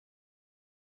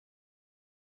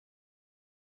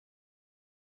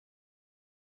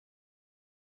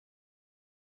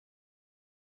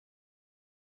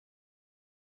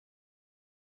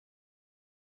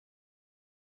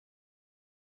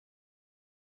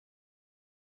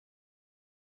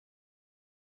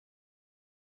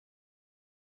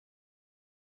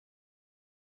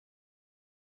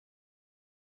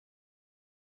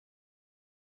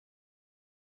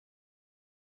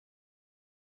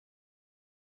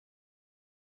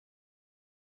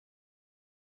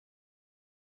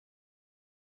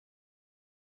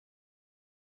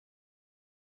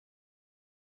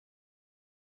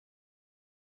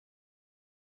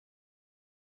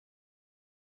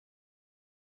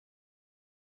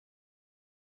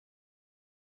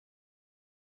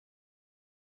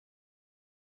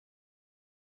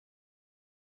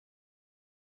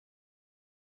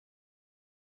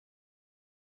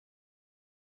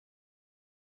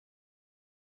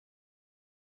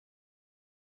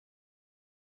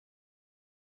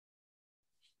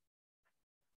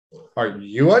Are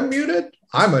you unmuted?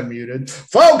 I'm unmuted.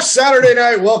 Folks, Saturday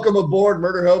night, welcome aboard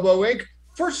Murder Hobo Inc.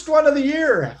 First one of the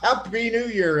year. Happy New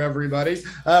Year, everybody.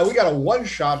 We got a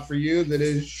one-shot for you that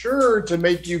is sure to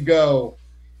make you go,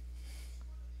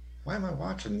 why am I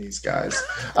watching these guys?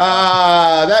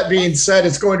 That being said,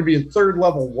 it's going to be a third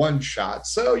level one-shot,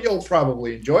 so you'll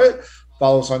probably enjoy it.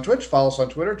 Follow us on Twitch, follow us on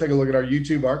Twitter, take a look at our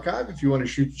YouTube archive. If you want to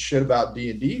shoot shit about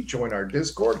D&D, join our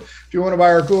Discord. If you want to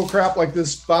buy our cool crap like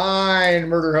this fine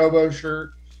Murder Hobo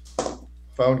shirt,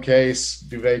 phone case,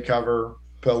 duvet cover,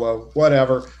 pillow,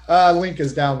 whatever, link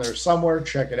is down there somewhere.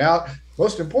 Check it out.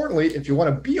 Most importantly, if you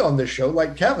want to be on this show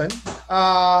like Kevin,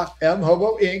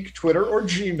 mhobo Inc., Twitter or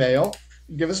Gmail,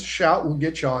 give us a shout. We'll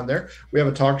get you on there. We have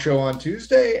a talk show on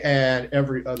Tuesday and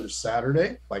every other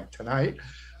Saturday, like tonight.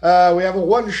 We have a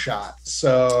one-shot,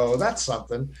 so that's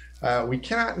something. We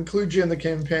cannot include you in the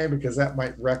campaign because that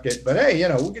might wreck it. But, hey,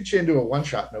 we'll get you into a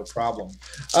one-shot, no problem.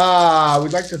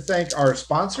 We'd like to thank our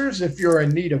sponsors. If you're in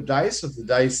need of dice, if the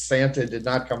Dice Santa did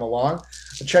not come along,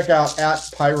 check out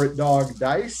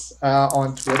 @PirateDogDice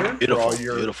on Twitter for all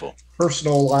your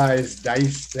personalized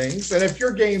dice things. And if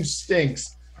your game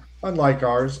stinks, unlike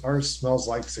ours smells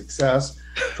like success,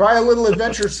 try a little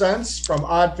Adventure Sense from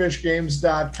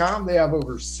oddfishgames.com. They have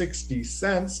over 60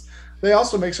 cents. They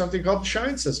also make something called the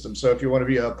Shine System. So if you want to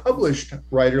be a published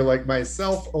writer like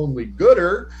myself, only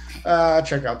gooder,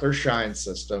 check out their Shine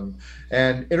System.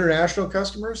 And international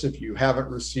customers, if you haven't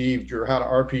received your How to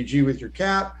RPG with Your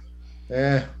Cat,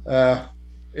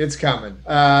 it's coming.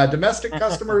 Domestic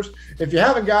customers, if you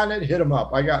haven't gotten it, hit them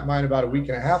up. I got mine about a week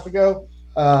and a half ago.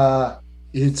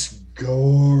 It's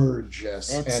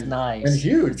gorgeous. It's nice. And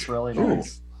huge. It's really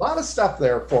nice. A lot of stuff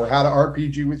there for How to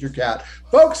RPG with Your Cat.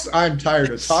 Folks, I'm tired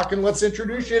of talking. Let's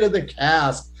introduce you to the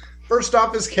cast. First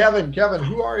off is Kevin. Kevin,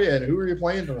 who are you and who are you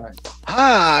playing tonight?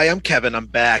 Hi, I'm Kevin. I'm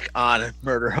back on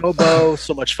Murder Hobo.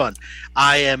 So much fun.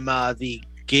 I am the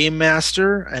game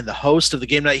master and the host of the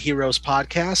Game Night Heroes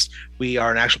podcast. We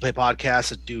are an actual play podcast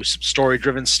that do some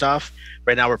story-driven stuff.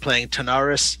 Right now we're playing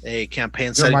Tanaris, a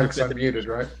campaign setting. Your mic's unmuted,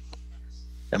 right?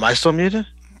 Am I still muted?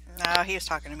 No, he was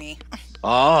talking to me.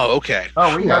 Oh, okay.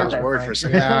 Oh, we I heard was that, worried Frank. for a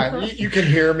second. Yeah, you can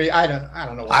hear me. I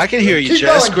don't know. I can hear you Keep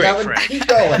just going, great, Kevin. Frank. Keep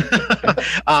going.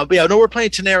 But yeah, we're playing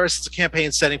Tanaris. It's a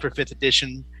campaign setting for 5th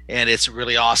edition, and it's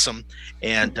really awesome.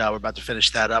 And we're about to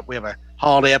finish that up. We have a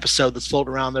holiday episode that's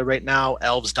floating around there right now.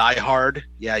 Elves Die Hard.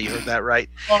 Yeah, you heard that right.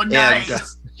 Oh,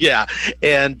 nice.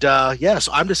 And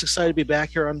so I'm just excited to be back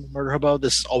here on Murder Hobo.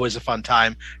 This is always a fun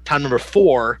time. Time number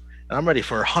 4, and I'm ready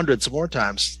for hundreds more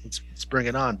times. Let's bring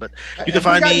it on. But you can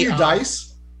find me. You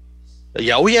dice?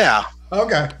 Yeah, oh yeah.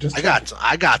 Okay. I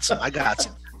got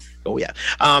some. Oh yeah.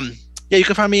 You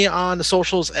can find me on the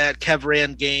socials at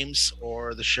KevRan Games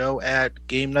or the show at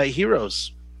Game Night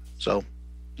Heroes. So,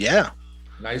 yeah.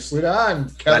 Nicely done.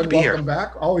 Glad Kevin, to be welcome here.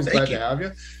 back. Always Thank glad you. to have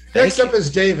you. Thank Next up is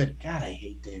David. God, I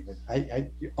hate David. I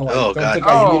don't God. think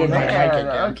I Oh, muted my mic man.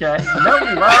 again. Okay. No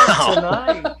love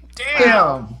tonight.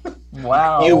 Damn.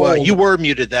 Wow. You were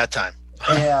muted that time.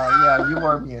 Yeah, you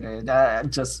were muted. I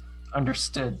just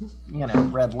understood,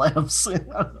 red lips.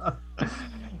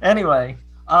 Anyway,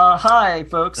 hi,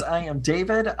 folks. I am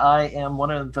David. I am one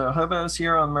of the hobos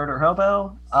here on Murder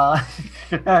Hobo.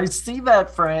 I see that,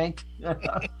 Frank. Yeah,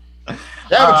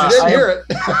 but you didn't hear it.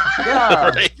 Yeah.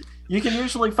 Right. You can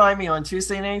usually find me on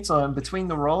Tuesday nights on Between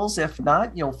the Rolls. If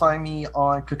not, you'll find me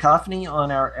on Cacophony on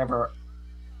our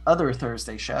other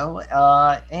Thursday show.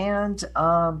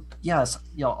 Yes,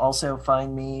 you'll also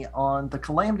find me on the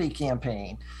Calamity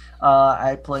campaign.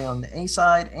 I play on the A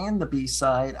side and the B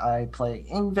side. I play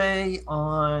Ingve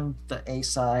on the A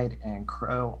side and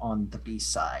Crow on the B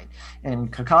side. In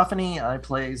Cacophony, I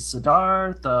play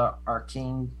Zadar, the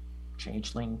arcane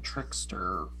changeling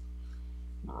trickster,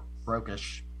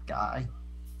 roguish guy,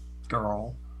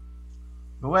 girl,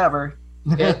 whoever.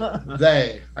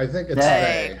 They. I think it's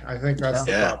they. I think that's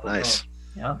the proper nice.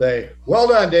 Yeah. They. Well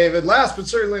done, David. Last but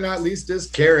certainly not least is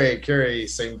Carrie. Carrie,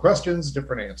 same questions,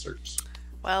 different answers.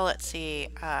 Well, let's see.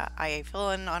 I fill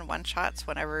in on one-shots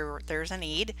whenever there's a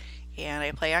need, and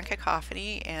I play on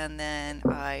Cacophony, and then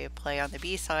I play on the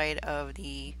B side of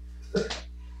the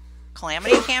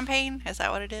Calamity campaign. Is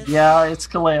that what it is? Yeah, it's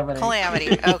Calamity.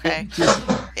 Calamity. Okay.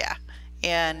 Yeah.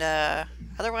 And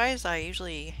otherwise, I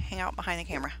usually hang out behind the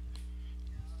camera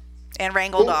and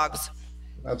wrangle dogs.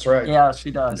 That's right. Yeah,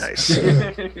 she does. Nice.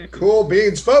 Cool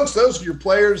beans. Folks, those are your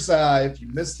players. If you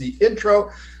missed the intro,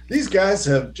 these guys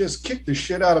have just kicked the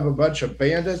shit out of a bunch of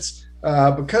bandits.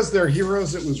 Because they're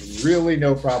heroes, it was really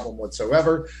no problem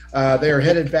whatsoever. They are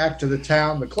headed back to the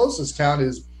town. The closest town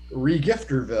is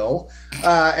Regifterville,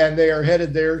 and they are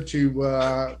headed there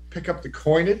to pick up the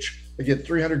coinage. They get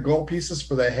 300 gold pieces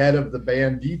for the head of the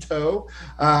bandito,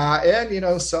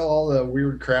 and sell all the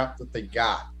weird crap that they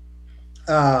got.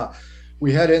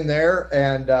 We head in there,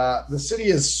 and the city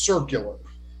is circular.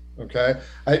 Okay,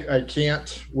 I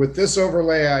can't, with this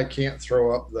overlay, I can't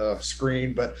throw up the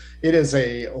screen, but it is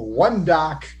a one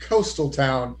dock coastal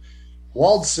town,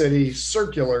 walled city,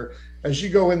 circular. As you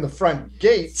go in the front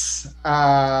gates,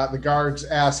 the guards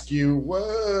ask you,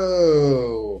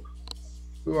 "Whoa,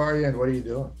 who are you and what are you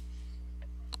doing?"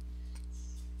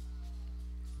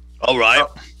 All right.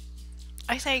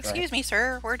 I say, excuse me,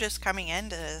 sir. We're just coming in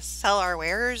to sell our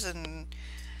wares and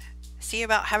see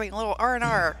about having a little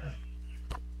R&R.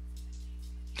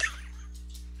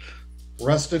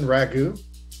 Rustin ragu?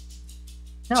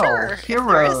 No, Sure, if there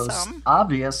is heroes, some.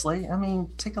 obviously. I mean,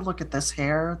 take a look at this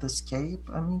hair, this cape.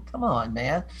 I mean, come on,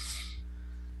 man.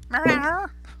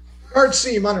 Guards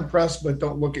seem unimpressed, but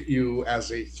don't look at you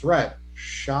as a threat.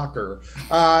 Shocker.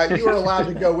 You are allowed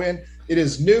to go in. It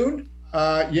is noon.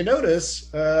 You notice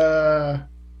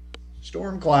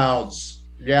storm clouds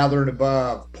gathering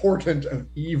above, portent of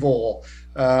evil,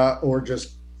 or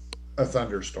just a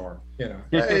thunderstorm.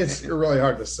 It's really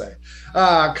hard to say.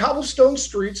 Cobblestone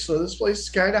streets, so this place is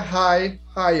kind of high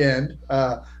end.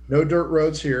 No dirt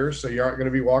roads here, so you aren't going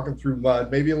to be walking through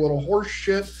mud. Maybe a little horse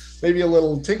shit, maybe a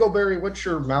little Tingleberry. What's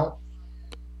your mount?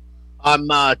 I'm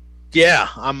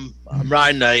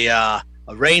riding a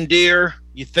reindeer,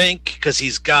 you think, because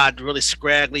he's got really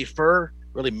scraggly fur,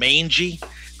 really mangy.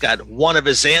 He's got one of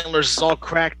his antlers is all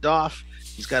cracked off.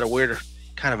 He's got a weird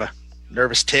kind of a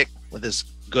nervous tick with his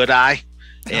good eye.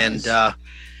 Nice. And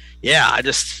I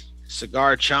just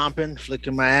cigar chomping,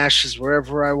 flicking my ashes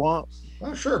wherever I want.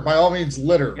 Oh, sure. By all means,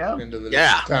 litter Yeah. into the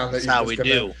Yeah, town that that's you how just we come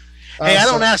do. in. Hey, I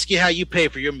So- don't ask you how you pay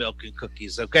for your milk and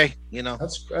cookies, okay?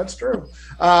 That's true.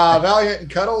 Valiant and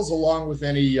Cuddles, along with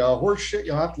any horse shit,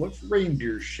 you'll have to look for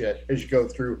reindeer shit as you go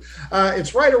through.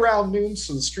 It's right around noon,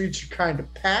 so the streets are kind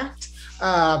of packed.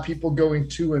 People going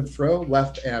to and fro,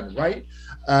 left and right.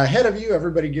 Ahead of you,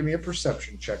 everybody give me a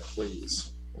perception check, please.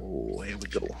 Oh, here we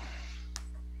go.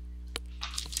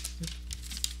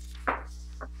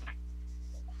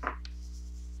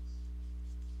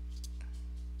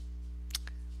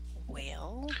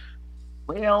 Well,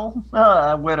 Well,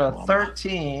 with a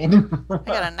 13. I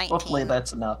got a 19. Hopefully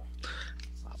that's enough.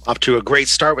 Off to a great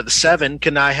start with a 7.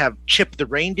 Can I have Chip the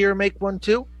reindeer make one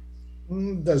too?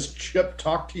 Does Chip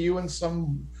talk to you in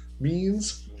some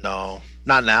means? No,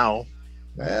 not now.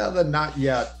 Well, then not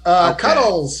yet. Okay.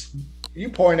 Cuddles, you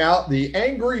point out the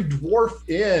Angry Dwarf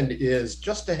Inn is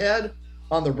just ahead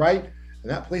on the right,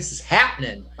 and that place is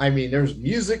happening. I mean, there's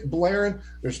music blaring,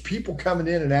 there's people coming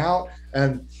in and out,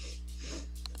 and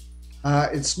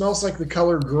it smells like the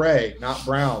color gray, not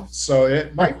brown. So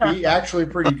it might be actually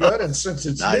pretty good. And since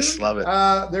it's Nice, noon, love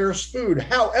it. there's food.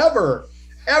 However,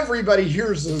 everybody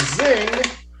hears a zing.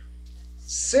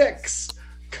 6.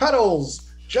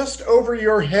 Cuddles, just over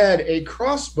your head, a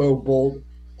crossbow bolt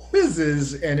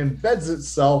whizzes and embeds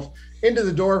itself into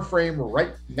the door frame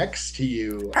right next to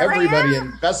you. Everybody,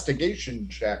 investigation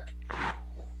check.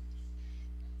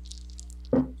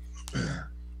 that's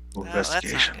not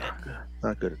Investigation. good.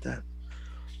 Not good at that.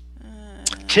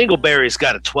 Tingleberry's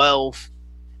got a 12.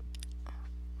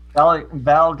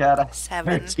 Val got a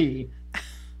 7. 13.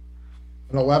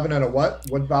 An 11 and a what?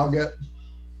 What'd Val get?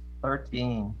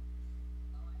 13.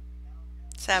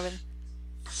 7.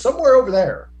 Somewhere over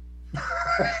there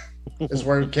is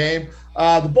where it came.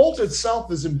 The bolt itself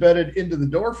is embedded into the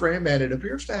door frame, and it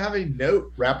appears to have a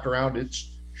note wrapped around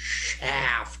its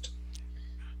shaft.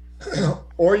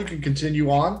 Or you can continue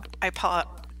on. I paw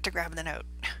up to grab the note.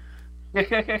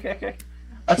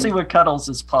 I see what Cuddles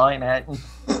is pawing at and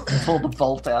pull the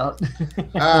bolt out.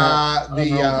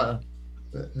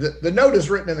 The note is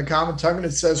written in the common tongue, and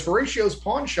it says Horatio's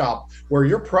Pawn Shop, where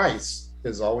your price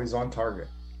is always on target.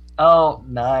 Oh,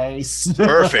 nice.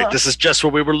 Perfect. This is just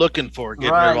what we were looking for.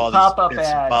 Getting rid Right, of all pop-up these bits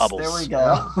and ads. bobbles. There we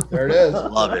go. There it is.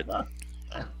 Love it.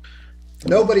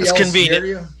 Nobody It's else convenient.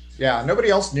 near you. Yeah, nobody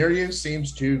else near you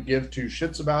seems to give two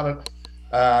shits about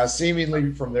it.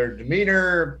 Seemingly from their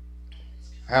demeanor,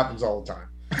 happens all the time.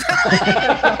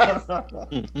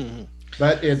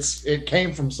 But it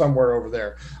came from somewhere over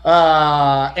there.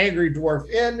 Angry Dwarf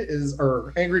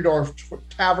Angry Dwarf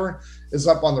Tavern is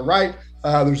up on the right.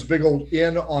 There's a big old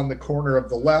inn on the corner of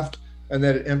the left, and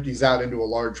then it empties out into a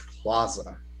large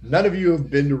plaza. None of you have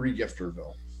been to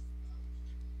Regifterville.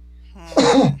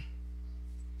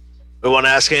 We want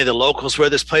to ask any of the locals where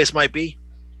this place might be?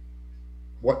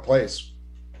 What place?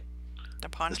 The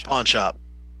pawn This shop. pawn shop.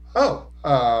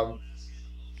 Oh,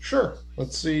 sure.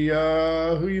 Let's see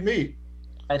who you meet.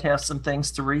 I'd have some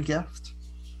things to regift.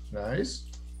 Nice.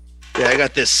 Yeah, I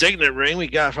got this signet ring we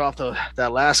got off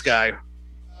that last guy.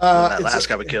 That last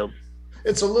guy we killed.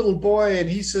 It's a little boy, and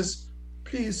he says,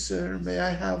 "Please, sir, may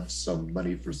I have some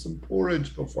money for some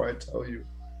porridge before I tell you?"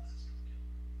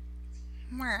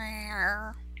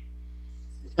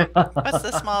 What's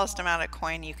the smallest amount of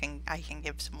coin I can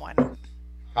give someone?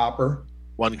 Copper.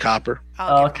 1 copper.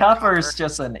 Copper is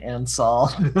just an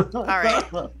insult. All right.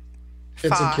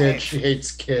 It's 5. a kid. She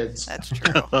hates kids. That's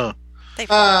true.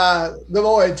 The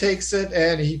boy takes it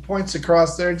and he points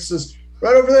across there and says,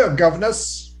 "Right over there,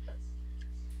 governess."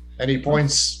 And he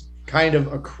points kind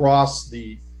of across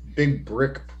the big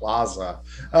brick plaza.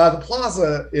 The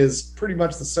plaza is pretty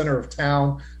much the center of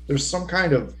town. There's some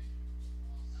kind of,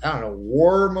 I don't know,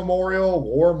 war memorial,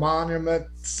 war monument,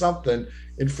 something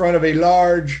in front of a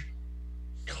large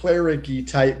cleric-y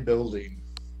type building.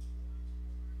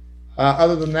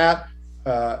 Other than that,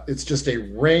 it's just a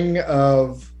ring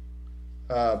of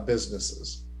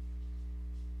businesses.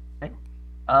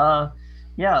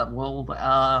 Yeah,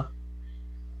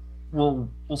 we'll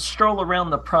stroll around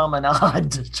the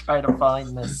promenade to try to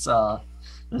find this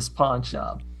pawn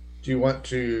shop. Do you want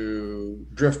to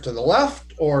drift to the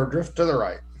left or drift to the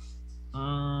right?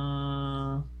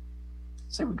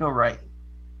 Say we go right.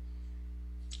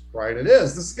 Right it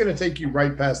is. This is going to take you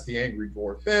right past the Angry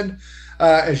Dwarf Inn.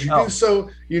 As you do so,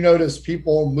 you notice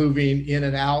people moving in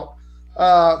and out.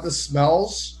 The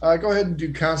smells. Go ahead and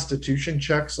do constitution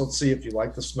checks. Let's see if you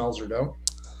like the smells or don't.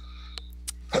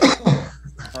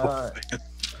 Probably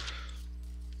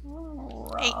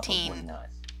 18. not.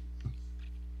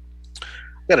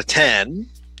 Got a 10.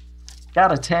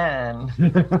 Got a 10.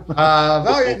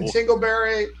 Valiant and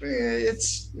Tingleberry,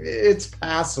 it's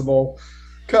passable.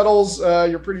 Cuddles,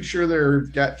 you're pretty sure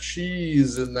they've got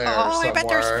cheese in there somewhere. I bet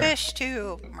there's fish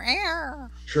too.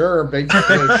 Sure, baked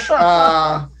fish.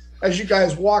 As you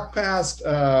guys walk past,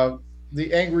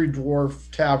 the Angry Dwarf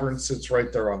Tavern sits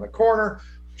right there on the corner.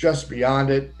 Just beyond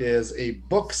it is a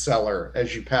bookseller.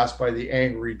 As you pass by the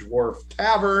Angry Dwarf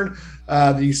Tavern,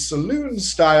 the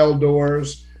saloon-style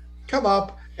doors come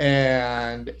up,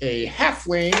 and a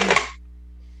halfling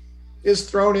is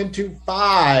thrown into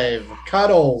 5.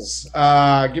 Cuddles.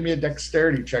 Give me a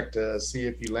dexterity check to see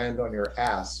if you land on your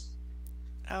ass.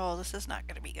 Oh, this is not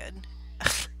going to be good.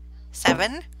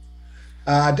 7?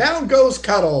 Down goes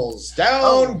Cuddles.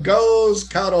 Down goes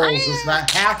Cuddles as that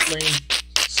halfling,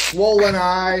 swollen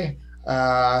eye,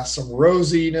 some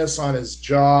rosiness on his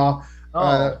jaw.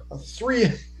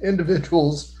 3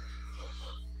 individuals,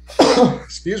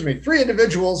 excuse me, 3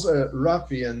 individuals,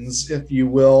 ruffians, if you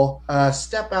will,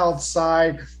 step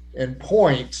outside and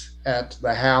point at the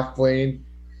halfling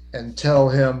and tell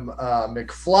him,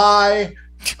 "McFly,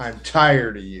 I'm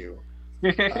tired of you."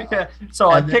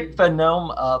 So I picked the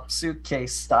gnome up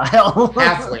suitcase style.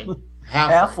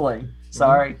 Halfling.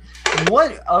 Sorry.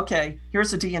 What? Okay.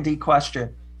 Here's a D&D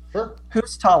question. Sure.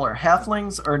 Who's taller,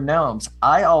 halflings or gnomes?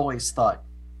 I always thought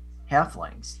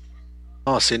halflings.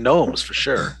 Oh, see, gnomes for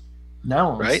sure.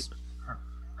 Gnomes. Right?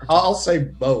 I'll say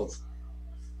both.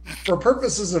 For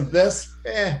purposes of this,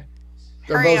 they're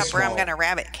Hurry both up, or I'm small. going to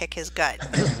rabbit kick his gut.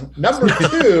 Number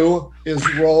 2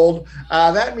 is rolled.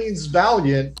 That means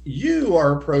Valiant, you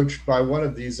are approached by one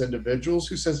of these individuals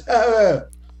who says,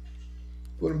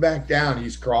 put him back down.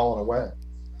 He's crawling away.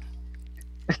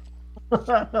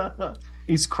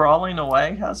 He's crawling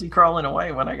away? How's he crawling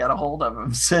away when I got a hold of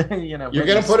him? You're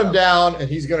going to put him down, and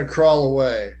he's going to crawl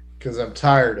away because I'm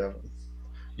tired of him.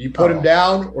 You put him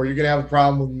down, or you're going to have a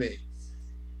problem with me.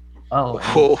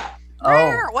 Whoa.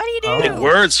 What do you do? Big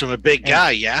words from a big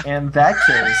guy, yeah? In that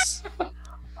case,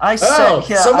 I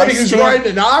somebody who's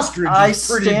riding an ostrich is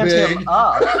pretty stand big. him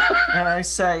up, and I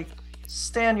say,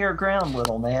 "Stand your ground,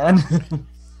 little man."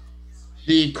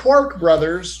 The Quark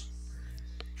brothers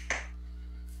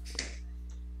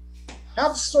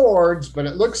have swords, but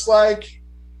it looks like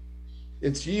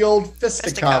it's ye old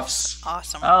fisticuffs.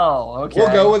 Awesome. Oh, okay.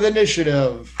 We'll go with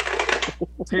initiative.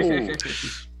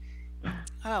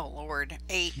 Oh, Lord.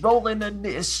 8. Rolling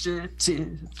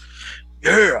initiative.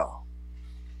 Yeah. Oh,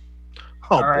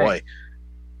 All right. boy.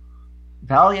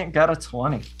 Valiant got a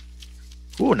 20.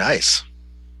 Ooh, nice.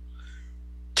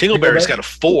 Tingleberry's got a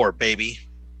 4, baby.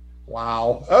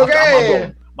 Wow. Okay.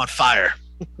 I'm on fire.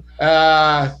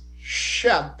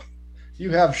 Shemp.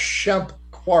 You have Shemp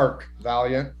Quark,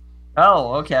 Valiant.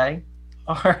 Oh, okay.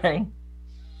 All right.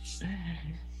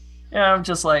 Yeah, I'm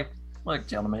just like, look,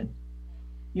 gentlemen,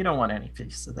 you don't want any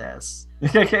piece of this.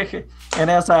 And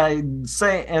as I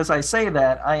say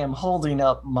that, I am holding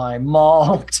up my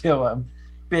maul to him.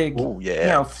 Big, Oh,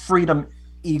 yeah. freedom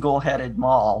eagle-headed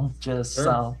maul. Just Sure.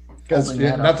 so. Because Holding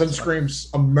that up. nothing screams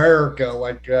America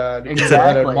like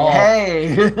Exactly. Mall. Hey,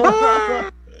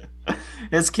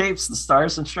 it keeps the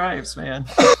stars and stripes, man.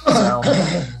 So,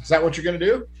 Is that what you're gonna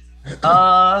do?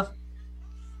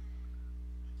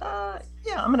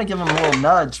 yeah, I'm gonna give him a little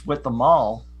nudge with the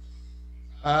mall.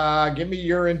 Give me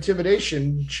your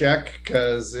intimidation check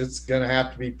because it's gonna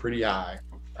have to be pretty high.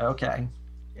 Okay.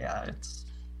 Yeah, it's.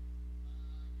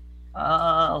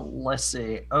 Let's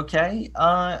see. Okay.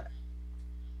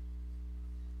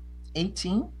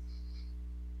 18.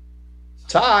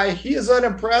 Ty, he is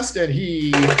unimpressed and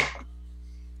he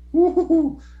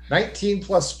 19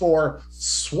 plus 4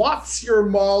 swats your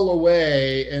maul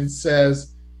away and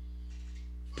says,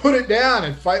 "Put it down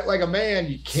and fight like a man,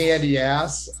 you candy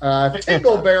ass."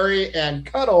 Tingleberry and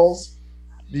Cuddles,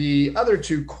 the other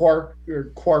two Quark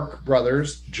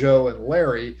brothers, Joe and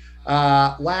Larry,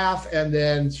 laugh and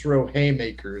then throw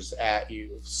haymakers at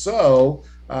you. So,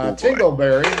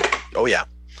 Tingleberry, Oh yeah,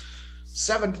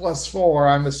 7 plus 4,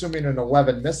 I'm assuming an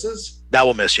 11 misses. that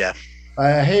will miss. Yeah.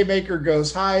 Haymaker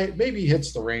goes high, maybe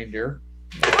hits the reindeer.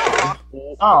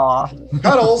 Aw.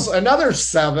 Cuddles, another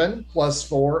 7 plus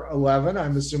 4, 11.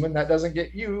 I'm assuming that doesn't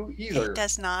get you either. It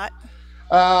does not.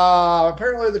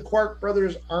 Apparently, the Quark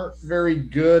brothers aren't very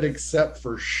good except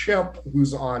for Shemp,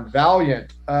 who's on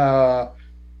Valiant.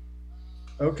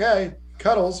 Okay,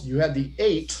 Cuddles, you had the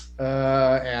 8,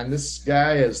 and this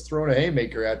guy has thrown a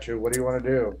haymaker at you. What do you want to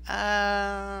do?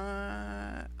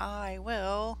 I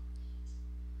will.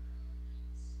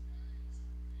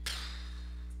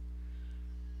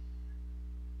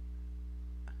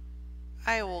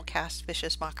 I will cast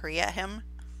Vicious Mockery at him.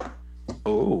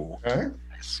 Oh. Okay.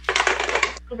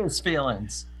 Look at his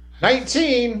feelings.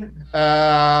 19,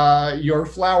 your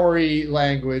flowery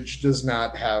language does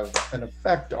not have an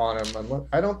effect on him.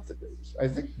 I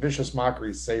think Vicious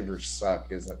Mockery savers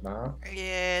suck, is it not?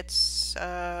 It's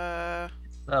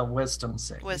Wisdom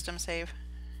save. Wisdom save.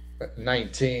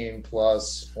 19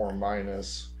 plus or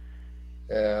minus.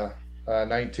 Yeah,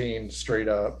 19 straight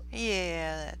up.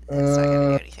 Yeah, that's not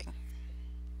gonna do anything.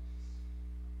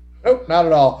 Nope, not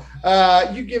at all.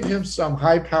 You give him some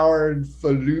high-powered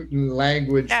falutin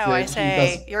language. No, that I he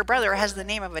say, your brother has the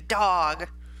name of a dog.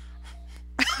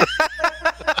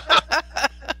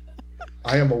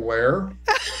 I am aware.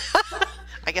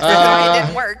 I guess that's why it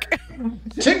didn't work.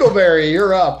 Tingleberry,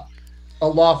 you're up.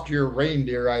 Aloft your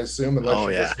reindeer, I assume, unless Oh,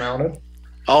 you're yeah. dismounted.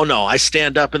 Oh no! I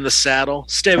stand up in the saddle.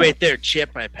 Stay right there, Chip.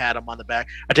 I pat him on the back.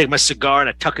 I take my cigar and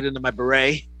I tuck it into my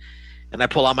beret, and I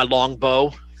pull out my long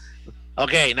bow.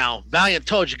 Okay, now Valiant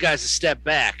told you guys to step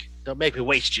back. Don't make me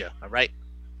waste you. All right?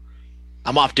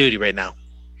 I'm off duty right now.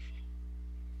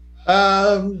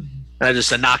 Um, And I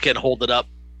just knock it and hold it up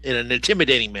in an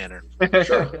intimidating manner.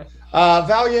 Sure.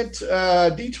 Valiant,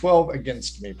 D12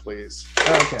 against me, please.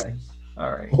 Okay.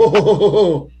 All right.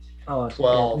 Oh, Oh,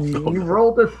 12. You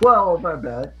rolled a 12, I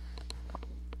bet.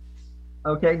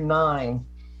 Okay, 9.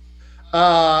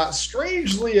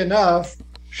 strangely enough,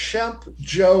 Shemp,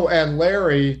 Joe, and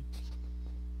Larry,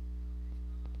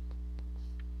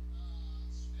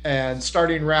 and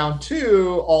starting round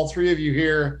 2, all 3 of you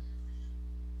here.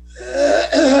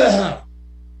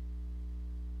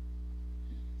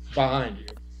 Behind you.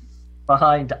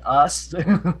 Behind us.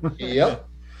 Yep.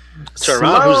 Turn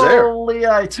around, who's there? Slowly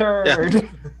I turned.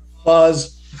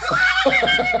 Buzz.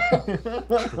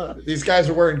 These guys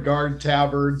are wearing guard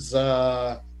tabards,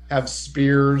 have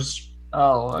spears.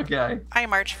 Oh, okay. I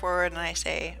march forward and I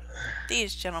say,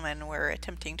 these gentlemen were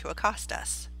attempting to accost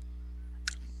us.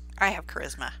 I have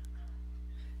charisma.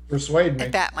 Persuade I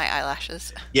me. bat my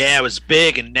eyelashes. Yeah, it was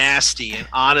big and nasty, and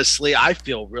honestly, I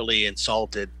feel really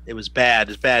insulted. It was bad.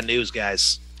 It's bad news,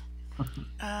 guys.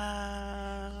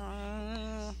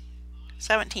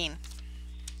 17.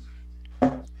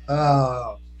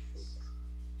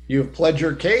 You have pled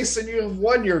your case and you have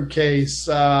won your case.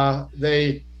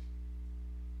 They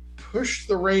push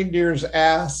the reindeer's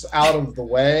ass out of the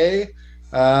way,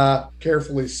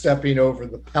 carefully stepping over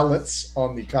the pellets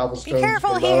on the Be cobblestones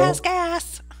careful, he below, has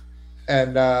gas.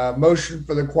 and motion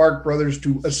for the Quark brothers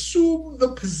to assume the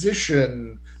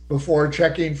position before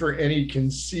checking for any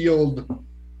concealed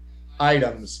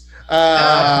items.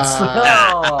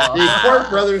 The Quark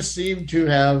brothers seem to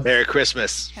have Merry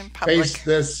Christmas. In public. faced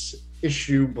this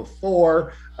issue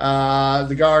before.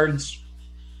 The guards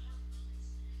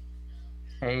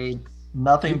Hey,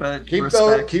 nothing but keep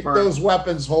respect keep for those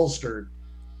weapons holstered.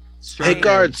 Hey,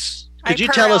 guards, could you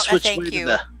purr tell out us a which thank way to you.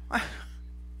 the...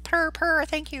 Purr,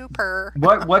 thank you, purr.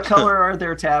 What color are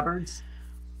their tabards?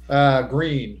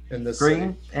 Green in this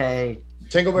Green. Hey,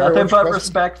 city. Tingleberry, nothing what's your but question?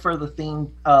 respect for the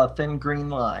thin green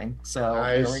line. So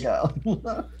Nice. here we go.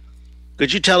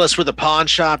 Could you tell us where the pawn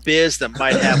shop is that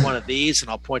might have one of these?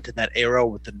 And I'll point to that arrow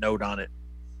with the note on it.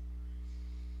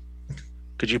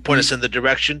 Could you point us in the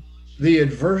direction? The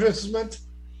advertisement?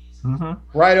 Mm-hmm.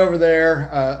 Right over there,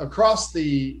 across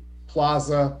the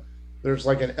plaza, there's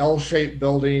like an L-shaped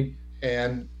building,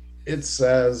 and it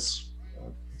says,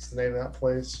 what's the name of that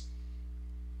place?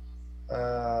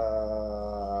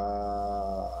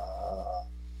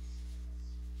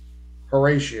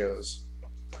 Horatio's.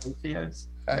 Yes.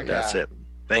 That's it.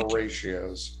 Thank you.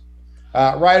 Horatio's.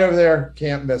 Right over there,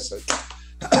 can't miss it.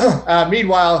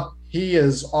 Meanwhile, he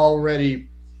is already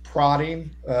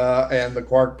prodding, and the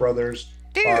Quark brothers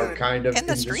are kind of in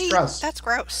the street. distress. That's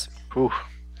gross. Ooh.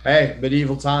 Hey,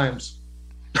 medieval times.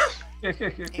 You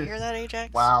hear that,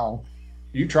 Ajax? Wow.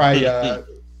 You try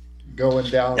going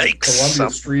down Yikes.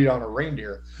 Columbia Street on a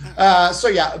reindeer. So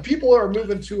yeah, people are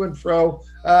moving to and fro.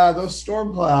 Those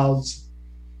storm clouds,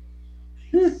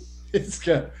 it's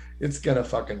gonna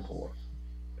fucking pour.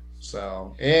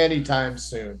 So anytime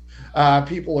soon,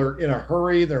 people are in a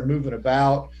hurry. They're moving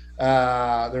about.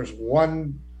 There's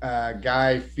one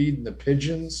guy feeding the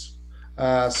pigeons.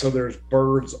 So there's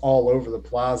birds all over the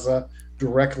plaza,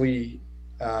 directly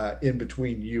in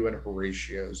between you and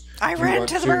Horatio's. I ran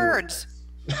to the birds.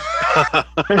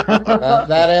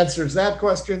 That answers that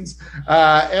questions.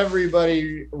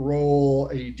 Everybody roll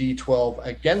a d12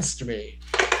 against me.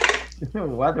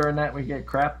 Whether or not we get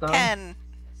crapped on. 10.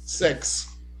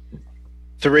 6.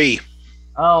 3.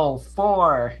 Oh,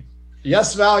 4.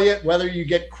 Yes, Valiant, whether you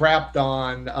get crapped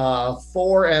on,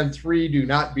 4 and 3 do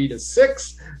not beat a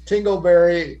 6.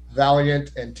 Tingleberry,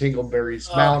 Valiant, and Tingleberry's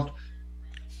mount.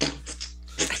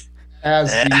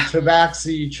 As the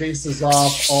tabaxi chases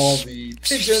off all the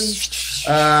pigeons.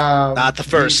 Not the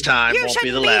first time, You won't be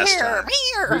shouldn't the last here. time.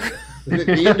 Here.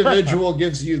 The individual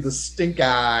gives you the stink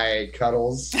eye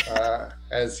cuddles,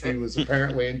 as he was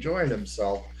apparently enjoying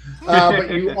himself. But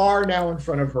you are now in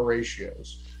front of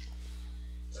Horatio's.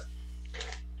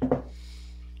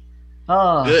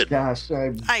 Oh, Good. gosh.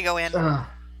 I go in. After,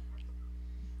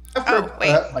 Oh,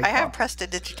 wait. like I have pop.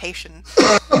 prestidigitation.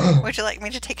 Would you like me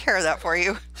to take care of that for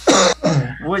you?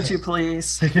 Would you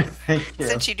please? Thank you.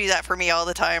 Since you do that for me all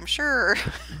the time. Sure.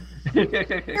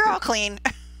 You're all clean.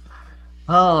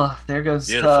 Oh, there goes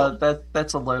Beautiful.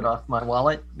 that's a load off my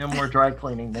wallet. No more dry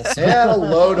cleaning this. and a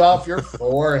load off your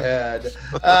forehead.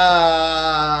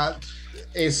 A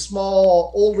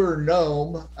small, older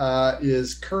gnome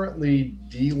is currently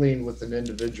dealing with an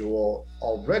individual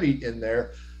already in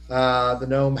there. The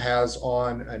gnome has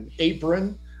on an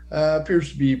apron,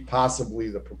 appears to be possibly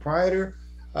the proprietor.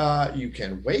 You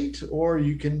can wait, or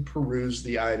you can peruse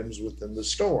the items within the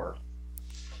store.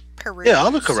 Peruse. Yeah,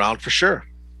 I'll look around for sure.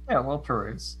 Yeah, we'll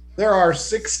peruse. There are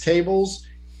 6 tables.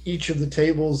 Each of the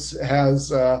tables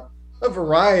has a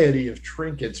variety of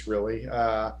trinkets, really.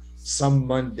 Some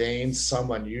mundane,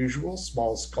 some unusual,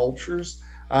 small sculptures.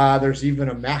 There's even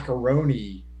a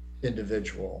macaroni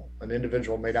individual, an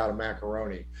individual made out of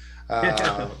macaroni.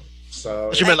 So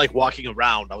But you meant like walking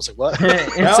around. I was like, what?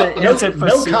 It's a no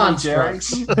Fusilli,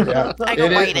 constructs. Yeah. I go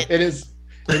write it. It is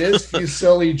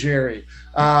Fusilli Jerry.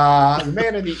 The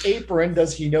man in the apron,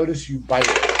 does he notice you bite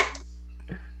it?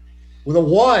 With a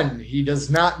 1, he does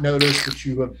not notice that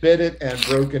you have bit it and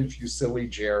broken Fusilli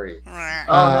Jerry.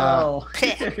 Oh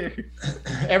no.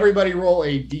 Everybody roll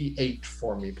a d8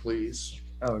 for me, please.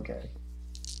 Okay.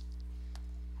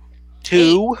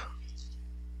 2.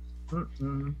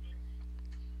 Mm-mm.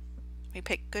 We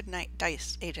pick good night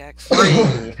dice, Ajax.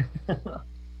 3.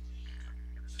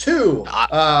 2,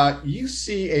 you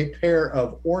see a pair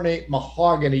of ornate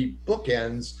mahogany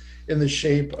bookends in the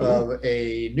shape of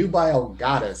a nubile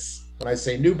goddess. When I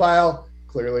say nubile,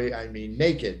 clearly I mean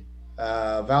naked.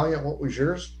 Valiant, what was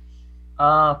yours?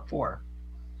 4.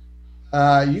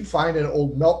 You find an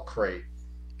old milk crate.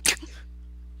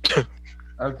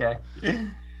 Okay.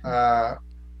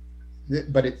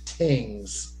 But it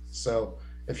tings. So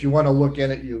if you want to look in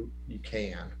it, you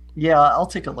can. Yeah, I'll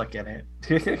take a look at it.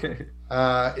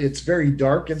 It's very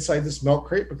dark inside this milk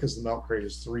crate because the milk crate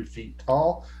is 3 feet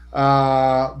tall.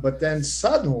 But then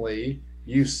suddenly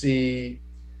you see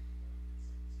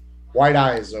white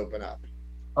eyes open up.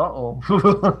 Uh-oh.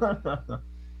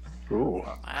 Ooh.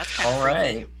 That's kind of All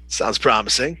right. Sounds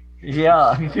promising.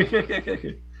 Yeah.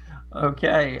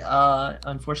 Okay.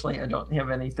 Unfortunately, I don't have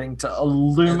anything to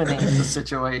illuminate the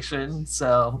situation,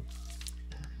 so...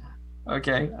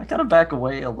 Okay, I gotta back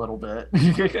away a little bit.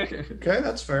 Okay,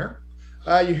 that's fair.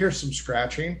 You hear some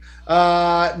scratching.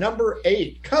 Number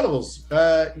 8, Cuddles.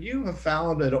 You have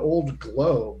found an old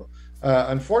globe.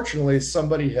 Unfortunately,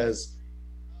 somebody has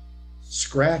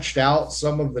scratched out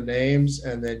some of the names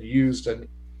and then used an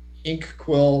ink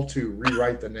quill to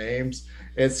rewrite the names.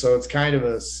 It's kind of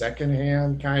a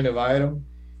secondhand kind of item.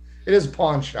 It is a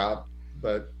pawn shop,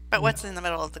 but what's in the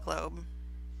middle of the globe?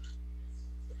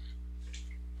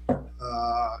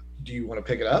 do you want to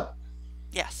pick it up?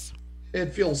 Yes. It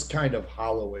feels kind of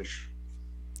hollowish.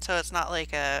 So it's not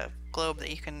like a globe that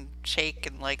you can shake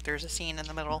and like there's a scene in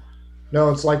the middle?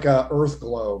 No, it's like a Earth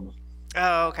globe.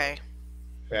 Oh, okay.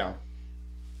 Yeah.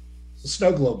 The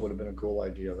snow globe would have been a cool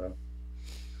idea, though.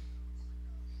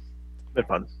 Bit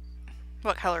fun.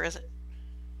 What color is it?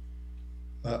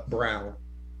 Brown.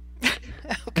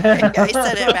 Okay, I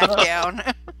set it back down.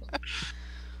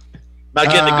 Not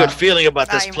getting a good feeling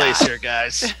about this I'm place not. here,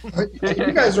 guys.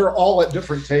 You guys are all at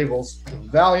different tables.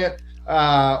 Valiant,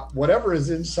 whatever is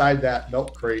inside that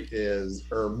milk crate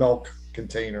or milk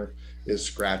container is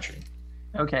scratching.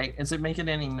 Okay, is it making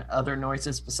any other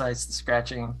noises besides the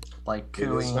scratching, like It is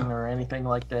cooing not. or anything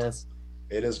like this?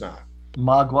 It is not.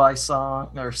 Mogwai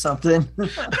song or something?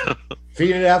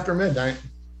 Feed it after midnight.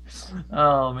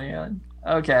 Oh man.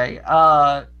 Okay.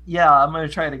 Yeah, I'm gonna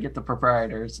try to get the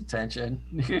proprietor's attention.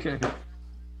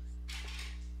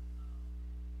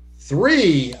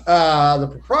 3, the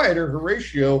proprietor,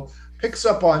 Horatio, picks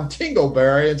up on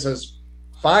Tingleberry and says,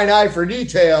 "Fine eye for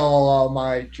detail,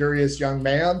 my curious young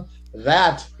man.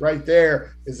 That right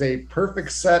there is a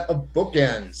perfect set of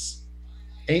bookends.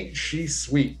 Ain't she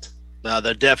sweet?" No,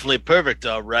 they're definitely perfect,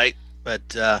 all right. But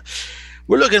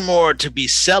we're looking more to be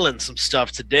selling some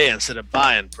stuff today instead of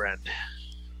buying, friend.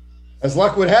 As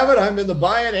luck would have it, I'm in the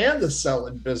buying and the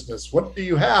selling business. What do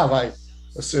you have? I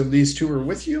assume these two are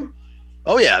with you?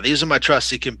 Oh, yeah, these are my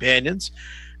trusty companions.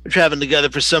 We're traveling together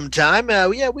for some time.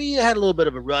 We had a little bit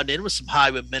of a run-in with some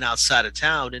highwaymen outside of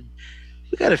town, and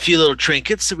we got a few little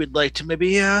trinkets that we'd like to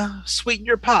maybe sweeten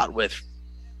your pot with.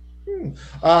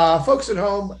 Folks at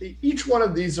home, each one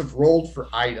of these have rolled for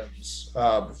items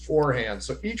beforehand.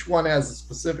 So each one has a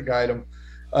specific item.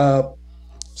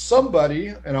 Somebody,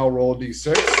 and I'll roll a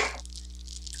d6.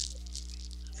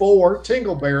 For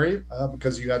Tingleberry,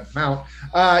 because you had mount,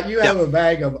 you have a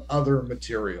bag of other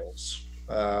materials,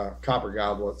 copper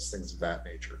goblets, things of that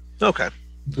nature. Okay.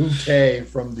 Bouquet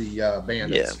from the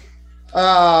bandits.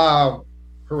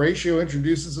 Horatio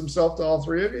introduces himself to all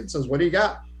three of you and says, "What do you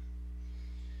got?"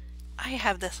 I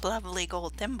have this lovely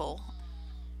gold thimble.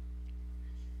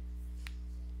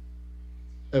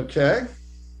 Okay.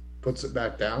 Puts it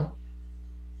back down.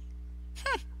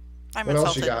 I'm What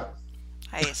else insulted. you got?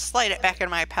 I slide it back in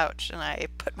my pouch and I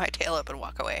put my tail up and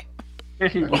walk away.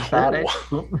 Got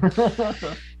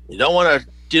it. You don't want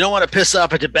to piss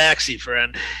off a tabaxi,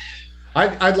 friend.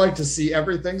 I'd like to see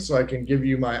everything so I can give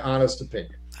you my honest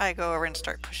opinion. I go over and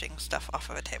start pushing stuff off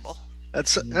of a table.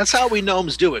 That's how we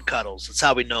gnomes do it, Cuddles. That's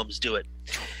how we gnomes do it.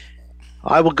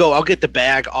 I'll get the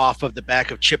bag off of the back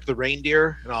of Chip the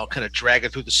reindeer, and I'll kind of drag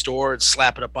it through the store and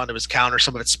slap it up onto his counter.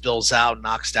 Some of it spills out,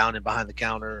 knocks down in behind the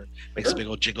counter, makes a big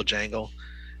old jingle jangle.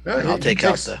 No, And I'll take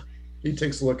takes out He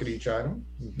takes a look at each item.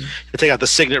 Mhm. I take out the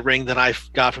signet ring that I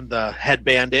got from the head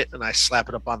bandit, and I slap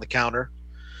it up on the counter.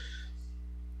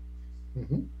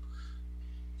 Mhm.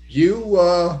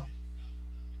 You,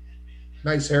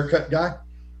 nice haircut guy.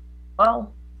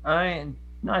 Well, I'm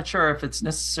not sure if it's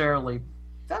necessarily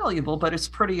valuable, but it's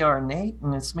pretty ornate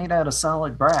and it's made out of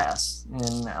solid brass.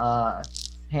 And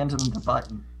hand him the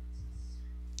button.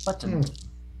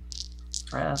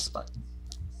 Brass button.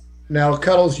 Now,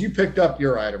 Cuddles, you picked up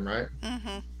your item, right?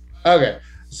 Mm-hmm. Okay.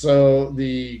 So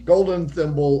the golden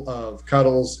thimble of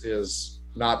Cuddles is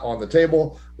not on the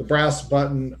table. The brass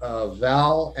button of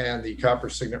Val and the copper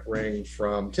signet ring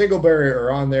from Tingleberry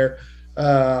are on there.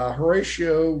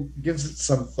 Horatio gives it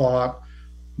some thought,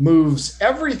 moves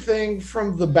everything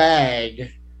from the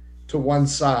bag to one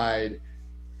side,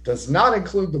 does not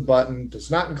include the button,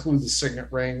 does not include the signet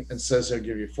ring, and says he'll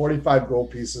give you 45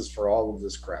 gold pieces for all of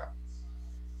this crap.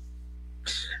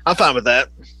 I'm fine with that.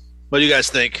 What do you guys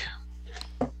think?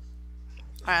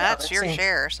 That's that your seems-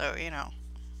 share, so you know.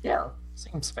 Yeah,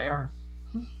 seems fair.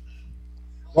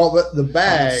 Well, the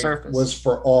bag surface. was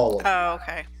for all of you. Oh,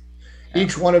 okay.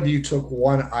 Each one of you took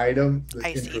one item that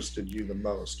I see. interested you the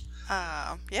most.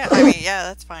 Yeah, I mean, yeah,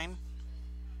 that's fine.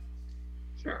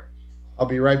 Sure. I'll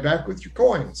be right back with your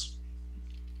coins.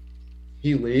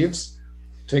 He leaves.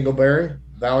 Tingleberry,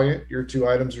 Valiant, your two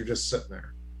items are just sitting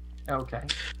there. Okay.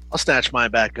 I'll snatch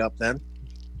mine back up then.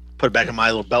 Put it back in my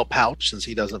little belt pouch since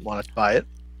he doesn't want to buy it.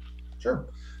 Sure.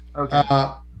 Okay.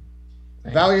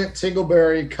 Valiant,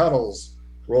 Tingleberry, Cuddles.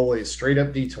 Roll a straight up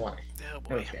d20. Oh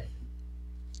boy. Okay.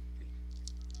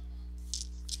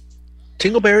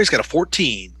 Tingleberry's got a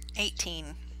 14. 18.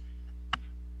 I'm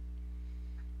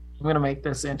gonna make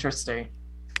this interesting.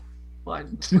 What?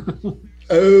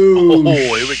 Oh,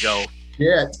 here we go.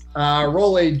 shit.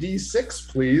 Roll a d6,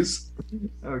 please.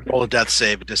 Okay. Roll a death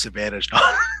save at disadvantage.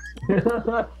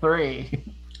 3.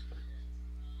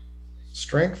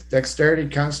 Strength, dexterity,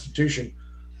 constitution.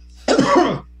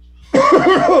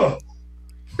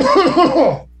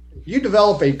 You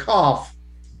develop a cough.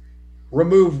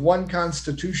 Remove 1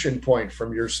 constitution point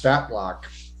from your stat block.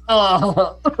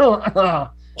 Must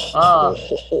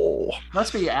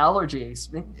be allergies.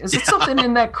 Is it something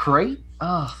in that crate?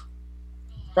 Oh.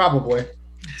 Probably.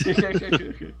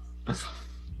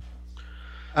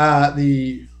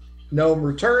 The gnome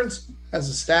returns, has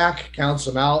a stack, counts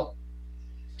them out.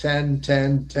 10,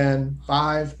 10, 10,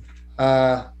 5.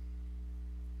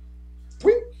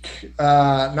 Wink.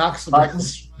 Knocks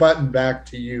the button back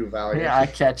to you, Valiant. Yeah, I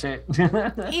catch it.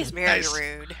 He's very Nice.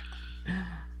 rude.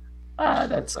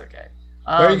 That's okay.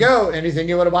 There you go. Anything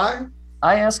you want to buy?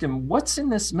 I asked him, what's in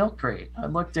this milk crate? I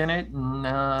looked in it and,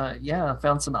 I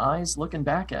found some eyes looking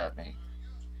back at me.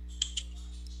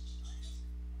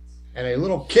 And a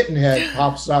little kitten head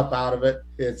pops up out of it.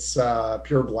 It's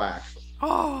pure black.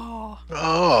 Oh,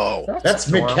 Oh, That's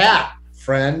adorable. McCat,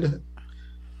 friend.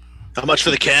 how much for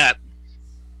the cat?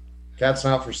 Cat's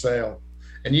not for sale.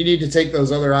 And you need to take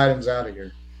those other items out of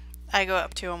here. I go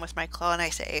up to him with my claw and I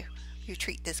say, "You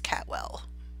treat this cat well."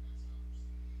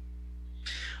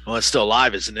 Well, it's still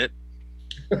alive, isn't it?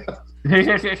 It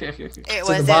It's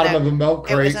was in the bottom in of a milk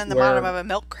it crate was in the bottom of a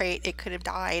milk crate. It could have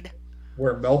died.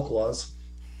 where milk was.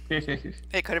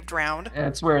 It could have drowned.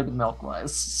 That's where the milk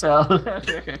was. So,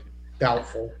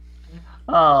 Doubtful.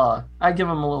 I give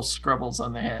him a little scribbles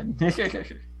on the head.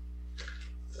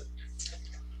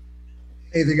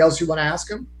 Anything else you want to ask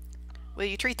him? Will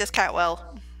you treat this cat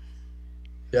well?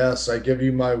 Yes, I give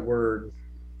you my word.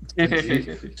 To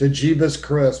Jeebus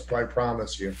Crisp, I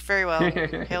promise you. Very well.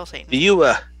 Hail Satan. Do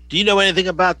you know anything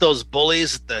about those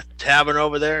bullies at the tavern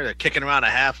over there? They're kicking around a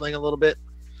halfling a little bit.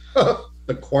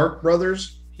 The Quark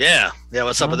brothers, Yeah.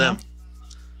 What's up with them?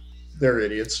 they're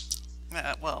idiots.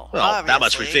 Well, Well, that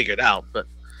much we obviously. figured out, but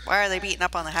Why are they beating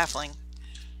up on the halfling?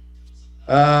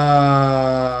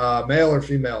 Male or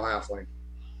female halfling?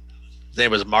 his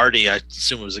name was Marty. I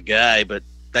assume it was a guy, but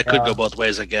that could go both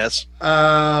ways, I guess.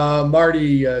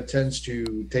 Marty tends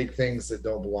to take things that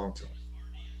don't belong to him.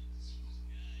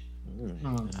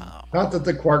 Oh. Not that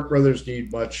the Quark brothers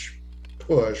need much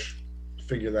push to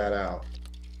figure that out.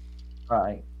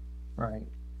 Right.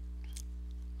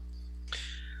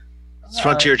 It's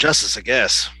frontier justice, I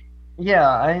guess.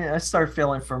 Yeah, I start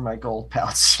feeling for my gold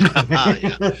pouch. Yeah.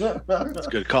 It's a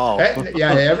good call.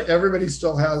 Everybody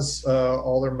still has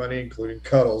all their money, including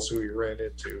Cuddles, who we ran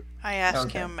into. I asked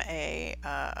Okay. him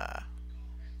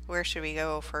where should we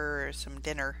go for some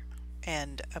dinner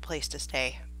and a place to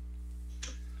stay.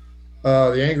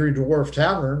 The Angry Dwarf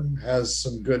Tavern has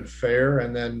some good fare,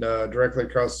 and then directly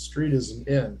across the street is an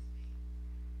inn.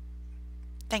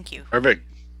 Thank you. Perfect.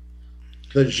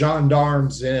 The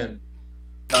Gendarmes Inn.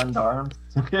 Gendarme.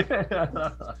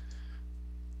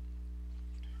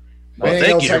 Anything thank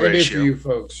else you, I can do Horatio. for you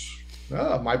folks?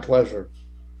 Oh, my pleasure.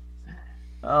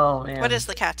 Oh man. What is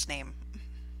the cat's name?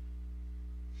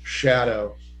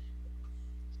 Shadow.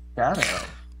 Shadow?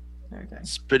 Okay.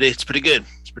 It's pretty good.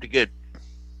 It's pretty good.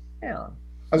 Yeah.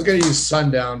 I was going to use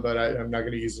Sundown, but I'm not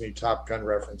going to use any Top Gun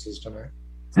references tonight.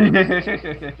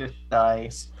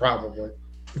 Nice. Probably.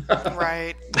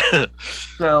 Right.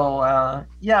 So I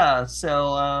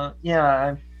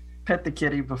pet the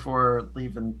kitty before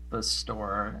leaving the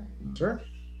store. Sure.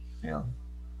 Yeah.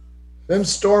 Them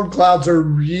storm clouds are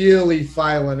really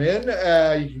filing in.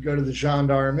 You can go to the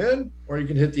Gendarme Inn, or you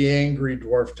can hit the Angry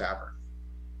Dwarf Tavern.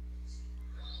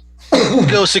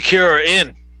 Go secure our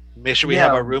inn. Make sure we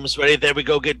have Yeah. our rooms ready. Then we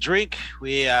go get drink.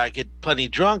 We get plenty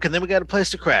drunk, and then we got a place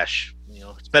to crash.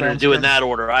 It's better Sounds to do in good. that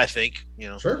order, I think.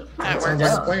 Sure. That That sounds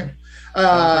works. like a plan. Sounds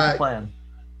like a plan.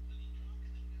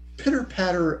 Pitter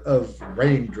patter of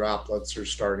rain droplets are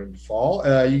starting to fall.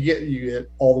 You get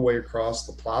all the way across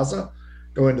the plaza,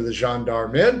 go into the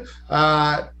Gendarme Inn.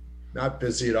 Not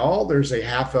busy at all. There's a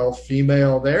half elf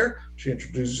female there. She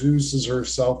introduces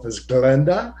herself as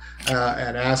Glenda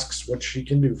and asks what she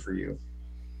can do for you.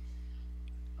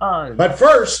 But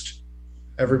first,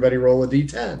 everybody roll a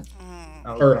d10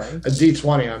 or Okay. a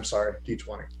d20. I'm sorry,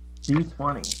 d20.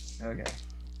 D20. Okay.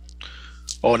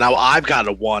 Oh, now I've got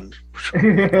a 1. I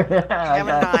have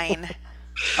a 9.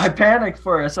 I panicked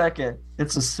for a second.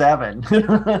 It's a 7.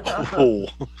 Oh,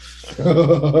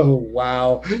 Oh,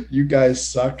 wow. You guys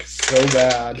suck so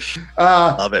bad.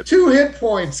 love it. 2 hit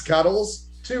points, Cuddles.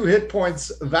 2 hit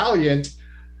points, Valiant.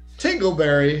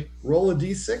 Tingleberry, roll a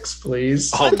d6,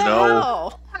 please. Oh, What the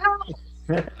no.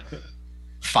 hell?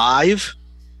 5.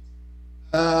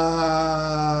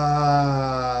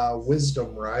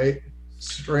 Wisdom, right?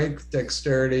 Strength,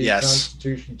 dexterity, Yes.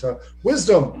 constitution,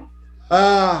 wisdom.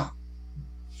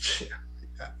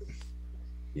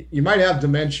 You might have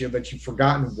dementia, but you've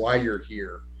forgotten why you're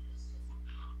here.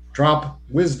 Drop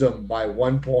wisdom by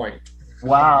 1 point.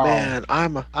 Wow. Man,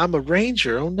 I'm a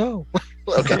ranger. Oh no.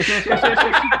 Okay.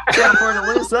 Can't afford to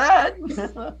lose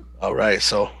that. All right.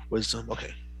 So wisdom.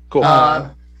 Okay. Cool.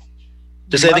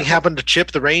 Does you anything might- happen to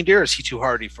Chip the reindeer? Or is he too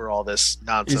hardy for all this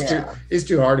nonsense? Yeah. He's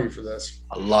too hardy for this.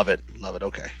 I love it. Love it.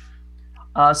 Okay.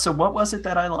 So what was it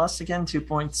that I lost again? 2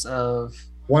 points of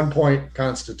 1 point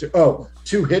constitute. Oh,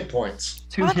 2 hit points.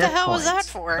 2 What the hit hell was points.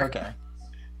 that for? Okay.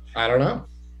 I don't know.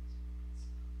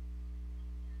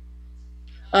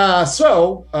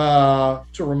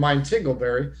 To remind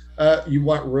Tingleberry, you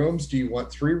want rooms? Do you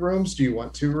want 3 rooms? Do you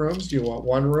want 2 rooms? Do you want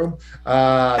 1 room?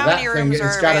 That many thing rooms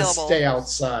has are got to available? stay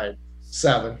outside.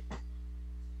 7.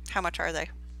 How much are they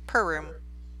per room?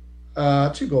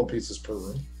 2 gold pieces per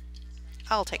room.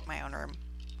 I'll take my own room.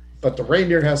 But the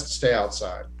reindeer has to stay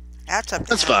outside. That's up to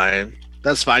That's him. fine.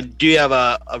 That's fine. Do you have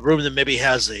a room that maybe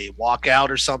has a walkout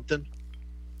or something?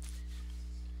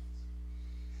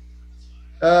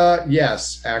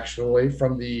 Yes, actually,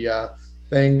 from the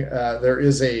thing, there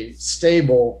is a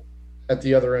stable at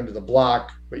the other end of the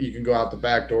block, but you can go out the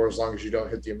back door as long as you don't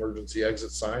hit the emergency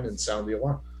exit sign and sound the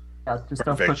alarm. Yeah, just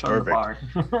don't Perfect, push on the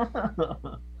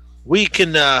bar. We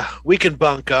can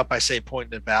bunk up. I say,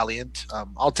 pointing at Valiant.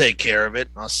 I'll take care of it.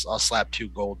 I'll slap 2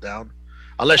 gold down,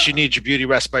 unless you need your beauty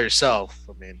rest by yourself.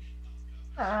 I mean,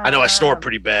 I know I snore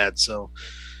pretty bad, so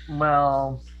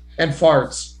Well, And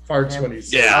farts. Farts Yeah. when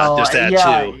he's Yeah. Just that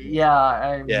yeah, too.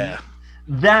 Yeah, yeah.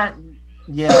 That,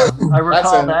 yeah, I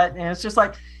recall it. that, and it's just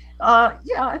like, yeah,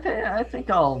 I think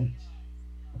I'll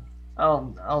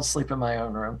sleep in my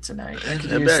own room tonight. I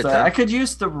could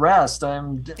use the rest.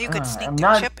 You could sneak I'm the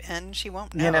not, Chip in. She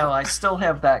won't know. you know, I still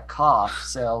have that cough,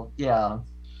 so yeah,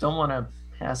 don't want to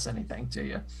pass anything to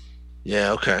you.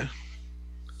 Yeah. Okay.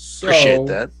 So, Appreciate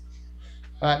that.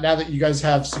 Now that you guys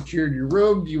have secured your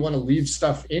room, do you want to leave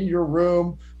stuff in your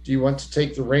room? Do you want to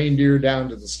take the reindeer down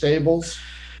to the stables?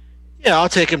 Yeah, I'll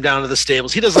take him down to the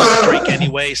stables. He doesn't like to drink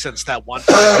anyway, since that one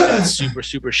time he got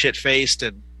super shit faced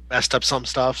and messed up some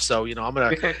stuff. So I'm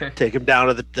gonna take him down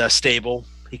to the stable.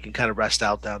 He can kind of rest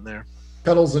out down there.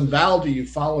 Cuddles and Val, do you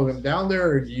follow him down there,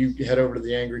 or do you head over to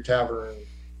the Angry Tavern?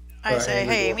 I say,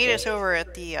 Angry hey, Dwarf meet us Tavern? over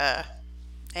at the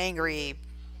angry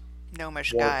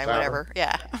gnomish Dwarf guy, Tavern. whatever.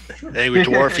 Yeah. Angry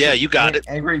dwarf. Yeah, you got it.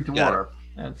 Angry Got dwarf.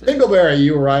 That's it. Dingleberry,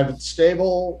 you arrive at the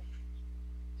stable.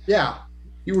 Yeah,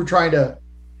 you were trying to.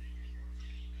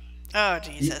 Oh,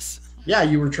 Jesus. Yeah,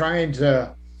 you were trying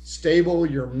to stable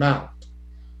your mount.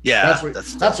 Yeah,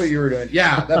 That's what you were doing.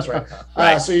 Yeah, that's right.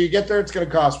 Right. So you get there, it's going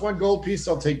to cost 1 gold piece.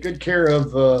 I'll take good care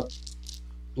of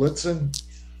Blitzen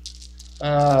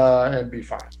and be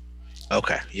fine.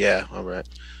 okay. Yeah. All right.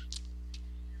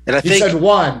 And I He think said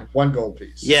one gold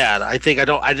piece. yeah, I think I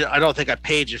don't think I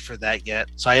paid you for that yet.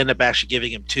 So I end up actually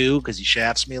giving him 2 because he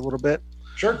shafts me a little bit.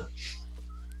 Sure.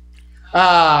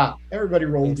 Everybody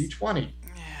roll Yes. d20.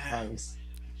 Yeah. Nice.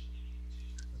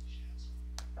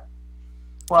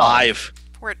 Well, 5.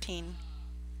 14.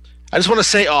 I just want to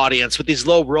say, audience, with these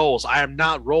low rolls, I am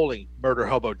not rolling murder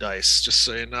hobo dice. Just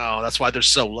so you know, that's why they're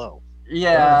so low.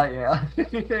 yeah.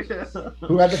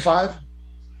 Who had the 5?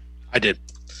 I did.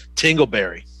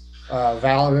 Tingleberry.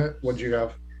 Valiant, what'd you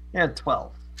have? Yeah,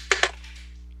 12.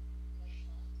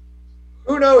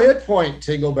 Uno hit point,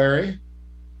 Tingleberry.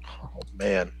 Oh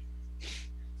man.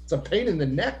 It's a pain in the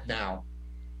neck now.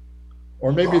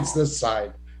 Or maybe it's this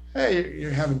side. Hey,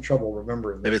 you're having trouble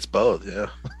remembering. Maybe it's both. Yeah.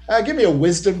 Give me a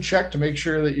wisdom check to make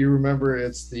sure that you remember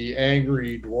it's the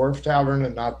Angry Dwarf Tavern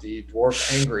and not the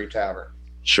Dwarf Angry Tavern.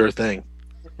 Sure thing.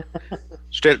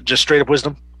 Straight up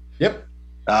wisdom. Yep.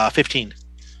 15.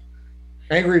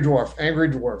 Angry Dwarf, Angry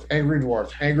Dwarf, Angry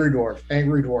Dwarf, Angry Dwarf,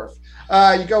 Angry Dwarf.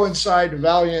 You go inside.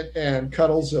 Valiant and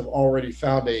Cuddles have already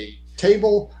found a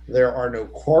table. There are no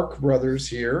Quark brothers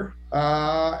here.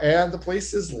 And the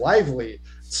place is lively. It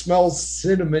smells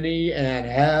cinnamony and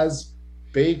has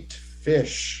baked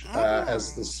fish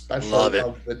as the special Love it.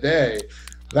 of the day.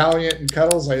 Valiant and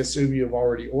Cuddles, I assume you have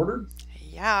already ordered.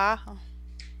 Yeah.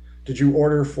 Did you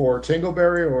order for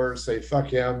Tingleberry or say, fuck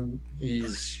him,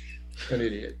 he's an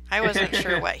idiot? I wasn't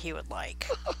sure what he would like.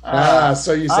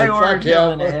 So you I said, ordered fuck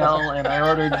him him. an ale, and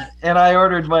I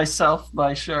ordered myself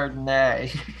my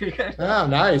Chardonnay. Oh,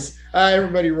 nice.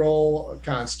 Everybody roll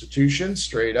Constitution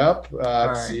straight up to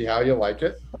right. see how you like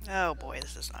it. Oh boy,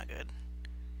 this is not good.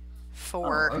 Oh,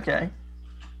 4. okay.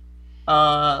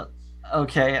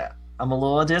 Okay. I'm a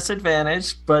little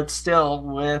disadvantaged, but still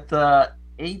with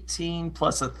 18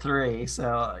 plus a 3.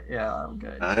 So, yeah, I'm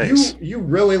good. Nice. You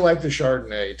really like the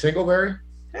Chardonnay. Tingleberry?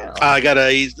 Yeah. I got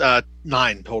a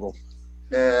 9 total.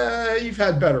 You've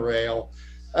had better ale.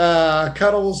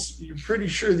 Cuddles, you're pretty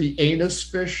sure the anus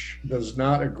fish does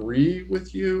not agree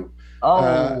with you.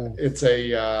 It's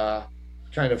a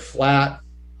kind of flat,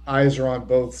 eyes are on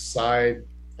both sides.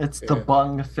 It's the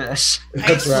bung fish.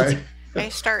 That's right. I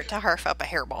start to harf up a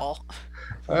hairball.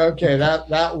 Okay,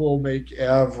 that will make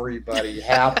everybody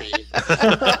happy.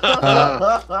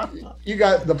 You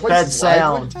got the place. That is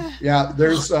sound. lively. Yeah,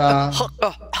 there's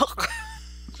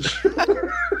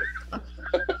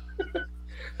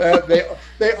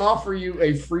they offer you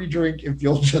a free drink if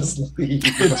you'll just leave.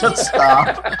 Just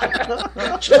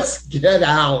stop. Just get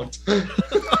out.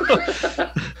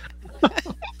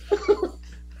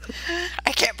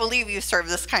 I can't believe you serve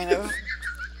this kind of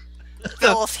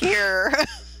bills here.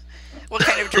 What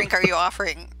kind of drink are you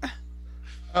offering?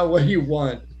 What do you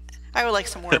want? I would like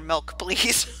some more milk,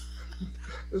 please.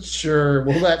 Sure.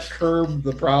 Will that curb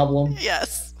the problem?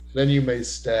 Yes. Then you may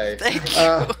stay. Thank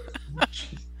you.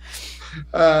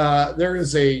 There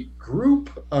is a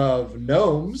group of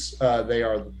gnomes. They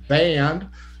are the band.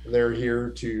 They're here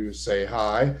to say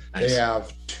hi. Nice. They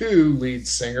have 2 lead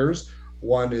singers.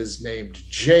 One is named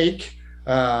Jake,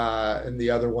 and the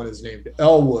other one is named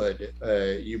Elwood,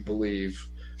 you believe.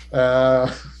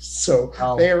 So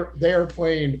they are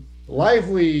playing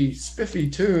lively, spiffy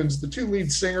tunes. The 2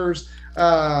 lead singers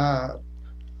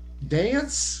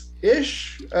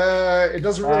dance-ish. It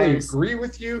doesn't really agree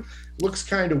with you. Looks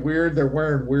kind of weird. They're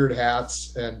wearing weird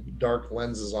hats and dark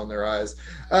lenses on their eyes.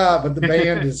 But the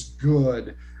band is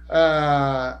good.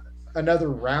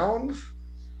 Another round?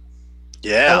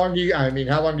 Yeah. How long do you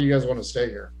guys want to stay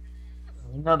here?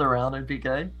 Another round would be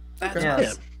good. That's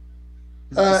Yes.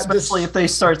 Yeah. Especially if they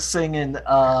start singing,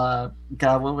 God,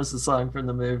 what was the song from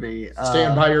the movie?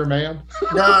 Stand by your man.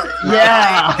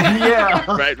 Yeah.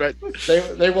 Right.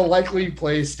 They will likely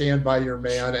play Stand by Your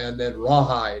Man and then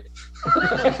Rawhide.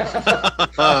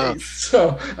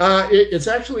 So it's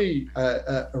actually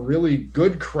a really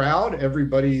good crowd.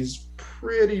 Everybody's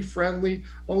pretty friendly.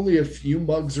 Only a few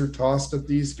mugs are tossed at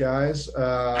these guys.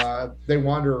 They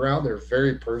wander around. They're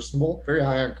very personable, very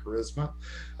high on charisma.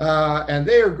 And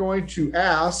they are going to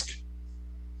ask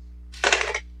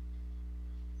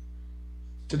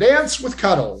to dance with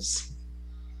Cuddles.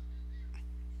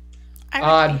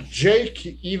 Jake,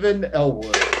 even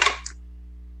Elwood.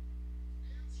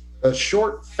 The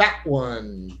short, fat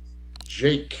one,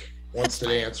 Jake, wants to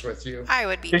dance with you. I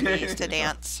would be pleased to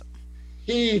dance.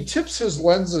 He tips his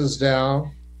lenses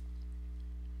down.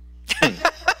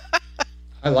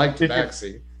 I like the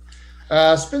backseat.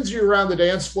 Spins you around the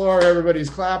dance floor.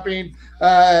 Everybody's clapping.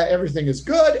 Everything is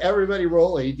good. Everybody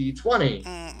roll a d20.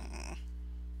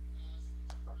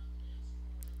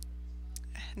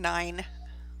 9.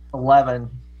 11.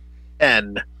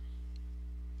 10.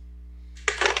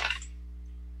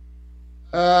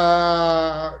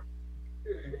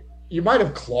 You might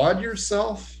have clawed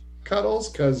yourself, Cuddles,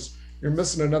 because you're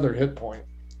missing another hit point.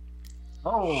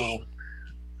 Oh.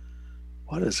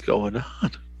 What is going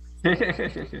on? But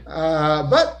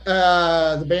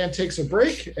the band takes a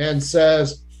break and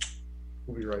says,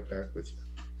 "We'll be right back with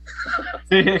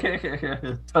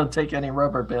you." Don't take any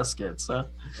rubber biscuits, huh?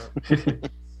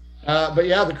 But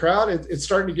yeah, the crowd, it's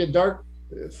starting to get dark.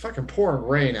 It's fucking pouring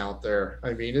rain out there.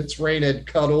 I mean, it's raining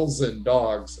Cuddles and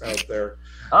dogs out there.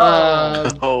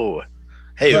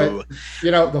 Hey. But,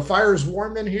 the fire's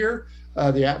warm in here.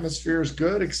 The atmosphere is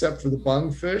good, except for the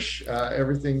bungfish.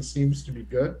 Everything seems to be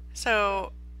good.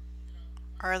 So,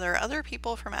 are there other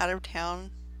people from out of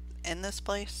town in this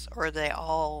place, or are they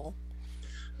all?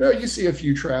 No, you see a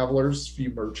few travelers, a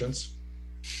few merchants.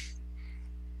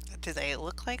 Do they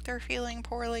look like they're feeling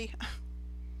poorly?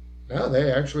 No,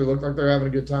 they actually look like they're having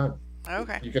a good time.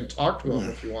 Okay. You can talk to them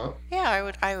if you want. Yeah,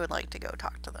 I would like to go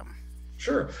talk to them.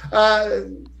 Sure.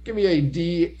 Give me a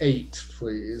D8,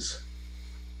 please.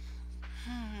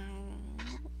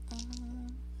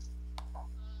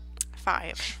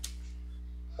 5.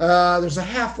 There's a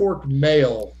half-orc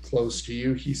male close to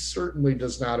you. He certainly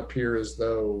does not appear as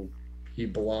though he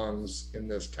belongs in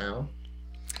this town.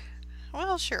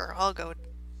 Well, sure. I'll go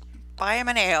buy him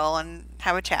an ale and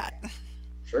have a chat.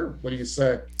 Sure. What do you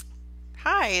say?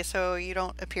 Hi. So you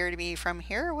don't appear to be from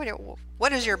here?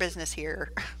 What is your business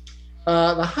here?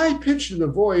 The high pitch of the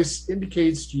voice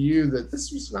indicates to you that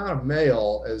this was not a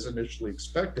male as initially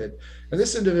expected, and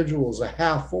this individual is a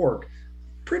half-orc.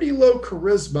 Pretty low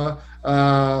charisma.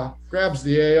 Grabs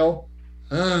the ale,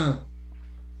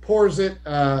 pours it,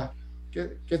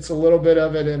 gets a little bit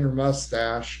of it in her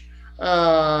mustache,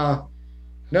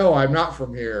 No, I'm not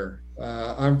from here.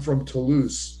 I'm from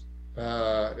Toulouse.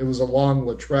 It was a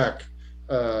long trek,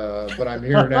 but I'm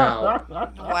here now.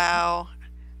 Wow.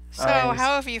 So, Nice.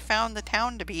 how have you found the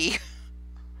town to be?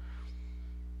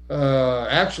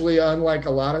 Actually, unlike a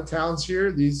lot of towns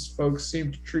here, these folks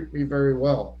seem to treat me very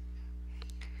well.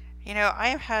 You know, I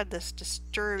have had this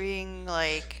disturbing,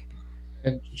 like,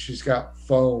 And she's got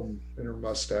foam in her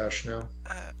mustache now.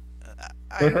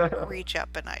 I reach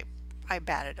up and I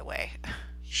bat it away.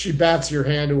 She bats your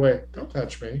hand away. Don't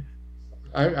touch me.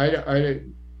 I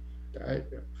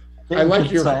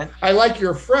like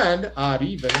your friend, Odd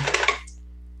Even,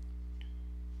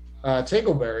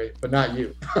 Tingleberry, but not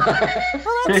you. Well,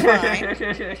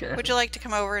 that's fine. Would you like to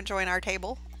come over and join our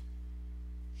table?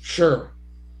 Sure.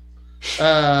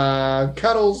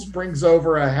 Cuddles brings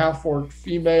over a half-orc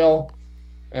female,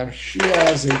 and she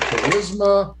has a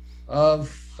charisma of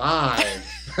 5.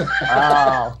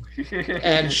 Wow.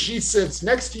 And she sits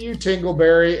next to you,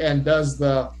 Tingleberry, and does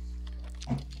the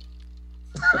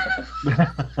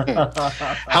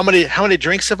How many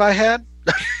drinks have I had?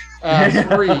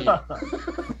 3.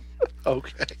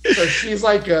 Okay. So she's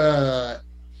like a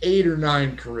 8 or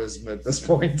 9 charisma at this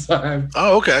point in time.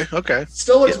 Oh, okay. Okay.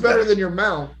 Still looks Getting better better. than your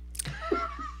mount.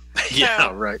 Yeah,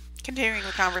 So- right. Continuing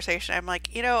the conversation, I'm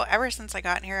like, you know, ever since I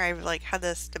got in here, I've like had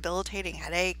this debilitating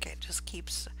headache. It just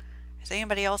keeps. Has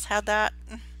anybody else had that?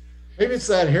 Maybe it's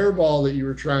that hairball that you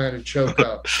were trying to choke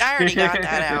up. I already got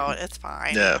that out. It's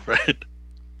fine. Yeah, right.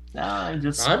 No, I'm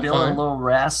just I'm feeling fine. a little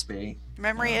raspy.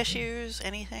 Memory issues?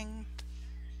 Anything?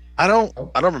 I don't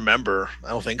remember. I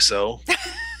don't think so.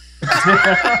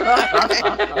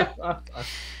 All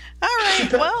right.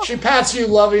 Well, She pats you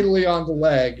lovingly on the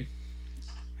leg.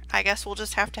 I guess we'll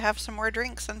just have to have some more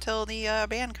drinks until the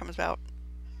band comes out.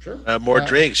 Sure. More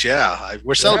drinks, yeah.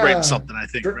 We're celebrating Yeah. something, I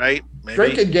think, Drink- right? Maybe.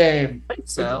 Drinking game.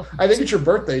 So. I think it's your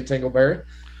birthday, Tingleberry.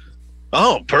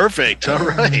 Oh, perfect. All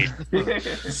right.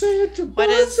 Say it to What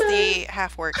is birthday. the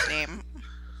half-orc's name?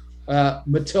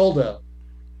 Matilda.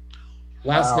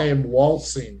 Last Wow. name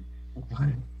Walsing.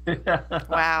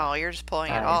 Wow, you're just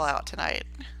pulling it all out tonight.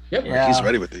 Yep. Yeah. He's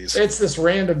ready with these. It's this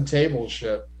random table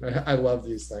shit. I love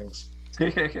these things.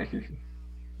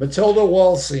 Matilda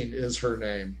Walsing is her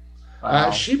name.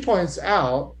 Wow. She points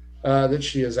out that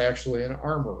she is actually an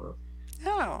armorer.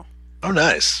 Oh, Oh,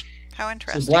 nice. how She's a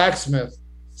interesting. blacksmith.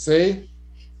 See?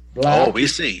 Black Oh, we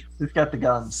see. Who's got the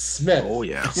guns? Smith. Oh,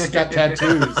 yeah. She's got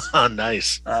tattoos. Oh,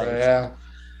 nice. So, yeah.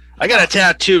 I got a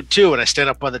tattoo, too, and I stand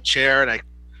up on the chair and I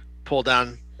pull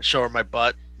down, show her my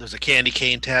butt. There's a candy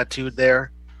cane tattooed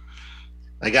there.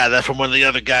 I got that from one of the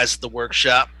other guys at the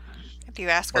workshop. Do you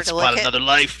ask her Once to upon lick it? another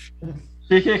life.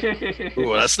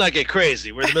 Ooh, let's not get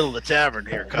crazy. We're in the middle of the tavern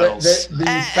here, Cuddles. The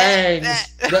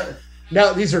fangs.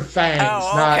 No, these are fangs.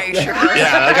 Oh, not, okay, sure.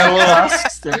 Yeah, I got a little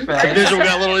Tusks, they're the fangs. visual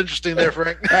got a little interesting there,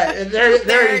 Frank. there you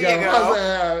There go. you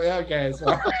go. Okay.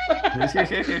 So.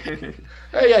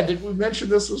 Hey, yeah, did we mention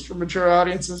this was for mature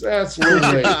audiences?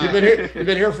 Absolutely. You've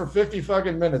been here for 50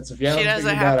 fucking minutes. If you She haven't doesn't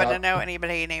figured that happen to out. know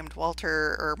anybody named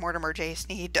Walter or Mortimer J.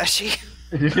 Sneed, does she?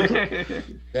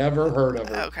 Never heard of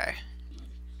it. Okay.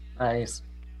 Nice.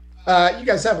 You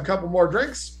guys have a couple more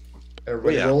drinks.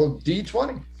 Everybody Yeah. roll a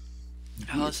D20.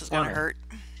 Oh, this is gonna Funny. hurt.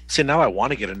 See, now I want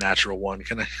to get a natural one.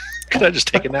 Can I just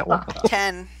take in that one?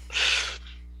 10.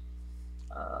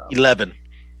 11.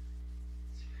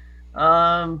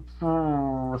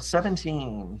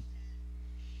 17.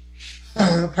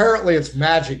 Apparently, it's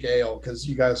magic ale because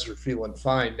you guys are feeling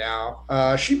fine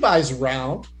now. She buys a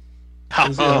round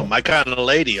Oh, my kind of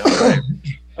lady. All right.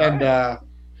 and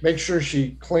make sure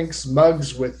she clinks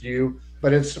mugs with you,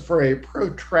 but it's for a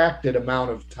protracted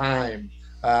amount of time.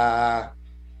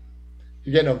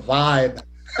 You're getting a vibe.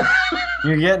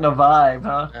 You're getting a vibe,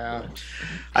 huh?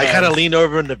 I kind of leaned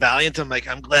over into Valiant. I'm like,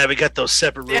 I'm glad we got those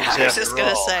separate rooms Yeah, I was just after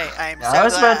gonna all. say, I'm so I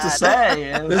was about to glad.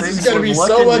 say. This things is going to were be so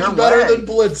looking much your better way. than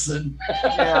Blitzen.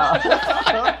 Yeah.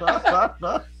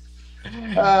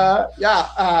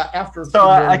 After a few So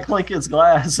I more- clink his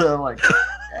glass. So I'm like,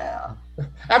 yeah.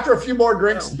 after a few more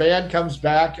drinks, the band comes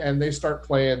back and they start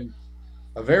playing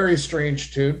a very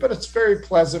strange tune, but it's very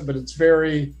pleasant, but it's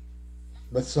very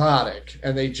methodic,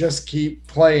 and they just keep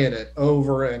playing it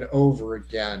over and over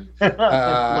again.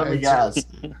 Let me guess.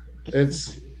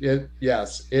 Yes,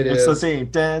 it It's the is. theme.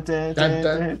 Dun, dun, dun, Dun,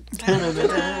 dun,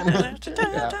 dun,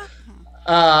 dun,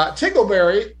 dun.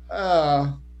 Tinkleberry,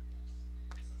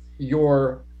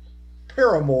 your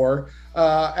paramour,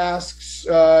 asks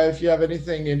if you have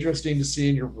anything interesting to see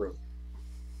in your room.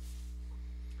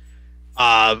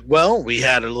 Well, we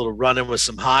had a little run-in with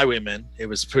some highwaymen. It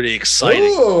was pretty exciting.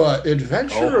 Ooh,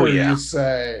 adventure, Oh, yeah. you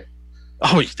say?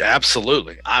 Oh,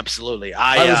 absolutely, absolutely.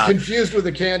 I was confused with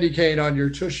the candy cane on your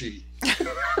tushy.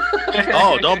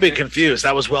 Oh, don't be confused.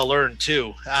 That was well earned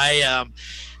too.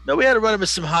 No, we had to run into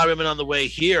some hot women on the way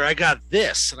here. I got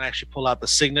this, and I actually pull out the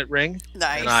signet ring,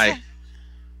 Nice. and I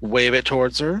wave it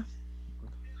towards her.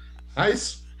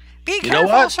 Nice. Be You know careful,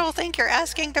 what? she'll think you're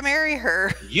asking to marry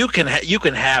her. You can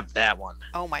have that one.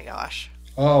 Oh my gosh.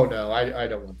 Oh no, I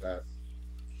don't want that.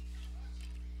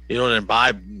 You don't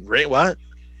buy ring. What?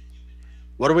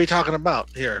 What are we talking about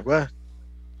here? What?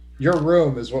 Your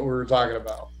room is what we were talking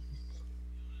about.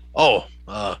 Oh,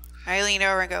 I lean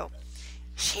over and go,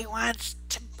 she wants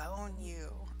to bone you.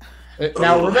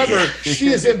 Now Oh, remember, yeah. she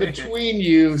is in between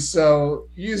you, so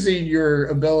using your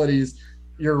abilities,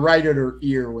 you're right at her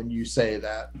ear when you say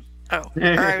that. Oh, or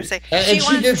I would say, And she she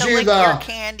wants gives to you lick the- your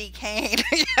candy cane.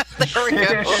 Yeah, there we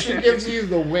go. She gives you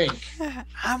the wink.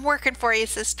 I'm working for you,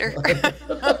 sister.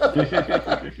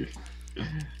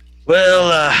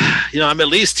 well, I'm at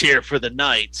least here for the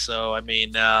night, so I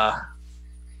mean,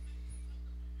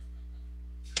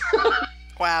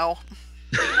 Wow.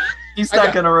 He's I not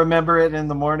got- going to remember it in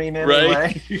the morning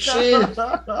anyway. She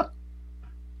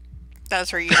That's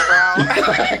her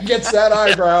unibrow. gets that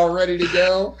eyebrow ready to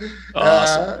go.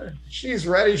 Awesome. She's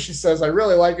ready. She says, I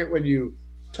really like it when you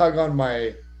tug on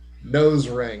my nose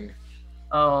ring.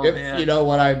 Oh, If man. you know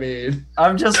what I mean.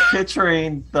 I'm just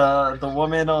picturing the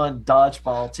woman on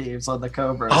dodgeball teams on the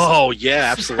Cobras. oh yeah,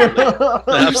 absolutely,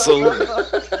 absolutely.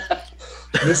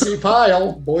 Missy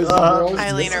Pyle, boys and girls.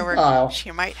 I lean Missy over. Pyle.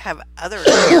 She might have other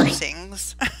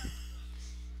piercings.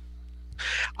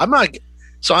 I'm not.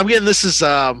 So I'm getting this is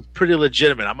pretty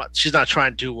legitimate. I'm not. She's not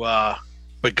trying to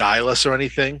beguile us or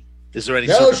anything. Is there any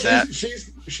No, sort of that?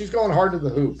 she's going hard to the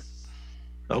hoop.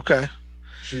 Okay.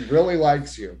 She really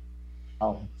likes you.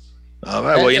 Oh. All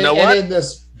right. Well, you know and what? in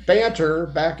this banter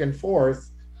back and forth,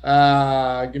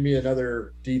 give me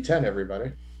another D10,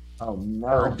 everybody. Oh, Or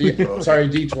no.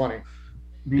 D20.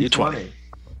 D20.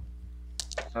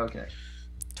 Okay.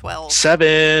 12.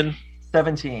 7.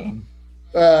 17.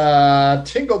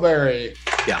 Tingleberry.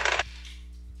 Yeah.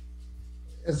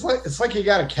 It's like you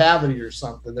got a cavity or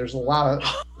something. There's a lot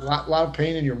of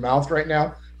pain in your mouth right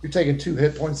now. You're taking 2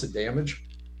 hit points of damage.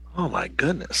 Oh my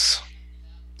goodness.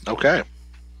 Okay.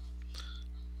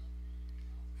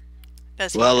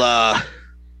 Does he Well, know?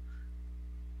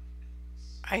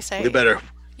 I say. we better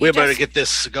you get just-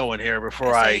 this going here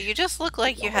before I I. say, you just look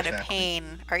like you had a Exactly.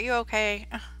 pain. Are you okay?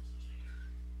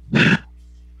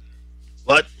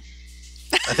 What?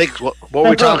 I think what were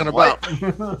we talking about?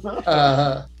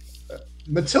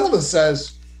 Matilda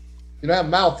says, "You don't have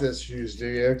mouth issues, do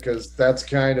you? Because that's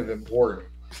kind of important."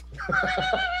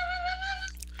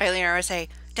 Eileen, I would say,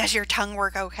 does your tongue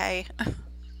work okay?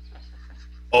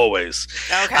 Always.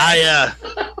 Okay. I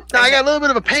got a little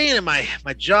bit of a pain in my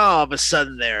jaw all of a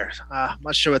sudden there. I'm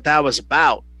not sure what that was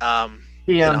about.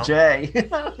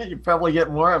 PMJ. You probably get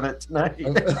more of it tonight.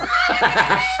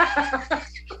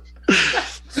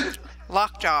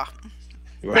 Lockjaw.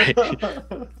 Right.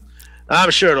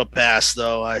 I'm sure it'll pass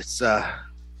though. It's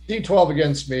D12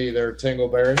 against me there,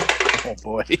 Tingleberry. oh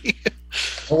boy.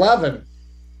 11.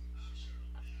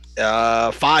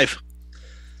 5.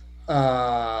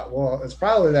 Well, it's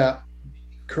probably that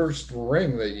cursed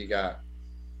ring that you got.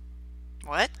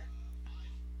 What?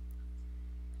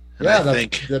 And Yeah, I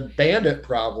think the bandit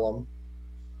problem.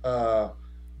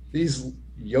 These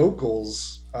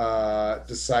yokels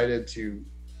decided to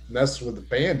mess with the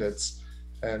bandits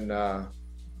and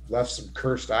left some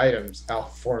cursed items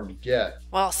out for him to get.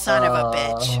 Well, son of a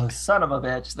bitch. Son of a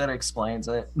bitch. That explains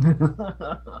it.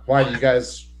 Why do you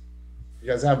guys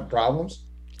having problems?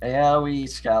 Yeah, we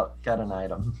each got an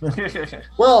item.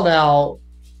 Well, now,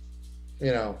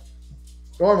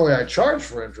 normally I charge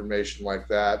for information like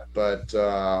that, but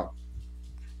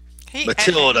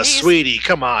Matilda, he's- sweetie,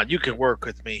 come on, you can work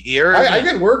with me here. I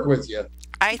can work with you.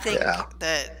 I think Yeah.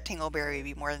 that Tingleberry would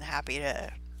be more than happy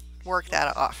to work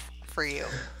that off for you.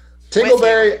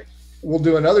 Tingleberry will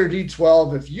do another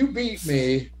D12. If you beat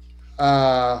me,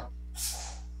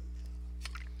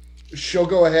 she'll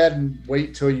go ahead and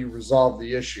wait till you resolve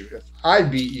the issue. If I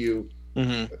beat you,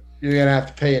 Mhm. you're going to have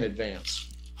to pay in advance.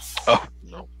 Oh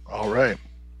no! All right,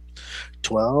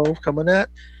 12 coming at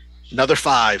another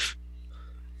 5.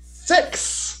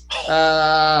 6.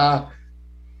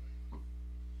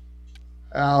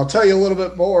 I'll tell you a little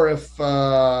bit more if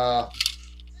there's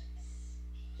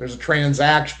a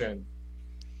transaction.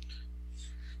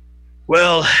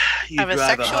 Well, you Of a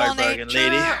drive a sexual hard bargain, nature,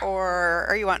 lady. or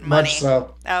are you want money? Much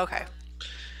so. Oh, okay.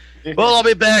 Well, I'll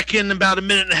be back in about a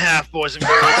minute and a half, boys and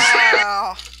girls.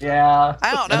 Wow. Yeah.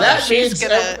 I don't know And that that she's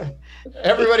means gonna.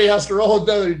 Everybody has to roll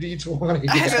another d20.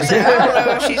 I was gonna say, I don't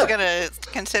know if she's gonna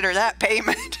consider that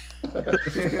payment.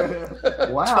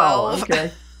 Wow. 12.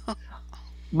 Okay.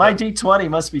 My D20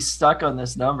 must be stuck on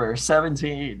this number.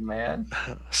 17, man.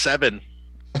 7.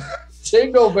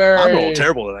 Tingleberry. I'm rolling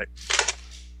terrible tonight.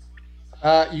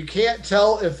 You can't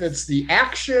tell if it's the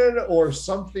action or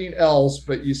something else,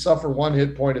 but you suffer 1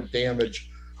 hit point of damage,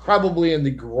 probably in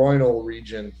the groinal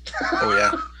region. Oh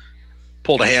yeah,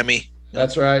 pulled a hammy.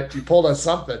 That's right. You pulled us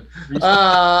something.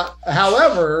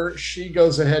 However, she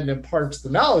goes ahead and imparts the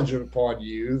knowledge upon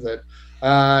you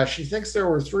that she thinks there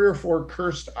were 3 or 4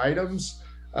 cursed items,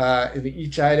 and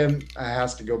each item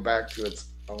has to go back to its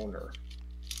owner.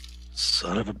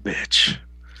 Son of a bitch.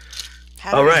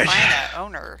 How do All we right. find that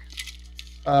owner?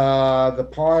 The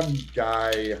pawn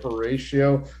guy,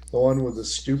 Horatio, the one with the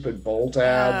stupid bolt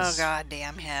ads. Oh, god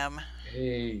damn him.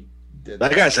 He did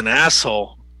That guy's an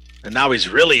asshole, and now he's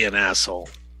really an asshole.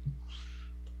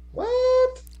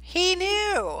 What? He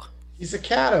knew. He's a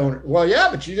cat owner. Well, yeah,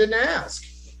 but you didn't ask.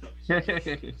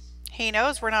 He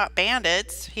knows we're not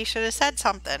bandits. He should have said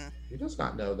something. He does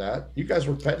not know that. You guys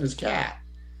were petting his cat.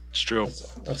 It's true.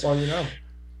 That's all you know.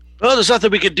 Well, there's nothing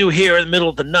we could do here in the middle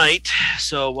of the night,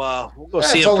 so we'll go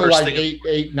see It's him only first like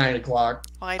thing. 9 o'clock.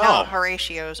 Well, I know Oh.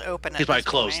 Horatio's open. He's at probably this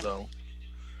closed point.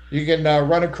 though. You can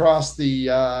run across the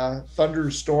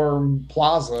Thunderstorm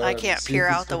Plaza. I and can't see peer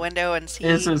if out it's- the window and see.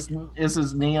 Is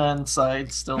his neon sign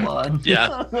still on?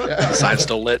 Yeah. Yeah. The sign's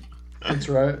still lit. That's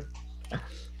right.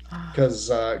 Because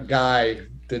Guy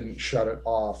didn't shut it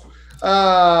off.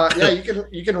 Yeah,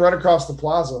 you can run across the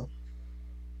plaza.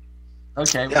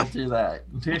 Okay, Yeah. we'll do that.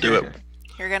 Do it.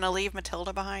 You're gonna leave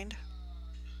Matilda behind?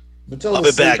 Matilda's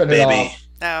I'll be back, sleeping it baby. off.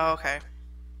 Oh, okay.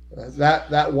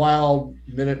 That wild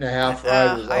 1.5 minute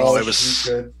ride was I all see. she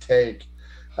could take.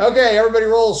 Okay, everybody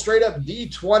roll straight up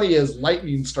D20 as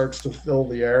lightning starts to fill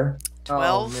the air.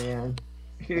 12. Oh, man.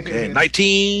 Okay,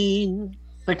 19.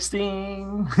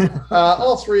 16.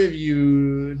 All 3 of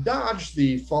you dodge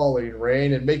the falling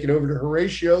rain and make it over to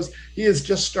Horatio's. He is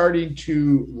just starting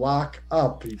to lock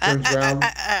up. He turns around.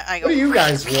 I What go, do you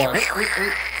guys want?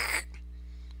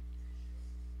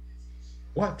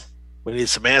 What? We need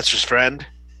some answers, friend.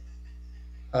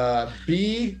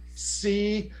 B,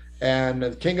 C, and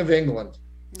the King of England.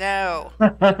 No.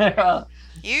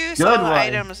 You Good saw the one.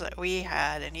 items that we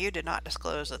had, and you did not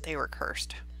disclose that they were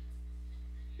cursed.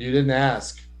 You didn't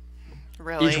ask. Each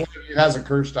Really? one of you has a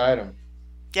cursed item.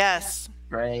 Yes.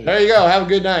 Great. There you go. Have a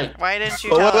good night. Why didn't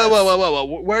you Whoa, tell whoa, whoa, us? whoa, whoa,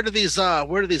 whoa! Where do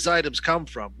these items come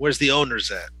from? Where's the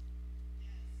owners at?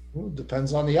 Well,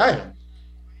 depends on the item.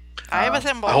 I have a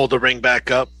thimble. I hold the ring back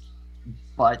up.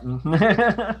 Button.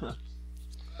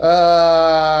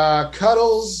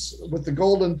 Cuddles with the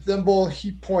golden thimble.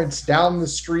 He points down the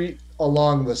street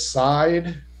along the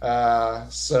side.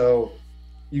 So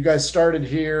you guys started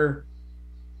here,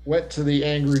 went to the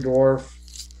Angry Dwarf,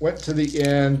 went to the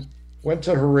inn, went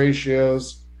to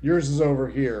Horatio's. Yours is over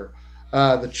here.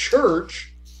 The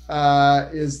church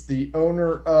is the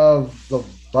owner of the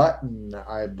button,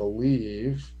 I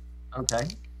believe. Okay.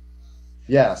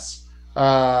 Yes.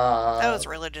 Those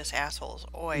religious assholes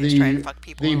always trying to fuck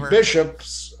people The over.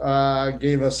 bishops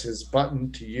gave us his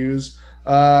button to use,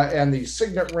 and the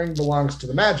signet ring belongs to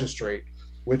the magistrate,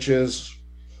 which is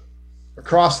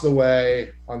across the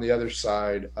way on the other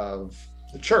side of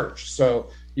the church. So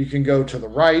you can go to the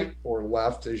right or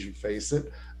left as you face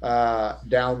it,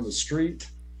 down the street,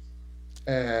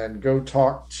 and go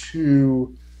talk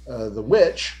to the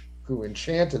witch who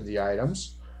enchanted the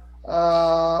items.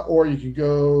 Or you can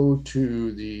go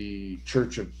to the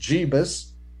Church of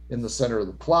Jebus in the center of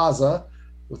the plaza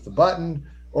with the button,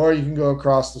 or you can go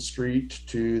across the street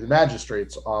to the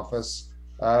magistrate's office.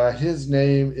 His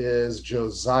name is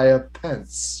Josiah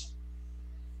Pence.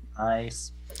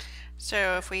 Nice.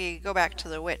 So if we go back to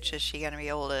the witch, is she going to be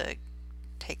able to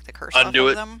take the curse Undo off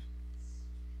it. of them?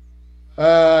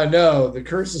 No, the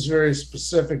curse is very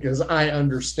specific as I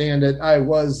understand it. I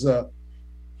was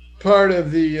part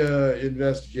of the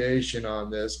investigation on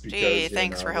this because Gee, you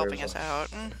thanks know, for helping there's us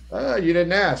out. You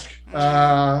didn't ask.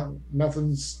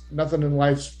 Nothing in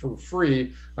life's for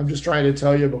free. I'm just trying to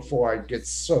tell you before I get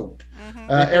soaked. Mhm.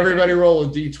 Everybody roll a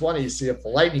d20, see if the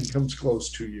lightning comes close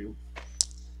to you.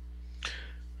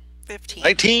 15.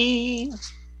 19.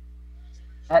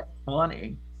 At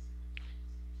 20.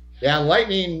 Yeah,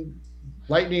 lightning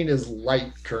is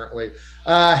light currently.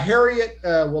 Harriet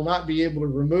will not be able to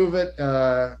remove it.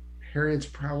 Harriet's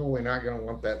probably not going to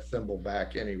want that thimble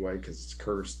back anyway because it's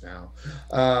cursed now.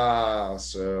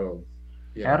 So,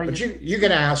 yeah. How do But you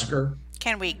can ask her.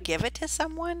 Can we give it to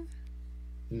someone?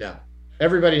 No.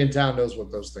 Everybody in town knows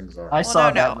what those things are. I saw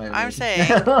that no. movie. I'm saying,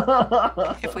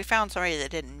 if we found somebody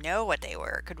that didn't know what they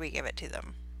were, could we give it to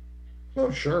them? Oh,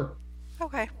 sure.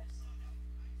 Okay.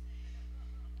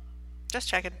 Just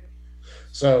checking.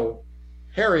 So,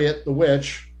 Harriet, the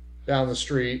witch, down the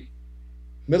street,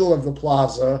 middle of the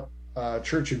plaza,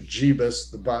 Church of Jeebus,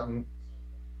 the button.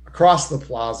 Across the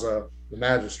plaza, the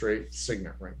magistrate,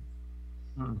 signet ring.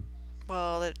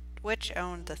 Well, the witch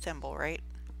owned the thimble, right?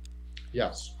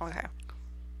 Yes. Okay.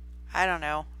 I don't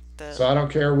know. So I don't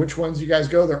care which ones you guys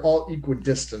go, they're all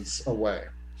equidistance away.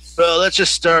 Well, let's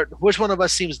just start. Which one of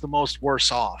us seems the most worse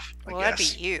off? Well, that'd be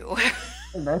you.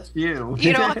 That's you.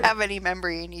 You don't have any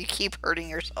memory and you keep hurting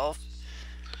yourself.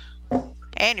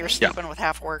 And you're sleeping with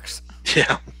half works.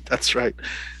 Yeah, that's right.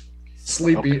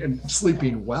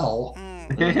 Sleeping well.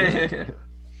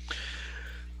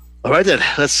 All right then,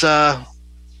 let's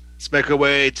make our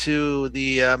way to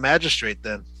the magistrate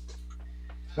then.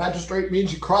 Magistrate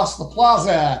means you cross the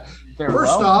plaza.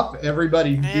 First off,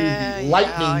 everybody do the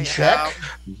lightning check.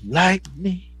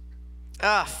 Lightning.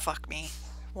 Oh, fuck me.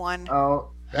 1.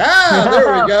 Oh. Ah,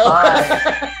 there we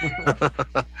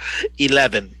go.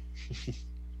 11.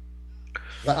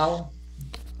 Val.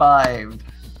 5.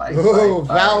 Oh,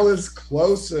 Val is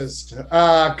closest.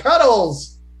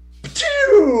 Cuddles.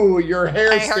 Pew! Your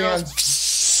hair stands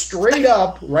straight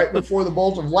up right before the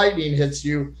bolt of lightning hits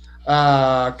you.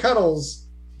 Cuddles.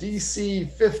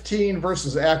 DC 15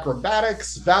 versus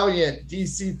acrobatics. Valiant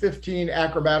DC 15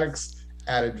 acrobatics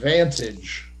at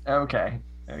advantage. Okay.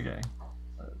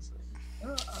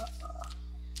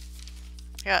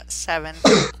 Got 7.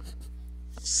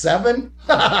 7?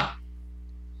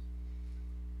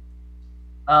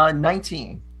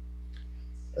 19.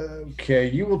 Okay,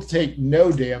 you will take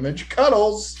no damage.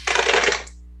 Cuddles.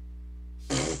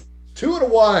 2 and a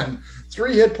 1.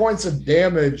 3 hit points of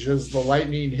damage as the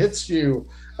lightning hits you.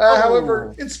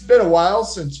 However, it's been a while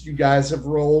since you guys have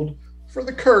rolled for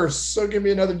the curse, so give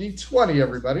me another d20,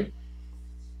 everybody.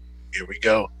 Here we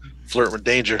go. Flirt with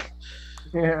danger.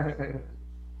 Yeah.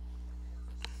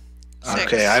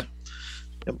 Okay,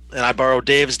 I borrowed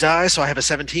Dave's die, so I have a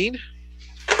 17.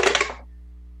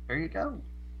 There you go.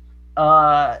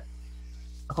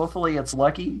 Hopefully it's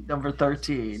lucky. Number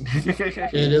 13.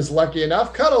 It is lucky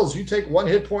enough. Cuddles, you take 1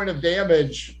 hit point of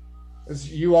damage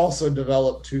as you also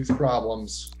develop tooth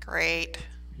problems. Great.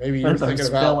 Maybe you're thinking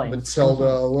about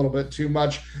Matilda a little bit too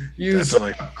much. You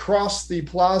cross the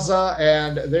plaza,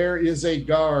 and there is a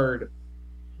guard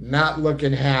not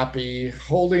looking happy,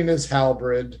 holding his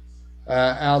halberd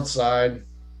outside.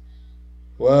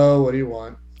 Whoa, what do you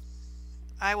want?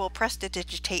 I will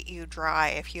prestidigitate you dry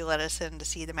if you let us in to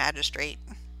see the magistrate.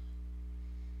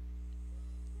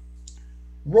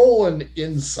 Roll an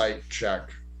insight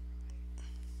check.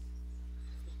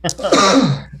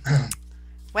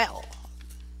 Well,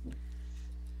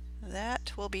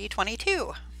 that will be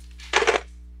 22.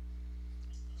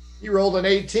 You rolled an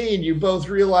 18. You both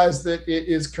realize that it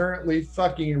is currently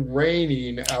fucking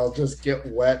raining. I'll just get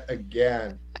wet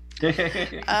again. What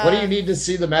do you need to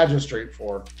see the magistrate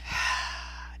for?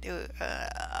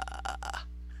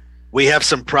 We have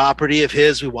some property of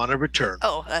his we want to return.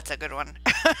 Oh, that's a good one.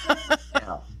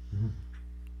 Yeah.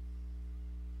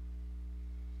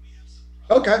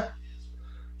 Okay.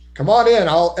 Come on in.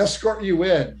 I'll escort you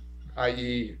in,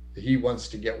 i.e., he wants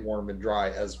to get warm and dry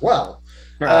as well.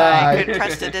 I could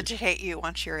prestidigitate you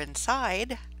once you're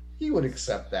inside. He would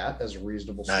accept that as a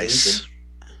reasonable Nice. solution.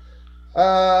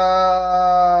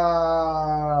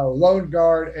 Lone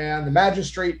Guard and the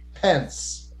Magistrate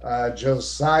Pence,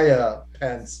 Josiah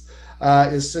Pence,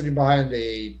 is sitting behind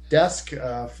a desk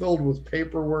filled with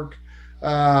paperwork. May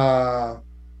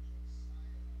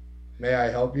I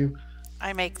help you?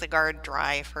 I make the guard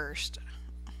dry first.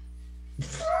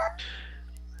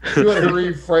 You want to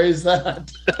rephrase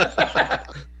that?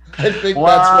 I think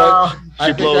Wow.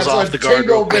 She blows off the guard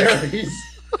real quick.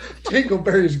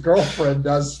 Tingleberry's girlfriend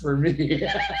does for me.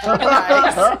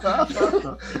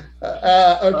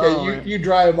 You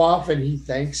dry him off and he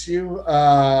thanks you.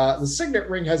 The signet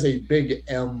ring has a big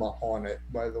M on it,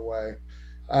 by the way.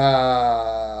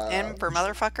 M for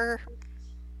motherfucker?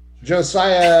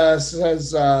 Josiah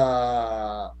says,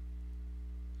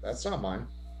 that's not mine.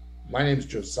 My name's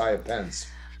Josiah Pence,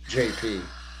 JP.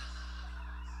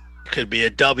 Could be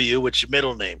a W, which is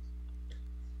middle name.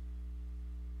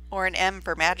 Or an M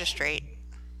for magistrate.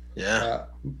 Yeah.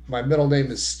 My middle name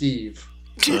is Steve.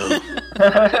 Of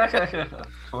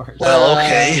course. Well,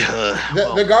 okay.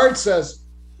 The guard says,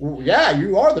 well, yeah,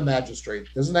 you are the magistrate.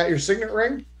 Isn't that your signet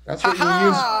ring? That's what you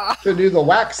use to do the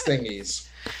wax thingies.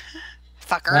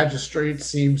 Fucker. Magistrate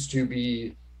seems to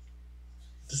be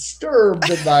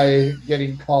disturbed by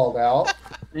getting called out.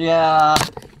 Yeah.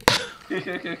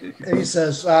 And he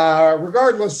says,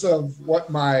 regardless of what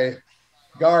my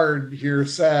guard here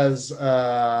says,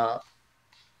 that's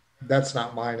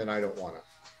not mine and I don't want it.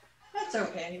 That's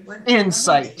okay.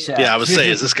 Insight check. Yeah, I was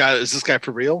saying, is this guy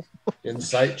for real?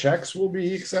 Insight checks will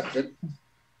be accepted.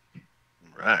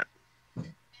 Right.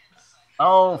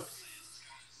 Oh.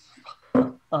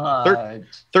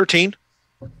 13.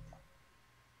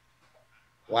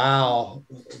 Wow.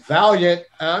 Valiant.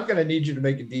 I'm going to need you to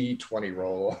make a D20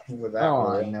 roll with that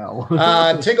Oh, roll. no.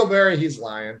 Tingleberry, he's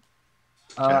lying.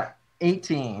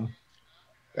 18.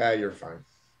 You're fine.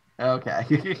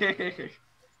 Okay.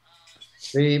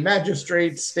 The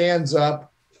magistrate stands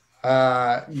up.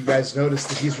 You guys notice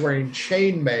that he's wearing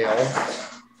chainmail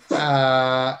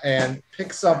and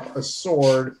picks up a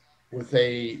sword with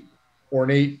a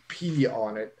ornate P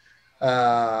on it.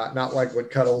 Not like what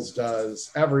Cuddles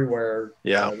does everywhere.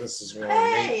 Yeah. This is an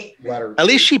ornate letter. At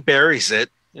least she buries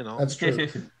it, you know. That's true.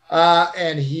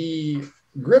 And he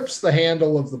grips the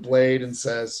handle of the blade and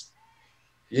says,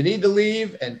 "You need to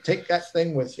leave and take that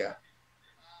thing with you."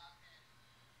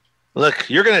 Look,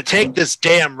 you're going to take this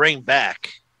damn ring back,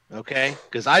 okay?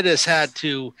 Because I just had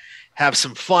to have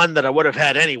some fun that I would have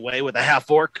had anyway with a half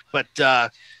orc. But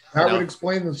That would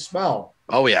explain the smell.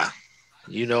 Oh yeah,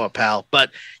 you know it, pal.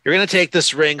 But you're going to take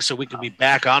this ring so we can be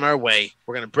back on our way.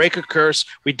 We're going to break a curse.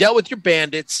 We dealt with your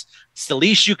bandits. It's the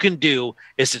least you can do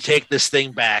is to take this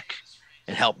thing back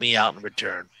and help me out in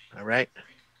return. All right?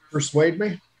 Persuade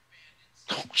me.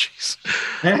 Oh, jeez.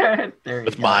 There you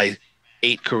With go. my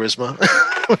 8 charisma.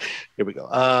 Here we go.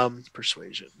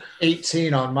 Persuasion.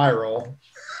 18 on my roll.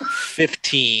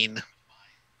 15.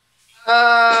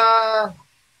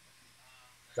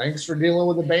 Thanks for dealing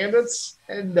with the bandits.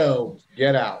 And no,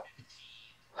 get out.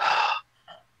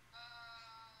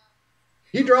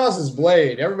 He draws his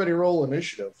blade. Everybody roll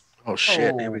initiative. Oh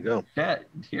shit! Here we go. Okay,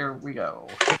 here we go.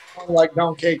 Like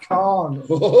Donkey Kong.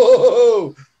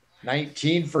 Whoa!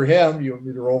 19 for him. You want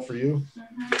me to roll for you?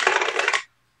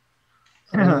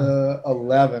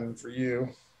 11 for you.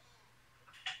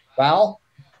 Val?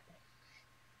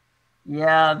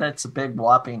 Yeah, that's a big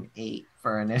whopping 8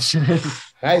 for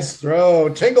initiative. Nice throw.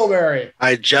 Tingleberry.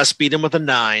 I just beat him with a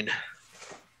 9.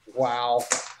 Wow.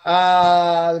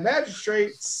 The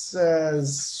magistrate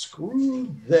says,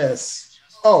 screw this.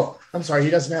 Oh, I'm sorry. He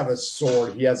doesn't have a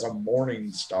sword. He has a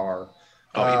morning star.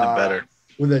 Oh, even better.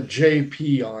 With a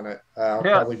JP on it.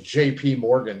 Probably JP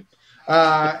Morgan.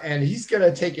 And he's going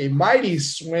to take a mighty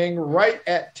swing right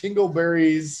at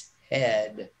Tingleberry's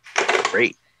head.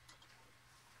 Great.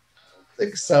 I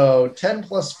think so. 10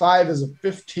 plus 5 is a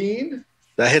 15.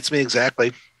 That hits me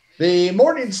exactly. The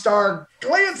morning star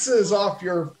glances off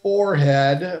your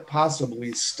forehead,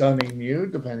 possibly stunning you,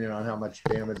 depending on how much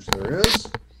damage there is.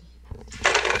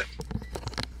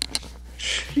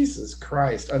 Jesus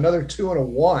Christ. Another 2 and a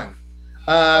 1.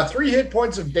 3 hit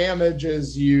points of damage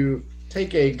as you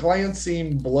take a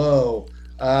glancing blow.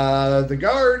 The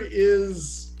guard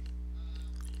is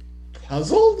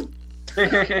puzzled.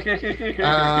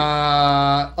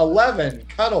 11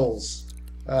 Cuddles.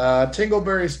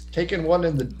 Tingleberry's taking one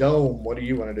in the dome. What do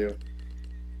you want to do?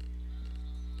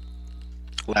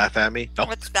 Laugh at me. Oh,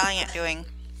 What's Valiant doing?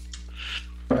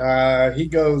 He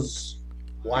goes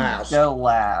last. Go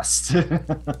last.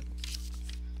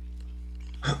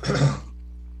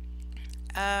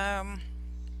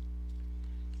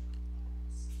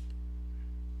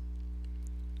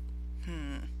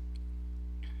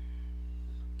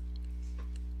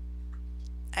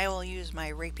 I will use my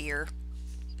rapier.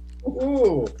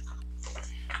 Ooh,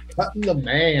 cutting the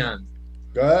man.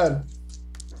 Good.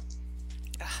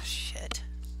 Oh, shit.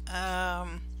 Plus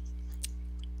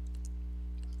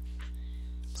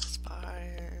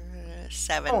 5,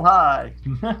 7. Oh, hi.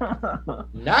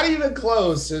 Not even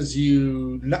close as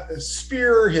you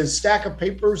spear his stack of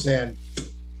papers and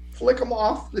flick them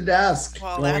off the desk.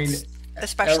 Well, going that's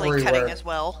especially everywhere. cutting as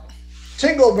well.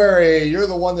 Tingleberry, you're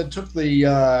the one that took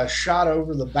the shot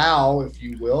over the bow, if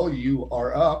you will. You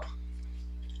are up.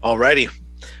 alrighty.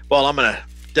 Well, I'm gonna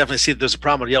definitely see if there's a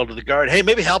problem. Yell to the guard, "Hey,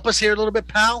 maybe help us here a little bit,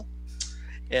 pal."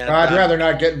 And I'd rather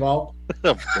not get involved.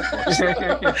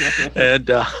 and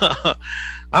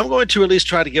I'm going to at least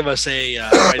try to give us a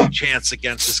fighting chance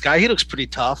against this guy. He looks pretty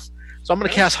tough, so I'm going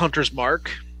to cast Hunter's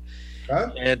Mark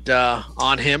and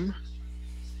on him.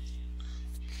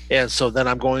 And so then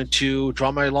I'm going to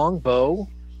draw my longbow.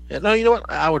 And no, you know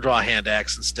what? I would draw a hand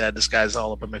axe instead. This guy's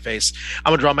all up in my face.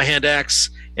 I'm going to draw my hand axe,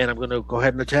 and I'm going to go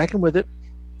ahead and attack him with it.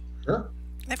 Sure.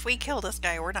 If we kill this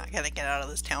guy, we're not going to get out of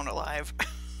this town alive.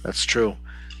 That's true.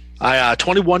 I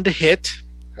 21 to hit.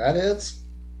 That hits.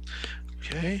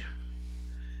 Okay.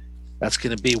 That's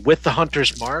going to be with the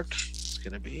hunter's mark. It's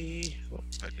going to be. Oh,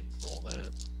 I can roll that.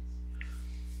 An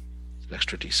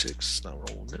extra d6. Not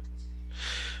rolling it.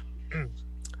 It's going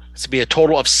to be a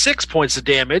total of 6 points of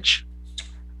damage.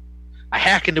 I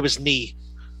hack into his knee.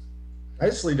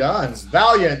 Nicely done.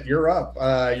 Valiant, you're up.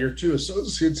 Your two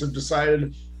associates have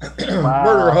decided Wow.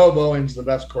 murder hoboing's the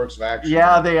best course of action.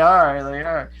 Yeah, they are. They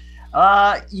are.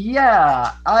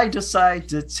 Yeah, I decide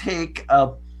to take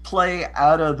a play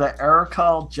out of the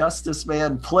Ericol Justice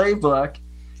Man playbook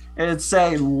and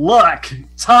say, look,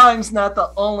 time's not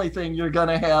the only thing you're going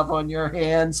to have on your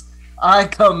hands. I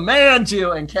command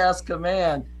you, and cast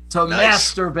command to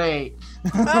Nice. masturbate.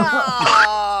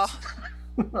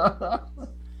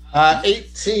 Oh,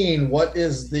 18, what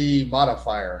is the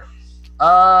modifier?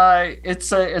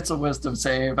 It's a wisdom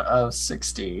save of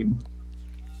 16.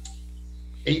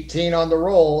 18 on the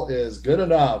roll is good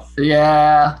enough.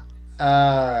 Yeah.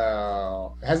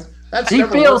 That's He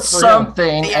never feels worked for him.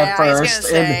 something yeah, at I was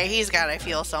first. gonna say he's gotta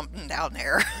feel something down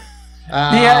there.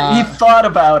 He thought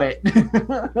about it.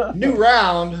 New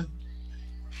round.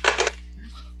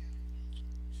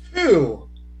 2.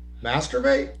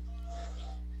 Masturbate.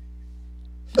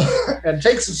 And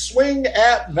takes a swing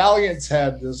at Valiant's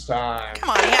head this time.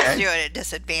 Come on, he has to do it at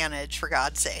disadvantage, for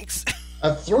God's sakes.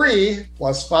 A 3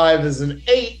 plus 5 is an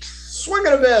 8. Swing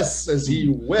and a miss as he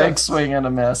Big whips. swing and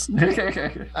a miss.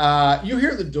 You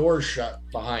hear the door shut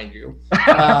behind you.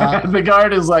 The The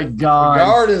guard is like gone.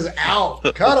 guard is out.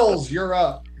 Cuddles, you're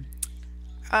up.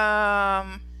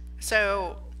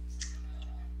 So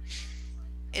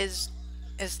is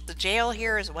the jail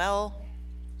here as well?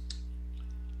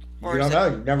 You don't know.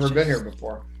 You've never been here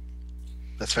before.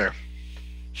 That's fair.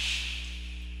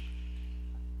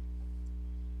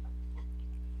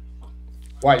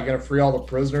 Why, you gonna free all the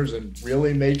prisoners and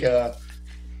really make a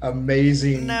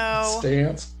amazing No.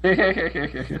 stance?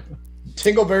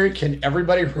 Tingleberry, can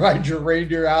everybody ride your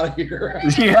reindeer out of here?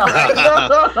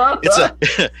 Yeah.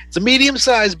 It's a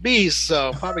medium-sized beast,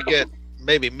 so probably get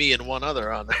maybe me and one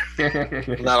other on there.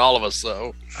 Not all of us,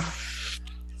 though.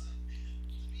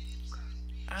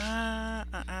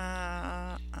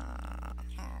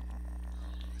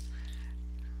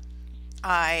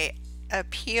 I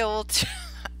appeal to.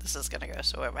 This is gonna go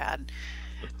so bad.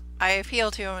 I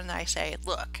appeal to him and I say,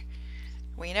 "Look,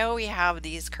 we know we have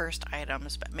these cursed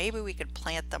items, but maybe we could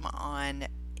plant them on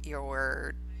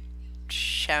your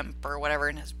Shemp or whatever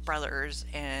and his brothers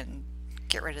and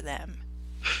get rid of them."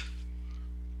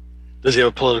 Does he have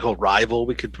a political rival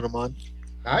we could put him on?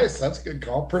 Nice, that's a good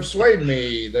call. Persuade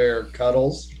me there,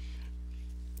 Cuddles.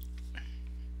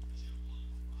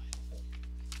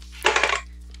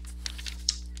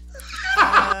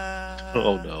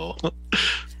 Oh no.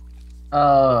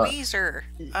 Weezer.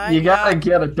 You gotta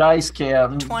get a dice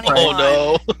cam. 21.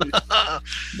 Oh no.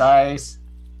 Nice.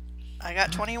 I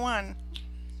got 21.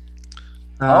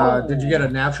 Oh. Did you get a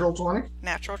natural 20?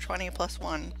 Natural 20 plus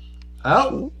 1.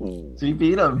 Oh, So you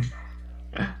beat him.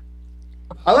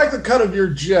 I like the cut of your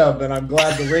jib, and I'm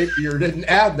glad the rapier didn't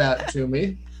add that to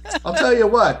me. I'll tell you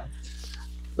what.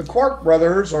 The Quark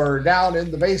brothers are down in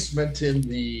the basement in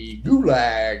the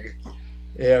gulag.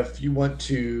 If you want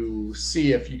to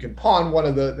see if you can pawn one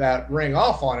of that ring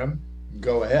off on him,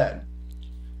 go ahead.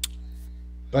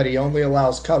 But he only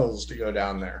allows Cuddles to go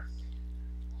down there.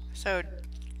 So,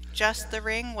 just the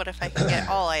ring? What if I can get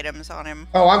all items on him?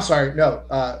 Oh, I'm sorry. No,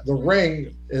 the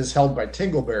ring is held by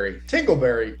Tingleberry.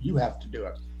 Tingleberry, you have to do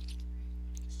it.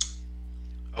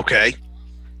 Okay.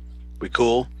 We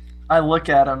cool? I look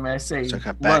at him and I say, So I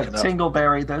kept look, backing up.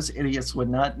 Tingleberry, those idiots would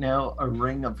not know a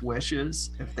ring of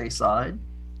wishes if they saw it.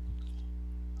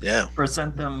 Yeah.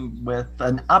 Present them with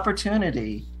an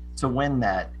opportunity to win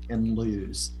that and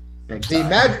lose. Big time.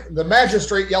 The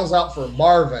magistrate yells out for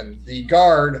Marvin, the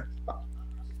guard.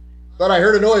 Thought I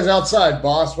heard a noise outside,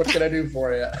 boss. What can I do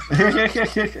for you?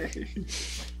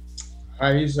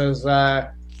 He says,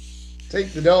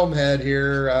 take the dome head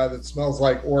here that smells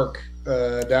like orc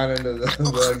down into the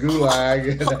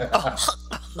gulag.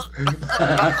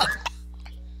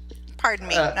 Pardon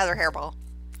me, another hairball.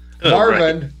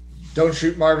 Marvin, don't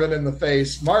shoot Marvin in the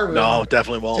face. Marvin No,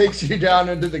 definitely won't. takes you down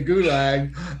into the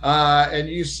gulag, and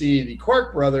you see the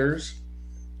Quark brothers,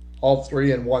 all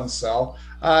three in one cell,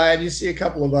 and you see a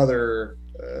couple of other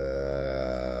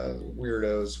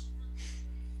weirdos.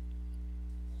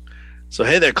 So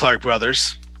hey there, Clark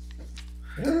Brothers.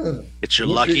 It's your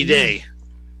Look lucky at you. day.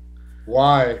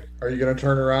 Why? Are you going to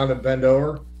turn around and bend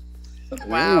over?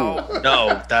 Wow.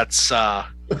 No, that's not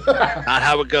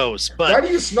how it goes. Why But do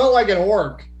you smell like an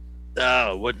orc?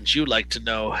 wouldn't you like to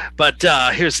know? But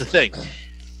here's the thing.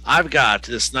 I've got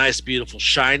this nice, beautiful,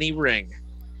 shiny ring.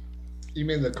 You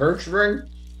mean the Kirch ring?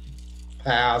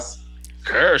 Pass.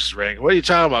 Cursed ring? What are you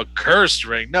talking about? Cursed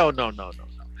ring? No.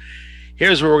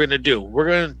 Here's what we're gonna do. We're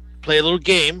gonna play a little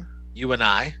game, you and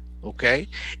I, okay?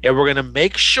 And we're gonna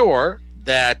make sure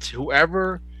that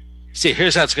whoever see,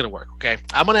 here's how it's gonna work, okay?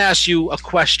 I'm gonna ask you a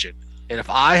question, and if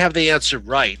I have the answer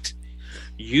right,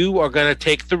 you are gonna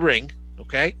take the ring,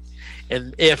 okay?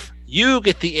 And if you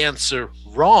get the answer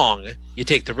wrong, you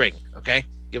take the ring, okay?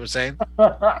 You know what I'm saying? You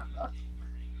know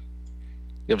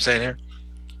what I'm saying here?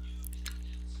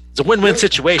 It's a win-win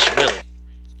situation, really.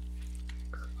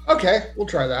 Okay, we'll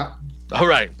try that. All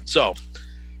right, so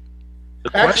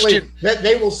the Actually, question.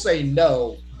 they will say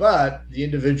no, but the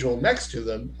individual next to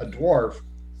them, a dwarf,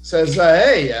 says,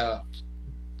 "Hey,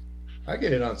 I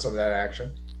get in on some of that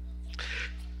action."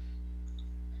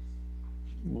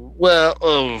 Well,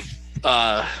 well,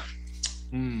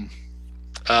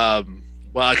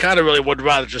 I kind of really would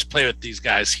rather just play with these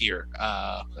guys here.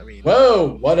 I mean,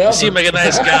 Whoa, whatever. you seem like a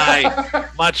nice guy. I'm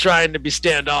not trying to be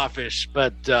standoffish,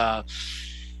 but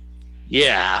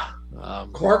yeah.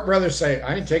 Clark brothers say,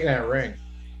 "I ain't taking that ring."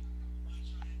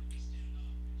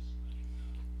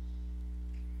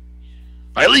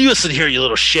 All right, listen here, you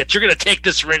little shit. You're gonna take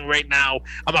this ring right now.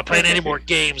 I'm not playing any more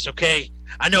games, okay?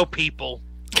 I know people,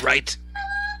 right?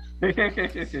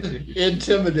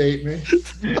 Intimidate me.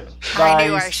 I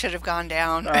knew I should have gone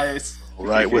down. Nice. All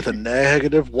right, with a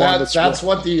 -1. That's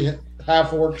what the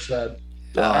half orc said.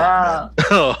 Ah.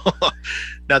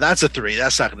 Now that's a 3.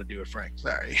 That's not going to do it, Frank.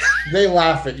 Sorry. They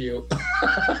laugh at you.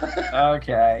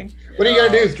 Okay. What are you gonna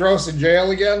do? Throw us in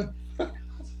jail again?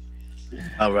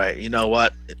 All right. You know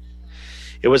what?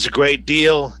 It was a great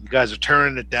deal. You guys are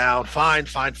turning it down. Fine.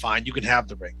 You can have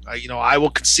the ring. I will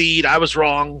concede. I was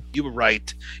wrong. You were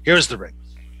right. Here's the ring.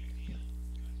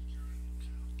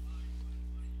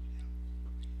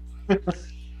 And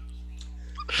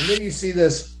then you see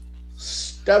this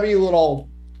stubby little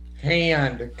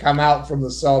hand come out from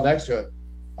the cell next to it.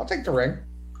 I'll take the ring.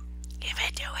 Give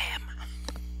it to him.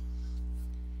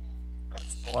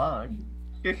 Plug.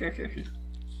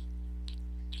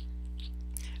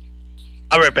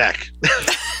 I'll be right back.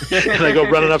 And I go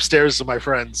running upstairs to my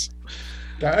friends.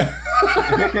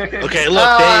 Okay,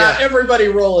 look. Everybody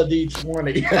roll a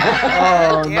d20.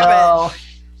 Oh Damn no!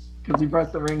 Because he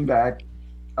brought the ring back.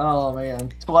 Oh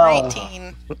man, 12.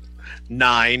 19.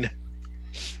 9.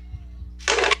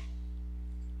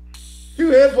 2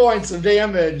 hit points of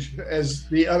damage as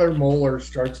the other molar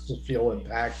starts to feel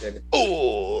impacted.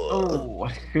 Oh. Oh.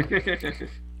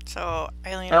 So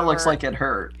I lean That over, looks like it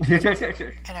hurt. and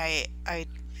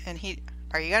he.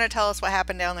 Are you gonna tell us what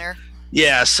happened down there?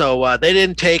 Yeah, so they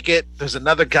didn't take it. There's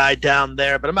another guy down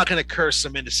there, but I'm not going to curse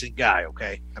some innocent guy,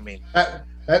 okay? I mean,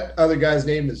 That other guy's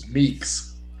name is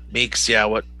Meeks. Meeks, yeah,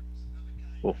 what'd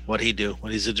he do?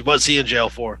 What's he in jail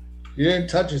for? You didn't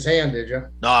touch his hand, did you?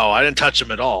 No, I didn't touch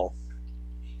him at all.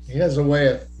 He has a way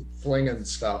of flinging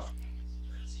stuff.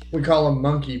 We call him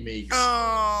Monkey Meeks.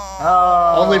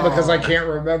 Oh. Only because I can't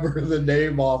remember the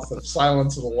name off of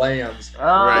Silence of the Lambs.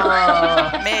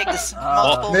 Migs.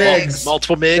 Multiple Migs. Migs.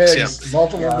 Multiple Migs, yeah.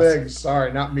 Multiple Yes. Migs.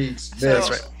 Sorry, not Meeks. So Migs.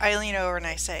 right. I lean over and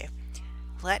I say,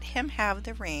 let him have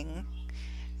the ring.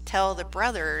 Tell the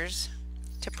brothers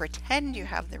to pretend you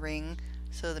have the ring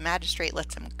so the magistrate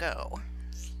lets him go.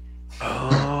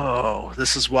 Oh,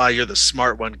 this is why you're the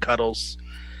smart one, Cuddles.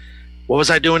 What was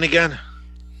I doing again?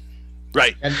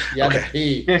 Right. And you had Okay. to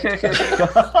pee.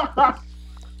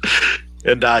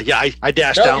 And yeah, I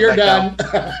dashed Nope, down. you're back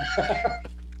done.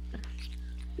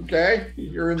 Okay,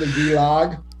 you're in the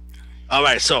gulag. All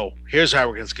right, so here's how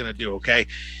we're going to do, okay?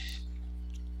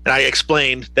 And I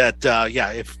explained that,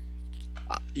 yeah, if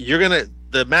you're going to,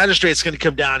 the magistrate's going to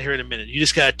come down here in a minute. You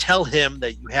just got to tell him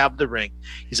that you have the ring.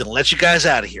 He's going to let you guys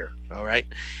out of here, all right?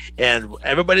 And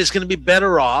everybody's going to be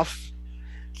better off.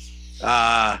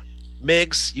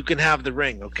 Migs, you can have the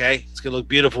ring, okay? It's going to look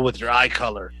beautiful with your eye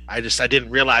color. I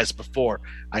didn't realize before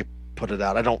I put it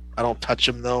out. I don't touch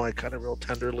him, though. I kind of real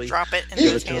tenderly. Drop it in He,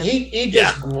 his hand. he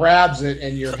just grabs it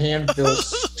and your hand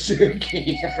feels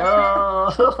sticky.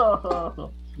 Oh.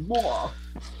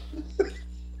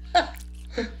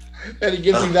 And he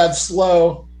gives you that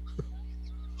slow.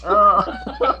 Oh.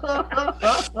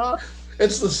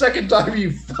 It's the second time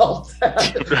you felt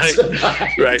that. Right,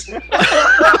 tonight. right.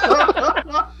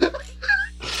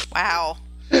 Wow.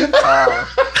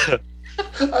 Oh.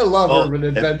 I love Oh, Urban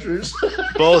Adventures.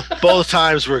 both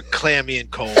times were clammy and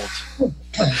cold.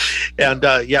 And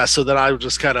yeah, so then I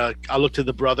just I looked at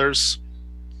the brothers.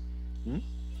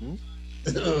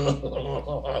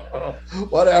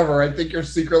 Whatever. I think you're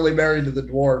secretly married to the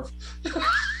dwarf.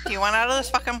 Do you want out of this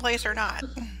fucking place or not?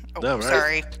 Oh, No, right.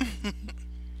 sorry.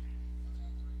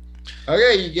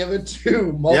 Okay, you give it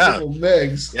to multiple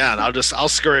MIGs. Yeah, and I'll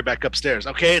scurry back upstairs.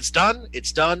 Okay, it's done.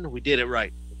 It's done. We did it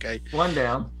right. Okay. One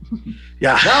down.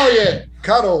 Yeah. Valiant,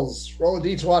 Cuddles, roll a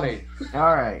d20.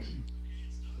 All right.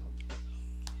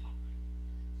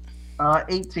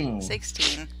 18.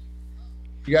 16.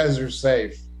 You guys are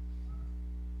safe.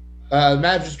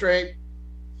 Magistrate.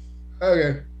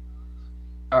 Okay,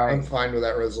 All I'm right. fine with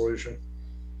that resolution.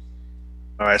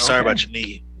 All right. Sorry Okay. about your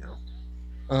knee.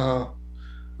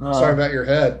 Sorry about your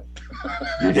head.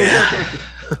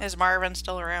 Is Marvin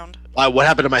still around? What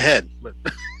happened to my head?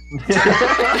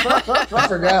 I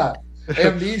forgot.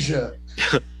 Amnesia.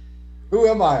 Who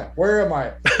am I? Where am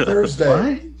I?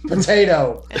 Thursday.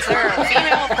 Potato. Is there a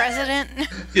female president?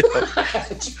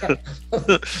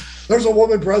 There's a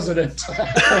woman president. Okay,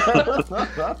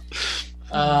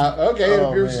 it Oh,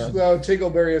 appears man. as though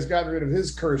Tinkleberry has gotten rid of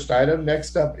his cursed item.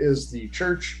 Next up is the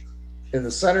church in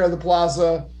the center of the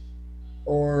plaza,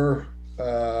 or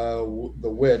the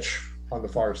witch on the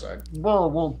far side.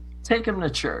 Well, we'll take him to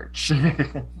church.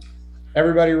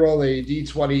 Everybody roll a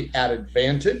d20 at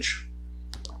advantage.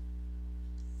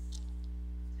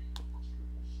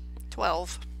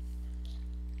 12.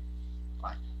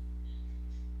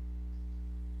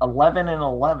 11 and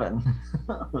 11.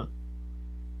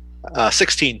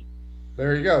 16.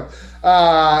 There you go.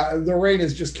 The rain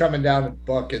is just coming down in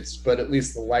buckets, but at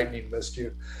least the lightning missed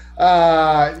you.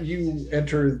 You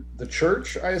enter the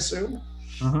church, I assume.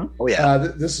 Oh yeah.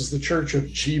 This is the Church of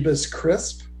Jeebus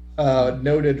Crisp,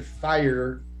 noted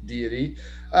fire deity.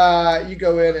 You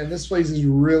go in, and this place is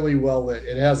really well lit.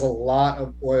 It has a lot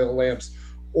of oil lamps,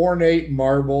 ornate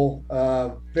marble,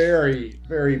 very,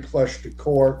 very plush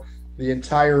decor. The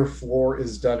entire floor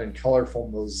is done in colorful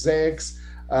mosaics.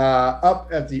 Up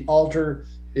at the altar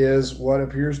is what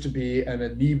appears to be an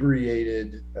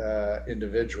inebriated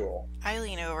individual. I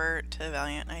lean over to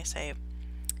Valiant and I say,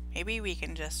 maybe we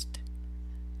can just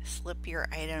slip your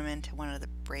item into one of the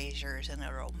braziers and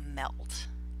it'll melt.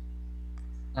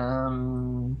 I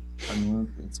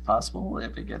mean, it's possible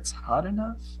if it gets hot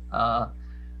enough.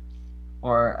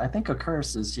 Or I think a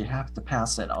curse is you have to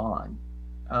pass it on.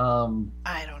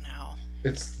 I don't know.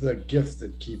 It's the gift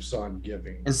that keeps on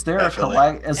giving. Is there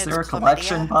Definitely. It's a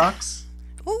collection chlamydia. box?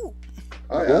 Ooh,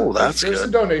 Oh, Oh, that's There's good.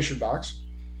 a donation box.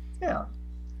 Yeah.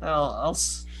 I'll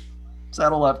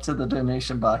settle up to the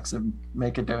donation box and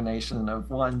make a donation of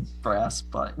one brass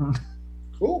button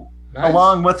Cool. Nice.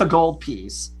 along with a gold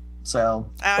piece. So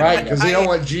Right, because you don't I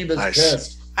want Jeebus Nice.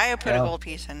 pissed. put Yeah. a gold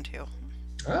piece in too.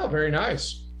 Oh, very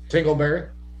nice. Tingleberry.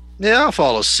 Yeah, I'll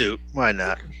follow suit. Why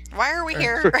not? Why are we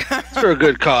here? It's for a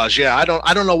good cause. Yeah, I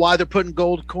don't know why they're putting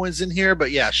gold coins in here, but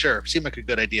yeah, sure. Seemed like a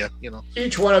good idea. You know.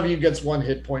 Each one of you gets 1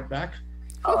 hit point back.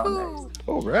 nice.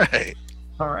 All right.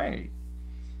 All right.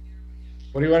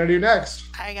 What do you want to do next?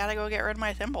 I gotta go get rid of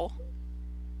my thimble.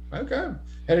 Okay.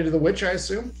 Headed to the witch, I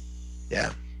assume.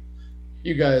 Yeah.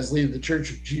 You guys leave the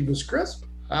Church of Jeebus Crisp.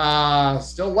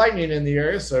 Still lightning in the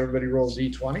area, so everybody rolls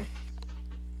d20.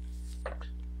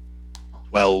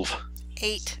 12.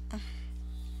 8.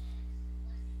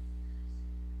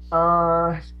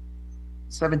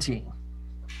 17.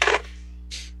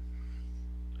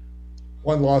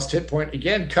 1 lost hit point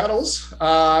again. Cuddles.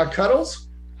 Cuddles.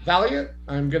 Valiant.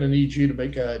 I'm going to need you to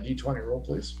make a d20 roll,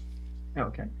 please.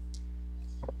 Okay.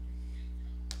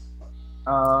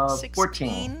 14.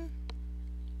 16.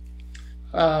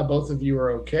 Both of you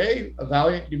are okay.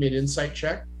 Valiant, give me an insight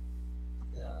check.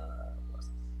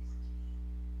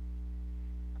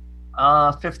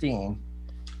 15.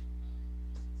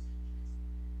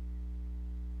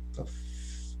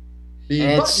 The It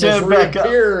button has should back up.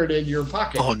 reappeared in your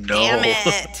pocket. Oh no. Damn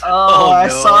it. Oh, Oh, I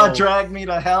no. saw it drag me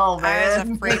to hell, I man.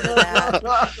 was afraid of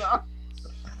that.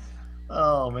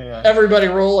 Oh, man. Everybody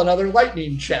roll another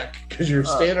lightning check because you're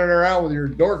Oh. standing around with your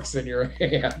dorks in your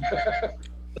hand.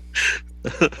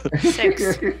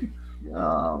 6.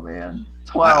 Oh, man.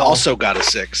 I 12. also got a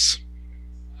 6.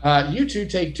 You two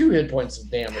take 2 hit points of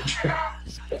damage.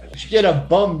 You get a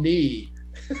bum knee.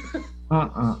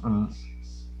 Mm-mm-mm.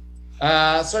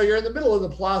 So you're in the middle of the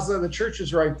plaza. The church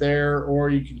is right there, or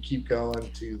you can keep going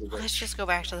to the Let's witch. just go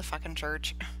back to the fucking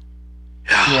church.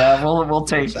 Yeah, we'll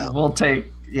take.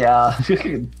 Yeah.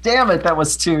 Damn it, that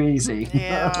was too easy.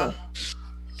 Yeah.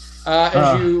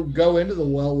 As you go into the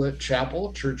well-lit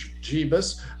chapel, Church of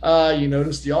Jeebus, you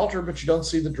notice the altar, but you don't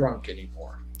see the drunk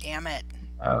anymore. Damn it.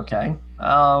 Okay.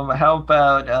 How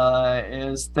about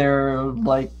is there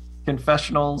like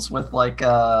confessionals with like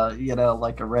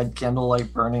like a red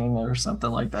candlelight burning or something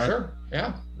like that? Sure,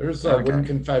 yeah. There's a wooden Okay.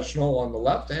 confessional on the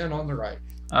left and on the right.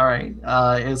 All right.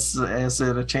 Is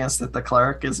it a chance that the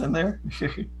cleric is in there?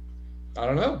 I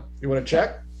don't know. You want to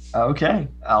check? Okay,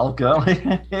 I'll go.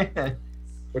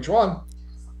 Which one?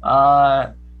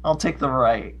 I'll take the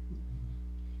right.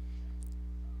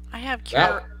 I have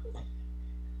That- cure.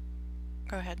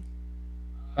 Go ahead.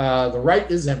 The right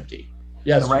is empty.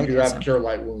 Yes, The right you do is have empty. cure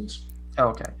light wounds.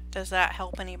 Okay. Does that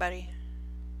help anybody?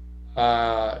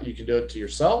 You can do it to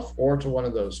yourself or to one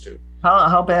of those two.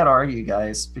 How bad are you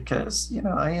guys? Because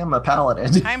I am a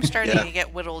paladin. I'm starting Yeah. to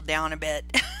get whittled down a bit.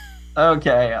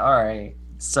 Okay, all right.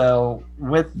 So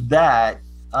with that,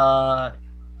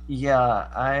 yeah,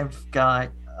 I've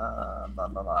got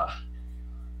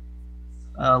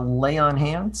lay on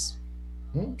hands.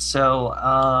 Hmm.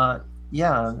 So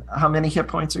yeah, how many hit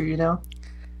points are you down?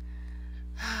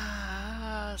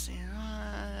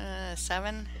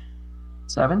 7.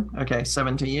 7. Okay,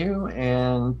 7 to you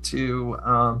and to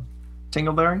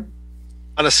Tingleberry.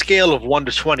 On a scale of 1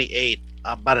 to 28,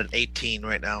 I'm about an 18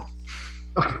 right now.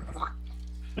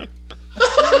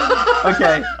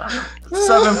 Okay,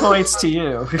 7 points to you.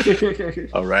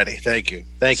 Alrighty, thank you.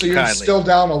 Thank So you you're kindly. still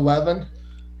down 11?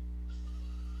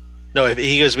 No, if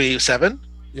he gives me 7,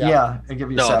 Yeah, I give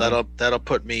you no, 7. that'll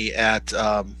put me at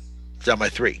down by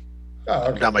 3. Oh,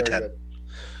 okay, Down by very 10.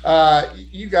 good.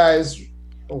 You guys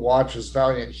watch as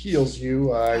Valiant heals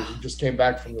you. He just came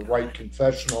back from the right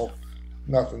confessional.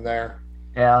 Nothing there.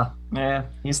 Yeah,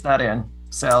 he's not in.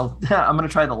 So I'm gonna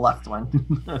try the left one.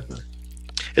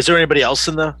 Is there anybody else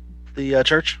in the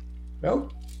church?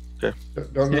 Nope. Okay.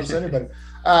 Don't notice anybody.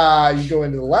 You go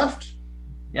into the left.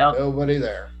 Yep, Nobody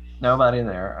there. nobody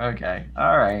there. Okay,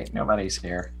 all right, nobody's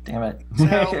here. Damn it.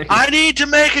 So- I need to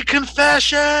make a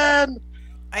confession.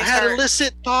 I I had start,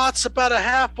 illicit thoughts about a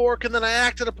half orc, and then I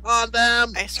acted upon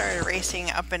them. I started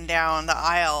racing up and down the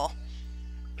aisle.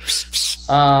 Is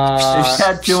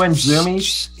Cat doing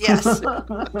zoomies? Yes.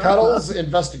 Cuddles,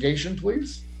 investigation,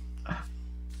 please.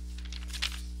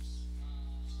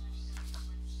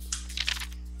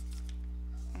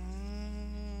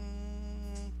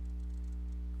 Mm,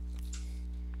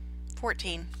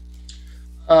 14.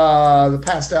 The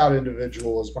passed out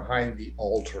individual is behind the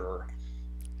altar.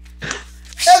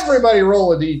 Everybody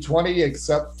roll a d20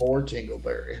 except for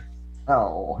Tingleberry.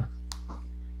 Oh.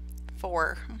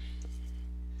 4.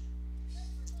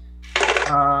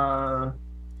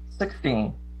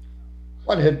 16.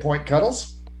 1 hit point,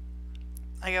 Cuddles.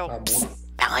 I go, Um,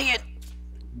 Valiant!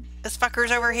 This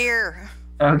fucker's over here.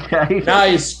 Okay.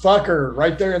 Nice fucker,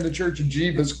 right there in the Church of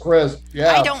Jeebus Crisp.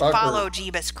 Yeah, I don't fucker. follow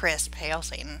Jeebus Crisp, Hail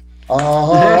Satan.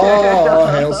 Oh,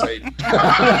 hail Satan!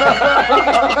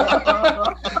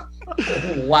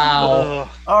 Wow.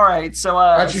 Oh, All right, so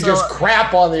Why don't you so, just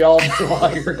crap on the altar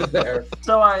while you're there?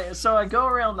 so I go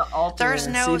around the altar. There's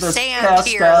and no see this sand passed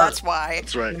here, out that's why.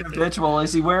 that's right. individual.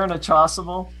 Is he wearing a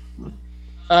chasuble?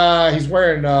 He's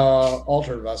wearing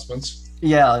altar vestments.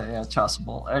 Yeah,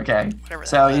 chasuble. Okay. Whatever the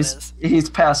So hell that is. he's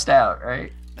passed out,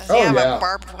 right? Does Oh, he have yeah. a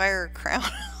barbed wire crown?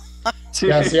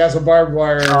 Yes, he has a barbed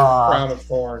wire Aw. crown of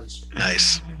thorns.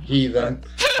 Nice. Heathen.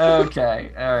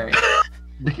 Okay, all right.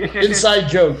 Inside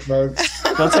joke, folks.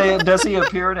 Does he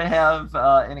appear to have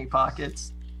any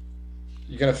pockets?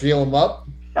 You gonna feel him up?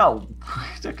 No,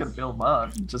 not gonna fill him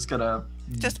up. I'm just gonna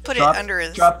Just put Drop- it under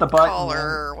his drop the button collar and-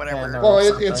 or whatever. and, Well,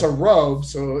 something. it's a robe,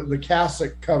 so the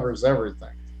cassock covers everything.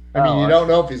 I mean, Oh, you don't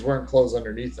know if he's wearing clothes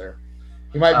underneath there.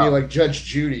 He might be Oh. like Judge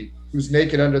Judy, who's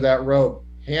naked under that robe.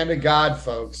 Hand of God,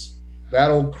 folks. That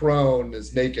old crone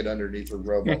is naked underneath her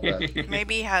robe. Like that.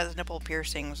 Maybe he has nipple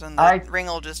piercings and the I- ring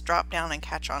will just drop down and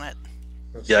catch on it.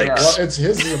 Yikes. Well, it's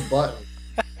his is a button.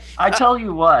 I tell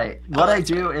you what I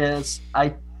do is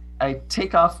I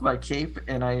take off my cape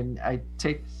and I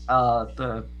take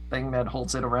the thing that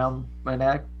holds it around my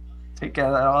neck, take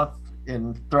that off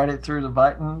and thread it through the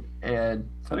button and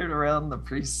put it around the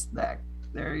priest's neck.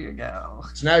 There you go.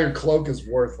 So now your cloak is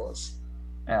worthless.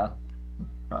 Yeah.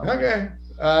 Probably. Okay.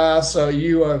 So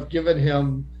you have given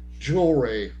him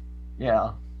jewelry.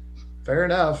 Yeah. Fair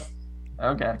enough.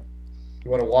 Okay. You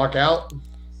want to walk out?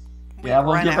 We Yeah,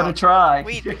 we'll run give it a out. try.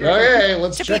 We- Okay,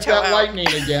 let's Tippy check toe that out. lightning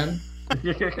again.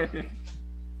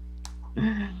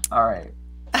 All right.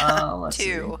 Let's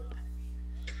 2.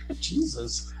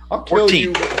 Jesus. I'll kill 14.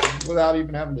 you without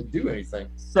even having to do anything.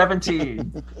 see.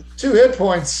 17. 2 hit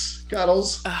points,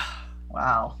 Cuddles.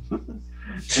 Wow.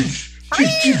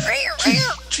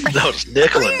 That was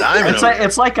nickel and diamond.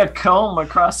 It's like a comb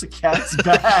across a cat's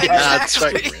back. That's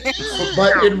right.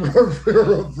 But in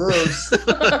reverse.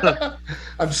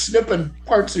 I'm snipping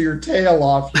parts of your tail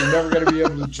off. You're never going to be able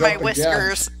to My jump again.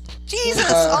 whiskers.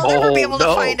 Jesus, I'll never Oh, be able no.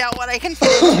 to find out what I can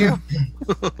fit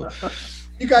into.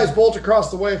 You guys bolt across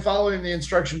the way following the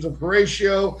instructions of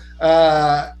Horatio.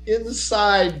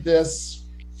 Inside this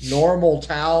normal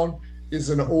town is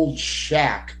an old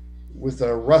shack with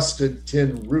a rusted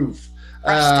tin roof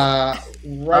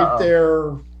right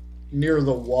there near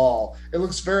the wall. It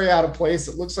looks very out of place.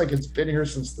 It looks like it's been here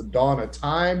since the dawn of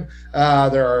time.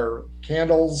 There are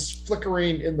candles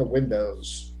flickering in the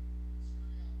windows.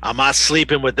 I'm not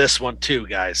sleeping with this one too,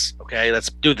 guys. Okay, let's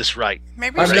do this right.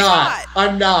 Maybe I'm she's not. hot.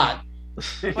 I'm not.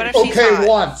 What if she's Okay, hot?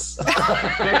 once.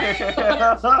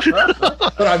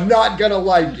 But I'm not going to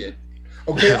like it.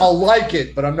 Okay, I'll like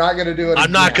it, but I'm not going to do it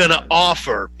I'm not again. gonna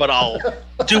offer, but I'll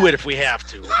do it if we have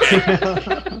to.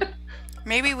 Okay?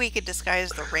 Maybe we could disguise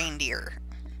the reindeer.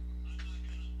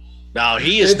 No,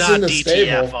 he is It's not in the DTF.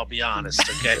 stable. I'll be honest.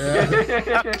 Okay.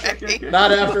 Yeah. Okay.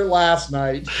 Not after last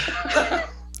night.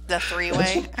 The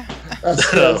three-way.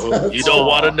 You don't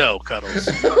want to know, Cuddles.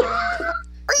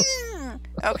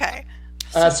 Okay.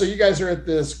 So you guys are at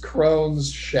this crone's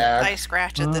I shack.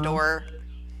 scratch at the door.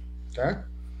 Okay.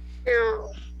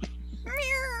 Meow.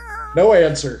 No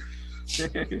answer.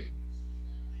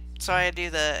 So I do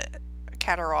the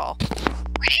caterwaul.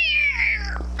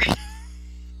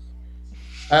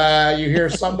 You hear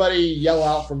somebody yell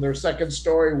out from their second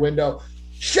story window,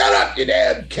 "Shut up, you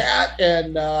damn cat!"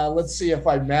 And let's see if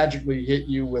I magically hit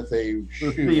you with a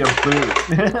Would be shoe. a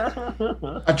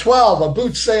boot. A 12. A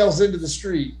boot sails into the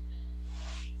street,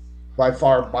 by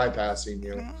far bypassing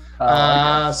you.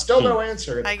 Still no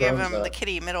answer. It's I give Crone's him the up.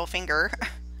 kitty middle finger,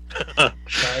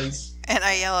 Nice. and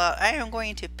I yell out, "I am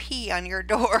going to pee on your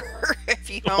door if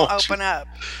you don't Oh, open up."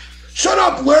 Shut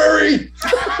up, Larry!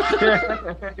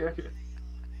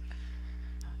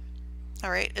 All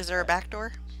right. Is there a back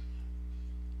door?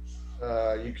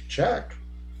 You can check.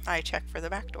 I check for the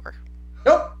back door.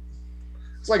 Nope.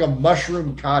 It's like a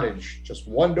mushroom cottage, just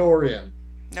one door in.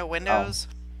 No windows.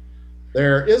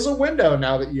 There is a window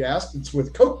now that you asked. It's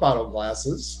with Coke bottle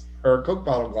glasses, or Coke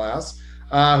bottle glass.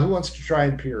 Who wants to try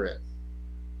and peer in?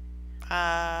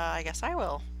 I guess I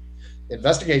will.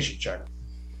 Investigation check.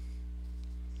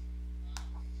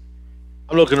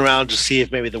 I'm looking around to see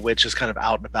if maybe the witch is kind of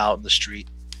out and about in the street.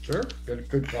 Sure.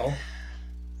 Good call.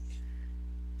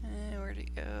 Where'd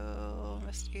it go?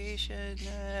 Investigation.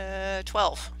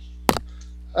 12.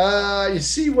 You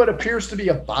see what appears to be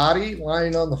a body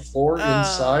lying on the floor Oh,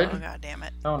 inside. god damn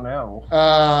it. Oh no.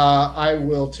 I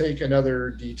will take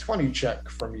another D20 check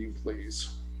from you, please.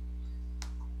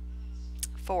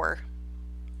 4.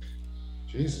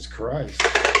 Jesus Christ.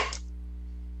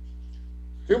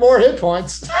 2 more hit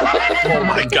points. Oh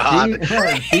my god.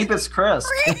 Deepest crest.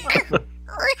 Oh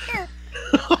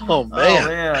Oh man.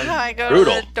 man. I go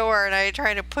Brutal. to the door and I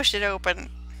try to push it open.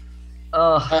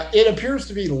 It appears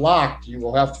to be locked. You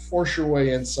will have to force your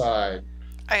way inside.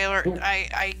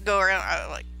 I go around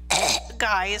like,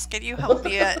 guys, can you help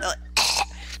me?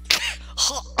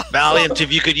 Valiant,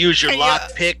 if you could use your Can you-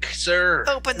 lock pick, sir.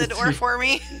 Open the door for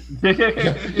me.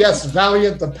 Yes,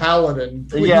 Valiant the Paladin.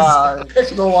 Please Yeah. pick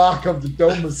the lock of the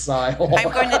domicile. I'm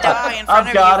going to die in front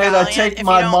I've got of you, it. I Valiant, take if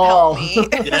my you don't maul.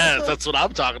 help me. Yes, that's what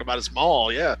I'm talking about. Is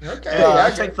mall, yeah. Okay. Yeah, I I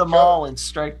can take the go- maul and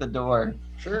strike the door.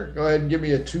 Sure. Go ahead and give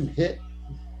me a 2 hit.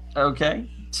 Okay.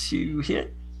 2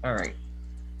 hit. All right.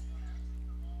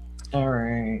 All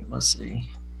right. Let's see.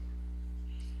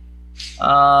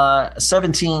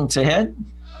 17 to hit.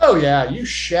 Oh, yeah. You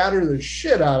shatter the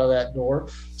shit out of that door,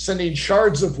 sending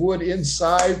shards of wood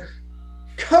inside,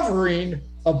 covering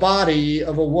a body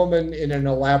of a woman in an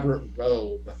elaborate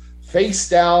robe. Face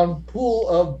down, pool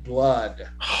of blood.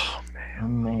 Oh man. Oh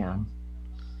man.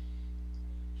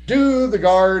 Do the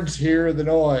guards hear the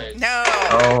noise? No.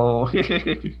 Oh.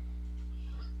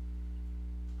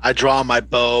 I draw my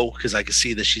bow because I can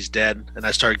see that she's dead, and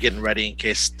I start getting ready in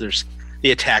case there's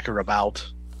the attacker about.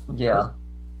 Yeah.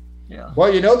 Yeah.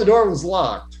 Well, you know the door was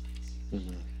locked.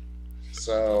 Mhm.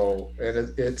 So,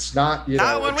 and it's not, you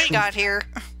Not know, when a we true- got here.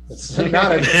 It's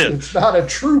not a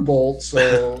true bolt,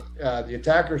 so the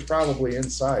attacker's probably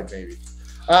inside, maybe.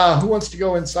 Who wants to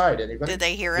go inside? Anybody? Did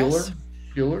they hear Bueller? us?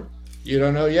 Bueller? You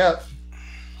don't know yet.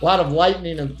 A lot of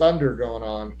lightning and thunder going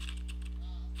on.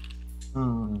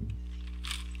 Hmm.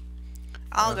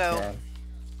 I'll go. Okay.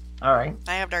 All right.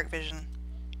 I have dark vision.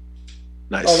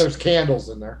 Nice. Oh, there's candles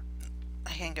in there.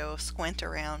 I can go squint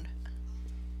around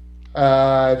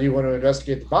Do you want to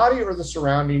investigate the body or the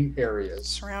surrounding areas?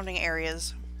 surrounding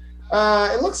areas.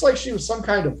 It looks like she was some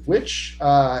kind of witch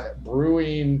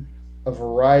brewing a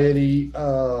variety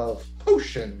of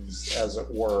potions, as it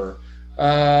were.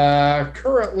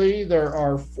 Currently, there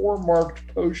are 4 marked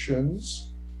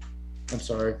potions. I'm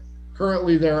sorry.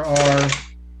 Currently, there are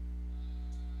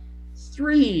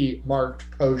 3 marked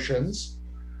potions.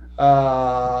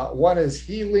 One is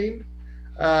healing.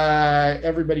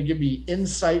 Everybody give me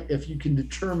insight if you can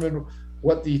determine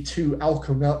what the two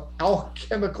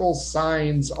alchemical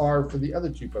signs are for the other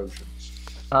two potions.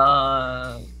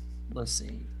 Let's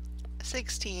see.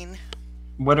 16.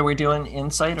 What are we doing?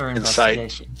 Insight or Insight.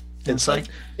 investigation? Insight.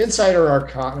 Insight or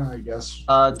Arcana, I guess.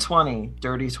 20.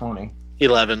 Dirty 20.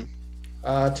 11.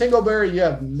 Tingleberry, you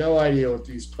have no idea what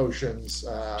these potions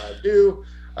do.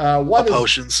 One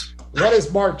Potions.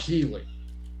 is marked healing,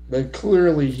 but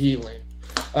clearly healing.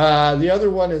 The other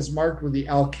one is marked with the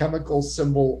alchemical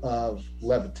symbol of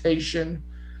levitation,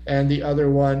 and the other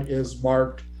one is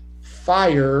marked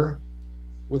fire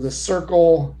with a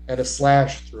circle and a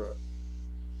slash through it.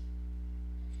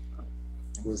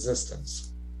 Resistance.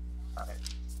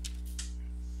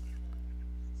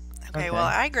 Okay, well,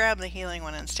 I grab the healing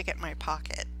one and stick it in my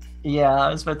pocket. Yeah, I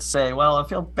was about to say, well, I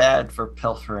feel bad for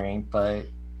pilfering, but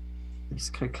this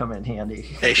could come in handy.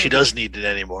 Hey, she doesn't need it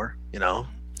anymore, you know?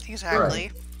 Exactly.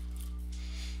 Right.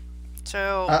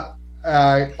 So,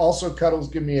 Also, Cuddles,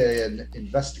 give me an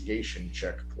investigation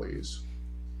check, please.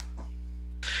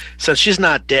 Since she's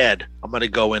not dead, I'm going to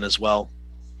go in as well.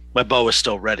 My bow is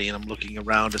still ready, and I'm looking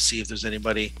around to see if there's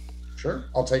anybody. Sure.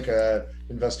 I'll take a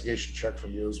investigation check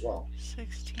from you as well.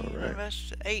 16, All right.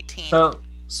 18.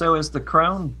 So is the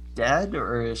crone dead,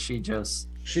 or is she just...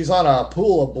 She's on a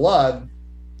pool of blood.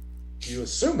 You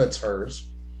assume it's hers.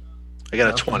 I got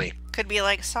a Okay. 20. Could be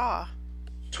like Saw.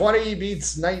 20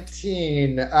 beats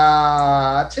 19.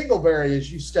 Tingleberry,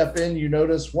 as you step in, you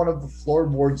notice one of the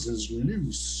floorboards is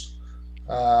loose.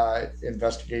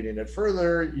 Investigating it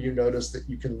further, you notice that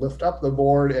you can lift up the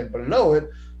board, and below it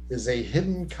is a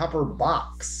hidden copper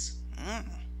box. Mm.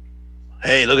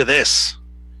 Hey, look at this.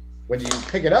 When you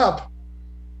pick it up,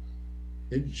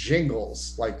 it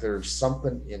jingles like there's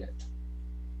something in it.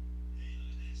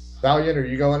 Valiant, are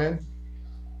you going in?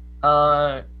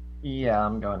 Yeah,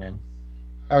 I'm going in.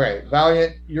 Okay,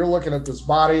 Valiant, you're looking at this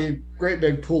body, great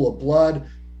big pool of blood,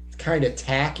 kind of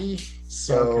tacky,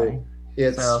 so Okay.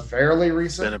 it's So- fairly Been a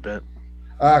recent. bit.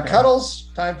 Cuddles,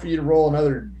 time for you to roll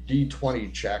another D20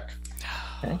 check.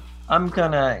 I'm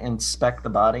gonna inspect the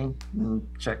body and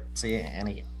check see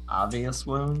any obvious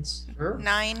wounds. Sure.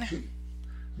 9.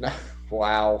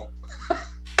 Wow.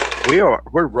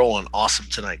 We're rolling awesome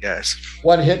tonight, guys.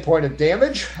 1 hit point of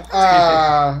damage.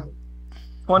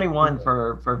 21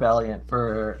 for Valiant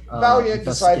for Valiant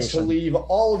decides to investigation. leave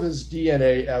all of his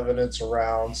DNA evidence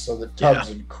around so that Tubbs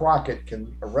and Crockett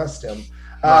can arrest him.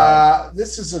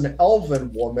 This is an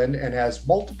elven woman and has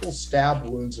multiple stab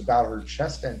wounds about her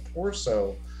chest and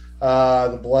torso.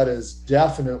 The blood is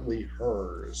definitely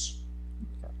hers.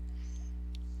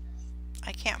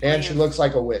 I can't And believe. she looks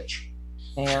like a witch.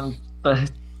 And the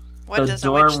What does a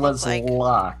door witch look was like?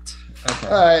 locked.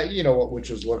 Okay. You know what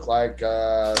witches look like.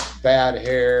 Bad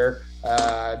hair,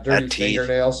 dirty teeth.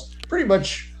 fingernails. Pretty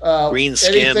much Green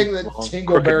skin, anything that long, crooked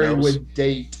Tingleberry nose. would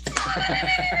date.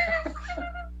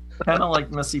 Kind of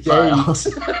like Missy Files.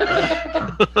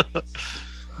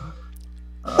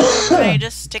 Can I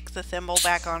just stick the thimble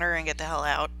back on her and get the hell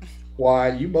out? Why,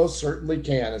 you most certainly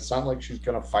can. It's not like she's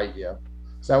going to fight you.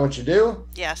 Is that what you do?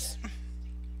 Yes.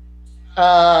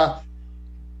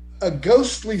 A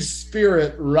ghostly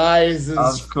spirit rises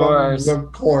Of from course. the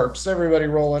corpse. Everybody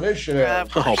roll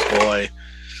initiative. Oh, boy.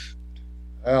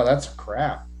 Oh, that's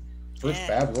crap. First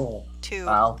Yeah. bad roll. 2.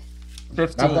 Wow.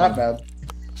 15. Not that bad.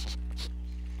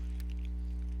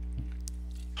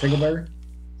 Tingleberry?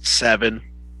 7.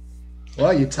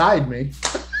 Well, you tied me.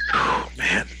 Oh,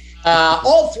 man.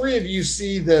 All three of you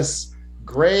see this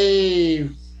gray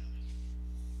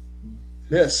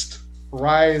mist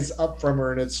rise up from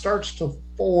her, and it starts to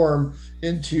form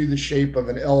into the shape of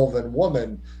an elven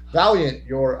woman. Valiant,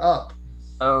 you're up.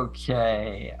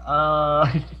 Okay.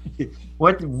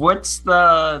 What's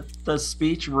the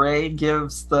speech Ray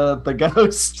gives the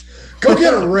ghost? Go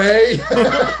get her, Ray.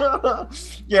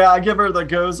 Yeah, I give her the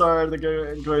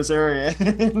Gozarian.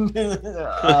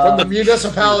 From the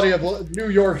municipality of New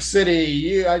York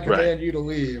City, I command you to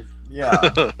leave.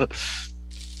 Yeah,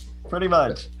 pretty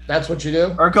much. That's what you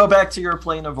do? Or go back to your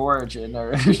plane of origin.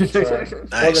 Or Or the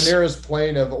Nice. nearest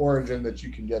plane of origin that you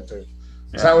can get to. Is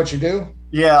Yeah. that what you do?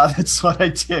 Yeah, that's what I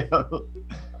do.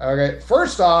 Okay,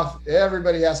 first off,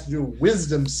 everybody has to do a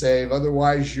wisdom save.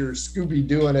 Otherwise, you're Scooby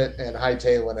doing it and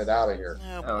hightailing it out of here.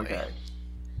 Oh, boy. Okay.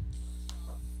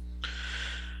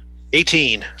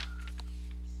 18.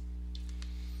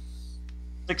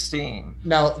 16.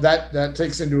 Now, that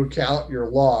takes into account your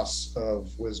loss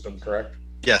of wisdom, correct?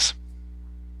 Yes.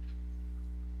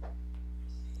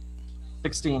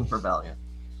 16 for Valiant.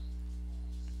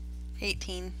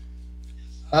 18.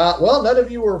 Well, none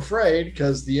of you were afraid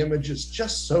because the image is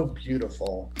just so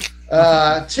beautiful.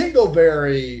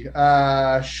 Tingleberry,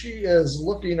 she is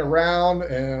looking around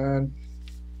and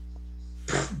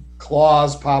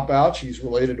claws pop out. She's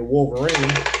related to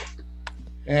Wolverine.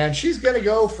 And she's going to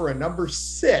go for a number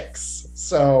 6.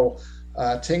 So,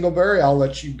 Tingleberry, I'll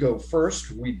let you go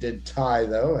first. We did tie,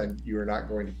 though, and you are not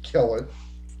going to kill it.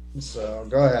 So,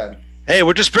 go ahead. Hey,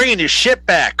 we're just bringing your shit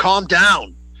back. Calm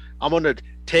down. I'm going to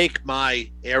take my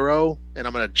arrow and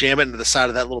I'm going to jam it into the side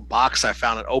of that little box I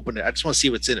found and open it. I just want to see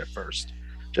what's in it first,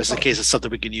 just in case it's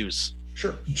something we can use.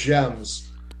 Sure.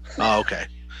 Gems. Oh, okay.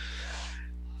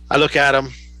 I look at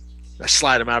him. I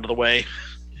slide him out of the way.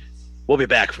 We'll be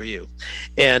back for you.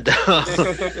 And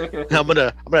I'm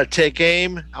gonna take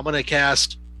aim. I'm gonna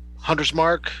cast Hunter's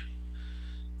Mark.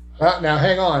 Now,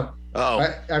 hang on. Oh,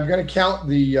 I'm going to count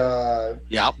the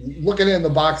yeah. Looking in the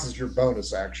box is your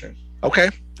bonus action. Okay,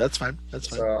 that's fine. That's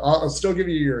fine. So I'll still give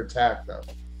you your attack, though.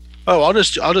 Oh, I'll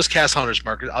just cast Hunter's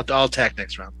Mark. I'll attack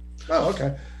next round. Oh,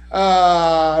 okay.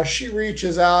 She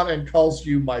reaches out and calls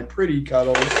you my pretty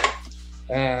Cuddles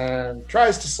and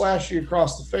tries to slash you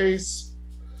across the face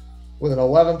with an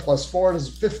 11 plus 4. It is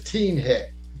a 15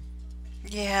 hit.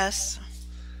 Yes.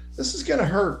 This is going to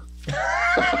hurt.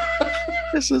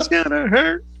 This is going to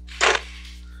hurt.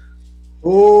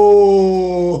 Oh.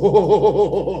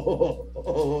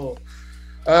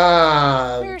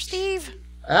 Where, Steve?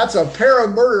 That's a pair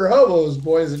of murder hobos,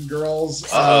 boys and girls.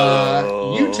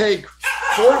 You take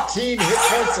 14 hit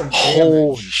points of damage.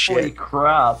 Holy shit. Holy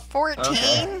crap. 14?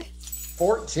 Okay.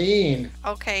 14.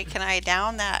 Okay, can I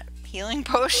down that healing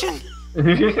potion?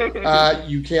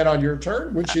 You can on your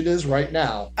turn, which it is right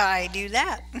now. I do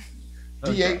that.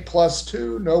 D8 plus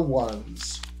 2, no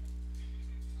ones.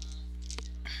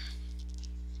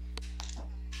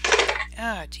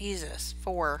 Oh, Jesus.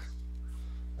 4.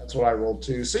 That's what I rolled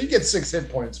too. So you get 6 hit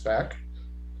points back.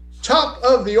 Top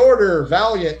of the order,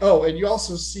 Valiant. Oh, and you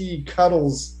also see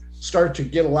Cuddles start to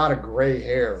get a lot of gray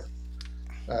hair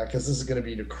because this is going to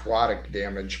be necrotic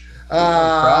damage.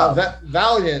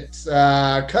 Valiant,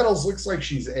 Cuddles looks like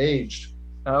she's aged.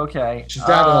 Okay. She's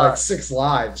down to like 6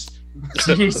 lives.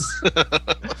 Jeez.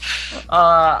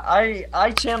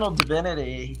 I channeled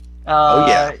Divinity.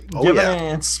 Given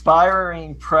an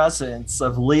inspiring presence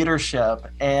of leadership,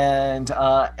 and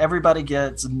everybody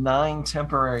gets 9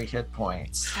 temporary hit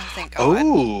points. Oh, thank God.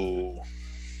 Oh.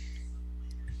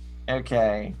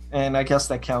 Okay, and I guess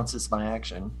that counts as my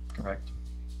action, correct?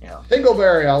 Yeah.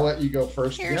 Dingleberry, I'll let you go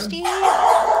first Here, again. Steve.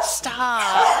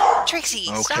 Stop. Trixie,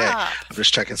 Okay. stop. I'm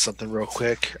just checking something real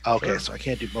quick. Okay, sure. So I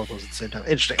can't do both those at the same time.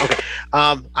 Interesting. Okay.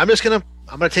 I'm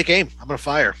gonna take aim. I'm gonna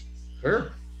fire.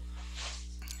 Sure.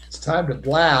 It's time to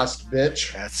blast,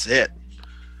 bitch. That's it.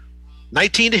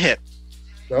 19 to hit.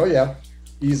 Oh yeah,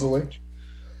 easily.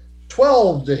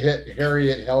 12 to hit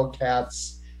Harriet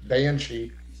Hellcat's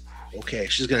Banshee. Okay,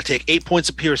 she's gonna take 8 points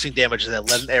of piercing damage as I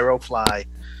let an arrow fly.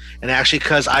 And actually,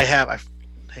 because I have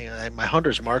my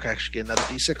Hunter's Mark, I actually get another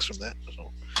D6 from that.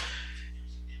 So,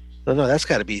 no, that's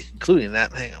got to be including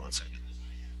that. Hang on one second.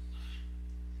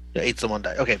 Yeah, 8's the one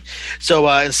die. Okay, so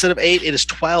instead of 8, it is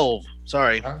 12.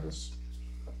 Sorry. Got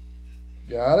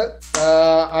it.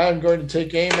 I'm going to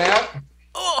take aim at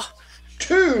Oh,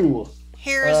 2.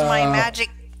 here's my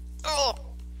magic. Oh,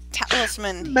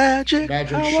 talisman. Magic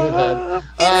shithead.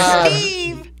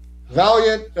 Steve.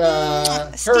 Valiant,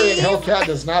 Harriet Steve. Hellcat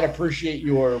does not appreciate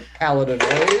your paladin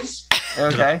ways.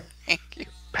 Okay. Thank you.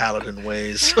 Paladin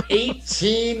ways.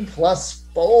 18 plus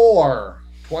 4.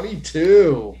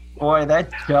 22. Boy,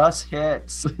 that just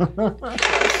hits.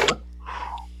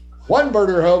 1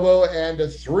 murder hobo and a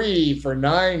 3 for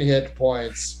 9 hit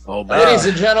points. Oh man. Ladies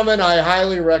and gentlemen, I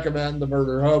highly recommend the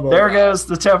murder hobo. There goes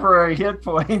the temporary hit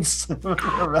points.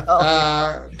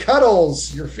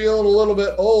 Cuddles, you're feeling a little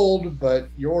bit old, but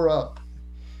you're up.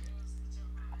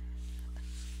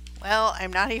 Well,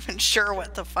 I'm not even sure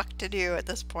what the fuck to do at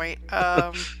this point.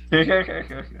 At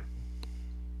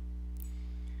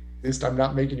least I'm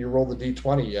not making you roll the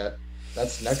d20 yet.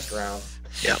 That's next round.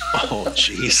 Yeah. Oh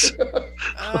jeez.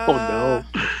 Oh no.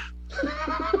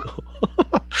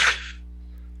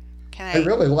 I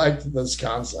really liked this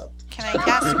concept. Can I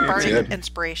cast Bardic Good.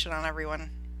 Inspiration on everyone?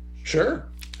 Sure.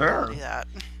 I'll do that.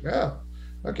 Yeah.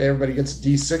 Okay, everybody gets a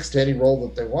d6 to any roll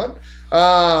that they want.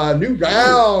 New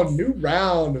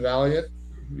round, Valiant.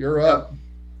 You're up.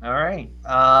 All right.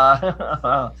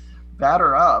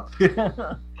 Batter up.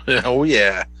 Oh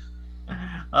yeah.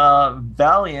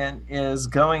 Valiant is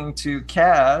going to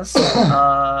cast.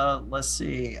 Let's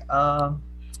see.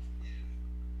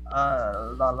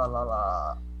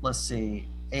 Let's see.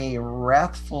 A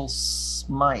Wrathful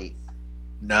Smite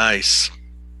Nice.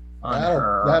 on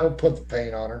her. That'll put the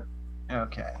pain on her.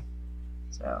 Okay.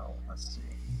 So let's see.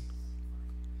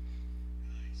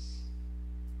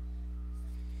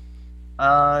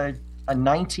 A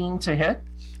 19 to hit.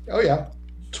 Oh yeah,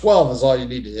 12 is all you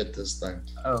need to hit this thing.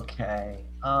 Okay.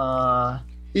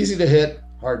 Easy to hit,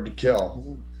 hard to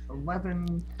kill.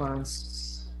 11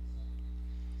 plus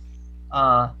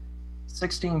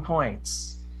 16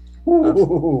 points.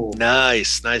 Ooh.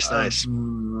 Nice.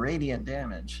 Radiant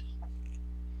damage.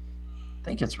 I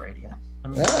think it's radiant.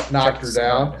 Let me That knocked check her the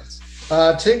down. stats.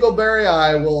 Tingleberry,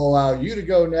 I will allow you to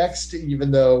go next,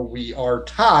 even though we are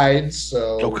tied.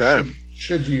 So Okay.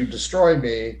 should you destroy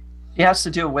me, He has to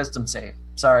do a wisdom save.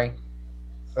 Sorry.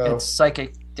 so It's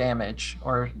psychic damage,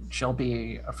 or she'll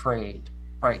be afraid,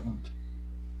 frightened.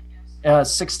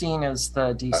 16 is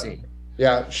the DC.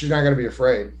 yeah, she's not going to be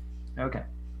afraid. Okay.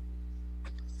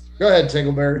 Go ahead,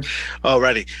 Tingleberry.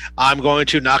 Alrighty. I'm going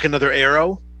to knock another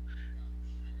arrow.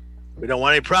 We don't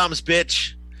want any problems,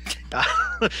 bitch.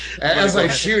 As I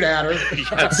shoot at her,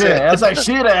 That's it. As I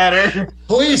shoot at her.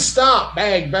 please stop,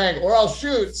 bang, bang, or I'll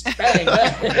shoot, bang,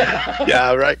 bang.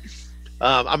 Yeah, right.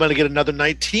 I'm going to get another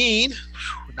 19.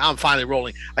 Now I'm finally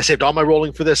rolling. I saved all my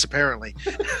rolling for this, apparently.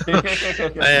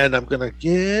 And I'm going to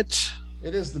get...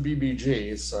 It is the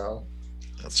BBG, so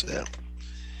That's it.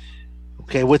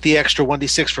 Okay, with the extra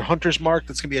 1d6 for Hunter's Mark,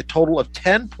 that's going to be a total of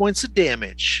 10 points of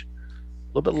damage.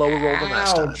 A little bit lower roll than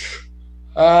last time.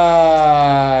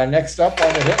 Next up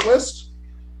on the hit list,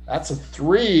 that's a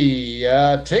 3.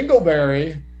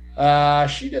 Tingleberry.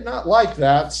 She did not like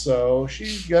that, so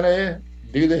she's gonna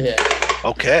do the hit.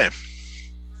 Okay.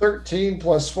 13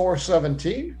 plus 4,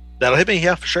 17. That'll hit me,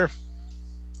 yeah, for sure.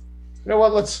 You know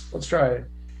what? Let's try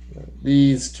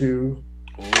these two.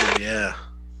 Oh, yeah.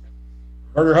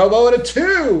 Murder Hobo at a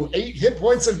 2. 8 hit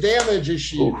points of damage as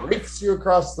she Ooh. rakes you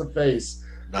across the face.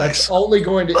 Nice. That's only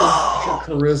going to increase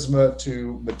your charisma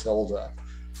to Matilda.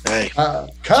 Hey,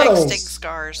 Jake Cuddles. Stick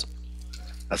scars.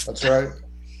 That's right.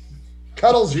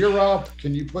 Cuddles, you're up.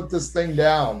 Can you put this thing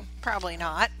down? Probably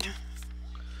not.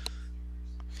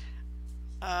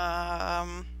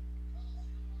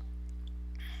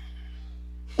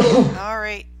 All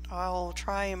right. I'll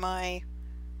try my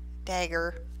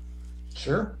dagger.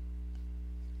 Sure.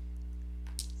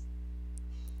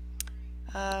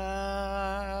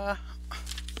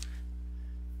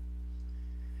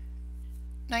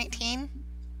 19.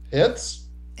 Hits.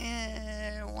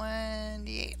 And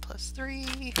 1d8 plus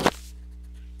 3.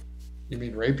 You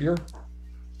mean rapier?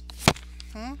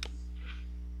 Hmm?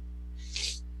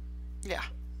 Yeah.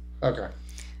 Okay. Yeah,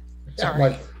 I'm Sorry.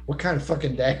 like, what kind of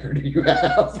fucking dagger do you have?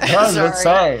 I was gonna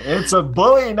say, it's a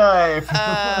Bowie knife.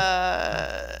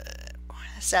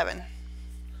 7.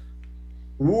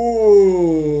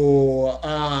 Ooh.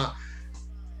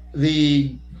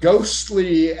 The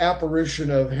ghostly apparition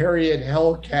of Harriet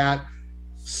Hellcat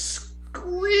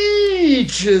screeches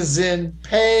in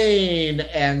pain,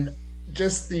 and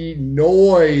just the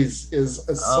noise is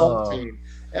assaulting.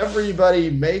 Everybody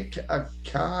make a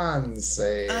con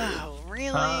save. Oh,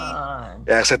 really? Fine.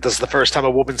 yeah, except this is the first time a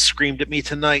woman screamed at me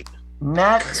tonight.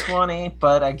 Nat 20,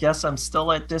 but I guess I'm still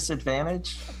at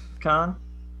disadvantage, Con?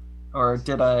 Or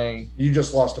did I? You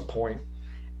just lost a point.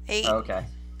 8. Okay.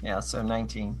 Yeah, so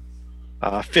 19.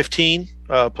 15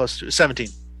 plus 2, 17.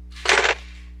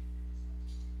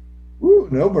 Ooh,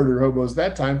 no murder hobos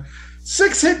that time.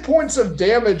 6 hit points of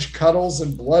damage, Cuddles,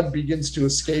 and blood begins to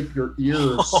escape your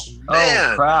ears.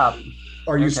 Man. Oh, crap.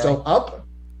 Are you Okay. still up?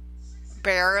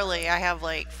 Barely. I have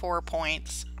like 4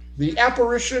 points. The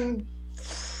apparition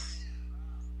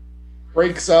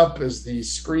breaks up as the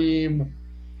scream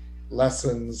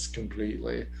lessens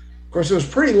completely. Of course, it was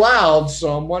pretty loud,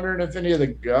 so I'm wondering if any of the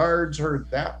guards heard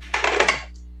that.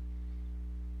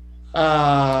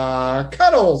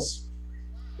 Cuddles.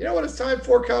 You know what it's time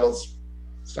for, Cuddles?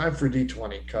 It's time for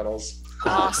D20, Cuddles.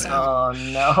 Awesome. Oh,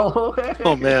 no.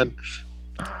 Oh, man.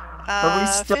 Are we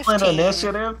still 15. in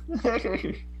initiative?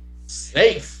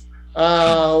 Safe.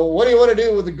 What do you want to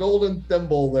do with the golden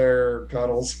thimble there,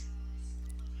 Cuddles?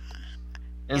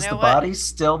 Is know the what? body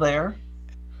still there?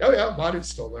 Oh yeah, body's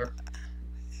still there.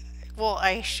 Well,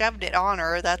 I shoved it on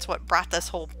her. That's what brought this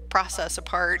whole process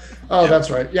apart. Oh,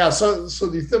 that's right. Yeah, so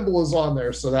the thimble is on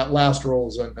there, so that last roll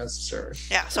is unnecessary.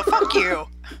 Yeah, so fuck you.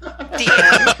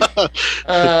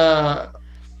 DM.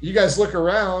 You guys look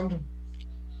around.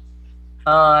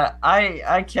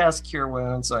 I cast Cure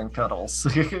Wounds on Cuddles.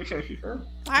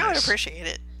 I would appreciate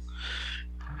it.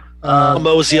 I'll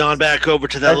mosey on back over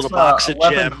to that That's, little box of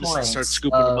 11 gems and points start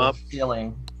scooping them up. of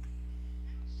Healing.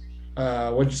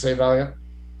 What'd you say, Valiant?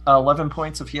 11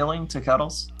 points of healing to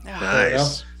Cuddles. Oh,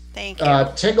 Nice. thank you.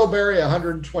 Tingleberry,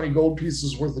 120 gold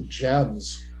pieces worth of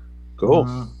gems.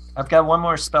 Cool. I've got one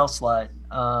more spell slot.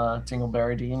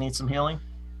 Tingleberry, do you need some healing?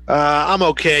 I'm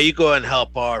okay. You go ahead and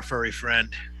help our furry friend.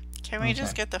 Can we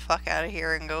just get the fuck out of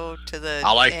here and go to the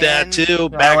I like that inn too.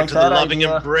 I Back like into the that loving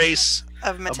idea. embrace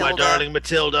of of my Matilda? darling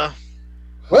Matilda.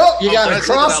 Well, you Oh, got did I to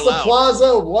say that cross out the loud?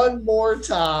 plaza one more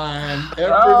time.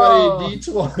 Oh. Everybody,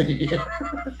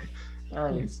 D20.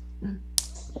 Nice.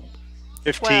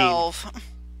 15. 12.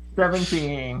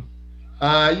 17.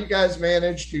 You guys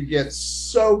managed to get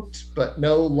soaked, but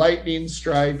no lightning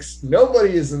strikes.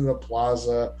 Nobody is in the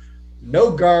plaza.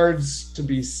 No guards to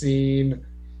be seen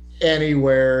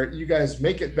anywhere. You guys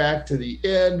make it back to the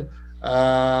inn.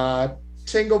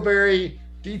 Tingleberry,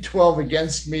 D12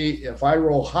 against me. If I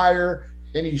roll higher,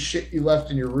 any shit you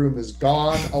left in your room is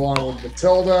gone, along with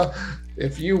Matilda.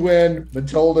 If you win,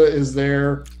 Matilda is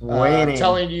there Waiting.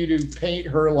 telling you to paint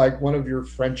her like one of your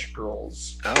French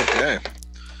girls. Okay.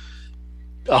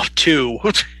 Oh, 2.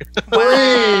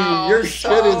 Wow, your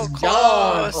shit is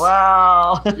gone. close.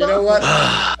 Wow. You know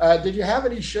what? Did you have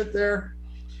any shit there?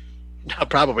 No,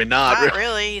 probably not. Not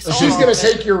really. He sold She's all going of to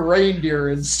it. take your reindeer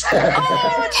instead.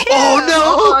 Oh,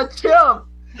 Oh, Oh, Chip.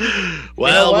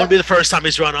 Well, know it what? won't be the first time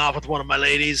he's run off with one of my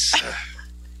ladies.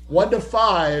 1 to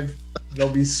 5, they'll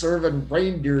be serving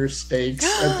reindeer steaks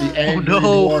at the Angry no.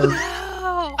 Dwarf.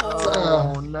 No.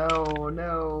 Oh,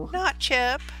 no. Not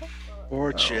Chip.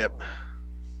 Poor Chip.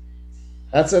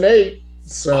 That's an 8,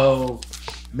 so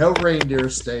no reindeer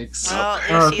steaks. Well,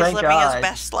 at Oh, least he's thank living God. his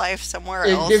best life somewhere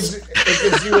It else.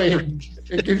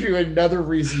 gives you another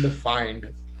reason to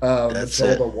find That's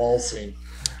Matilda Walsing.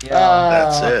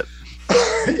 Yeah. That's it.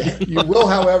 You will,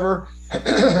 however,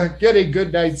 get a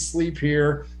good night's sleep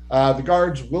here. The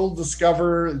guards will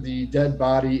discover the dead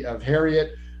body of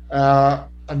Harriet.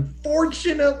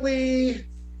 Unfortunately,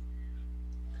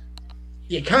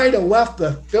 you kind of left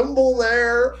the thimble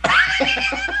there.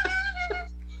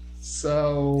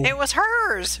 So It was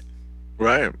hers.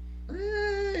 Right.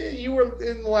 you were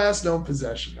in the last known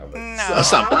possession of it. No.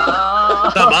 That's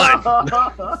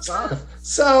not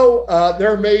So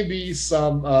there may be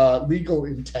some legal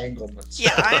entanglements.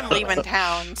 Yeah, I'm leaving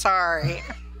town. Sorry.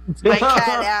 My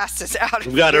cat ass is out of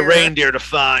We've got a here. reindeer to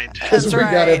find. Because That's we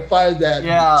gotta right. find that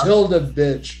Yeah. Matilda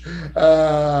bitch.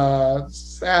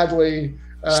 Sadly,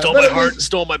 Stole but my at heart, least-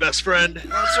 stole my best friend.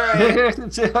 That's right.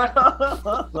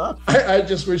 I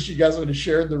just wish you guys would have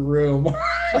shared the room.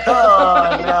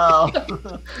 Oh,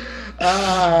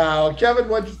 no. Kevin,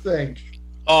 what'd you think?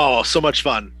 Oh, so much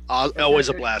fun. Always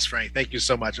a blast, Frank. Thank you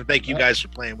so much. And thank you guys for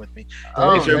playing with me.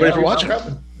 Oh, Thanks, everybody, for Thank you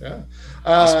watching. coming.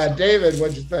 David,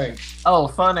 what'd you think? Oh,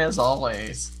 fun as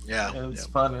always. Yeah. It's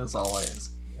fun as always.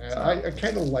 I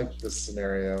kind of like this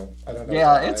scenario. I don't know.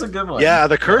 Yeah, why. it's a good one. Yeah,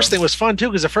 the curse thing was fun too,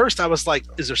 because at first I was like,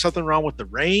 is there something wrong with the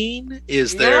rain?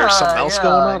 Is there something else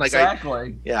going on? Like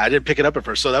exactly. I didn't pick it up at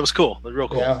first, so that was cool. That was real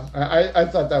cool. Yeah, I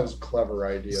thought that was a clever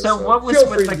idea. So what was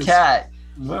feel with free the to- cat?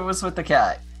 What was with the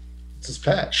cat? It's his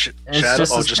pet. It's Shadow-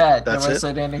 just oh, his pet. that's Never it.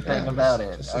 said anything Yeah, about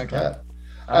it's it. just his Okay. pet.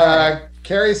 Alright.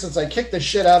 Carrie, since I kicked the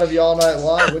shit out of you all night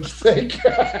long, what'd you think?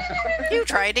 You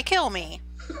tried to kill me.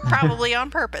 Probably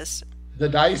on purpose. The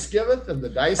dice giveth and the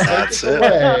dice That's taketh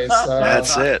it. away. So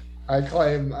That's it. I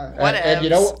claim. What and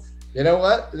you ifs? know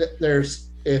what? There's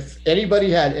if anybody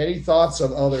had any thoughts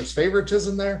of there's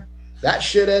favoritism there, that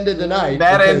shit ended tonight.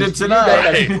 That because ended you tonight.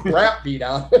 got the crap beat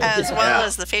out. of As you. well Yeah.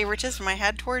 as the favoritism I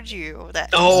had towards you.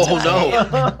 That Oh,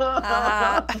 tonight. no.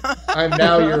 I'm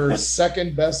now your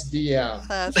second best DM.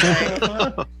 That's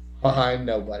right. Behind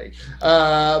nobody.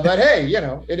 But hey,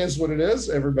 it is what it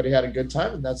is. Everybody had a good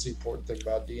time, and that's the important thing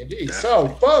about D&D. So,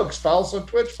 folks, follow us on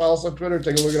Twitch, follow us on Twitter,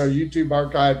 take a look at our YouTube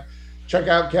archive, check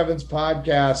out Kevin's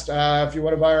podcast. If you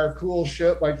want to buy our cool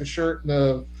shit like the shirt and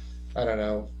the, I don't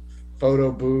know,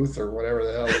 photo booth or whatever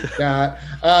the hell we got,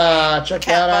 check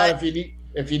Cat that out. butt.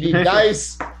 If you need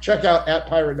dice, check out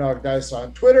 @PirateDogDice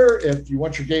on Twitter. If you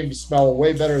want your game to smell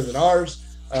way better than ours,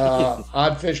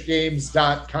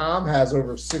 oddfishgames.com has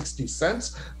over 60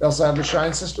 cents. They also have the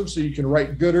shine system, so you can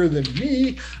write gooder than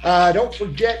me. Don't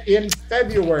forget, in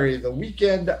February, the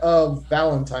weekend of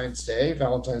Valentine's Day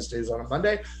is on a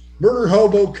Monday, Murder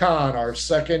Hobo Con, our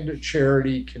second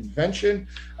charity convention.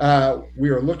 We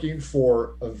are looking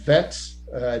for event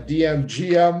DM,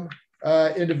 GM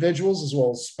individuals as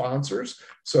well as sponsors.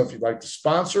 So if you'd like to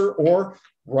sponsor or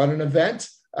run an event,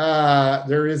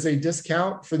 there is a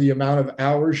discount for the amount of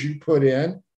hours you put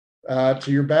in to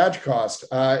your badge cost.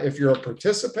 If you're a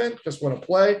participant, just want to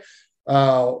play,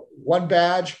 one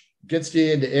badge gets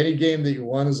you into any game that you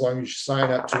want as long as you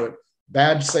sign up to it.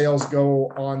 Badge sales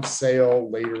go on sale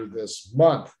later this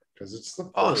month because it's the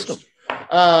first.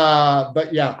 Awesome.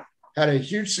 But yeah, had a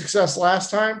huge success last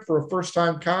time for a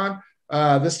first-time con.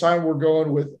 This time we're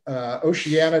going with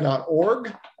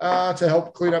oceana.org to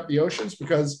help clean up the oceans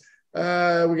because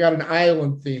We got an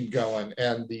island theme going,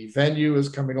 and the venue is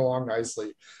coming along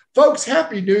nicely. Folks,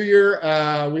 Happy New Year.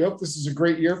 We hope this is a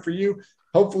great year for you.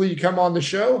 Hopefully you come on the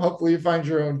show. Hopefully you find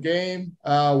your own game,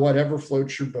 whatever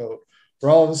floats your boat. For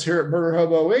all of us here at Murder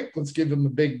Hobo Inc., let's give them a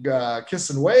big kiss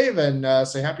and wave and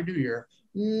say Happy New Year.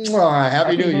 Mwah.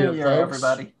 Happy New Year, folks.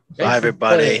 Everybody. Bye,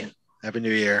 everybody. Happy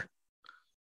New Year.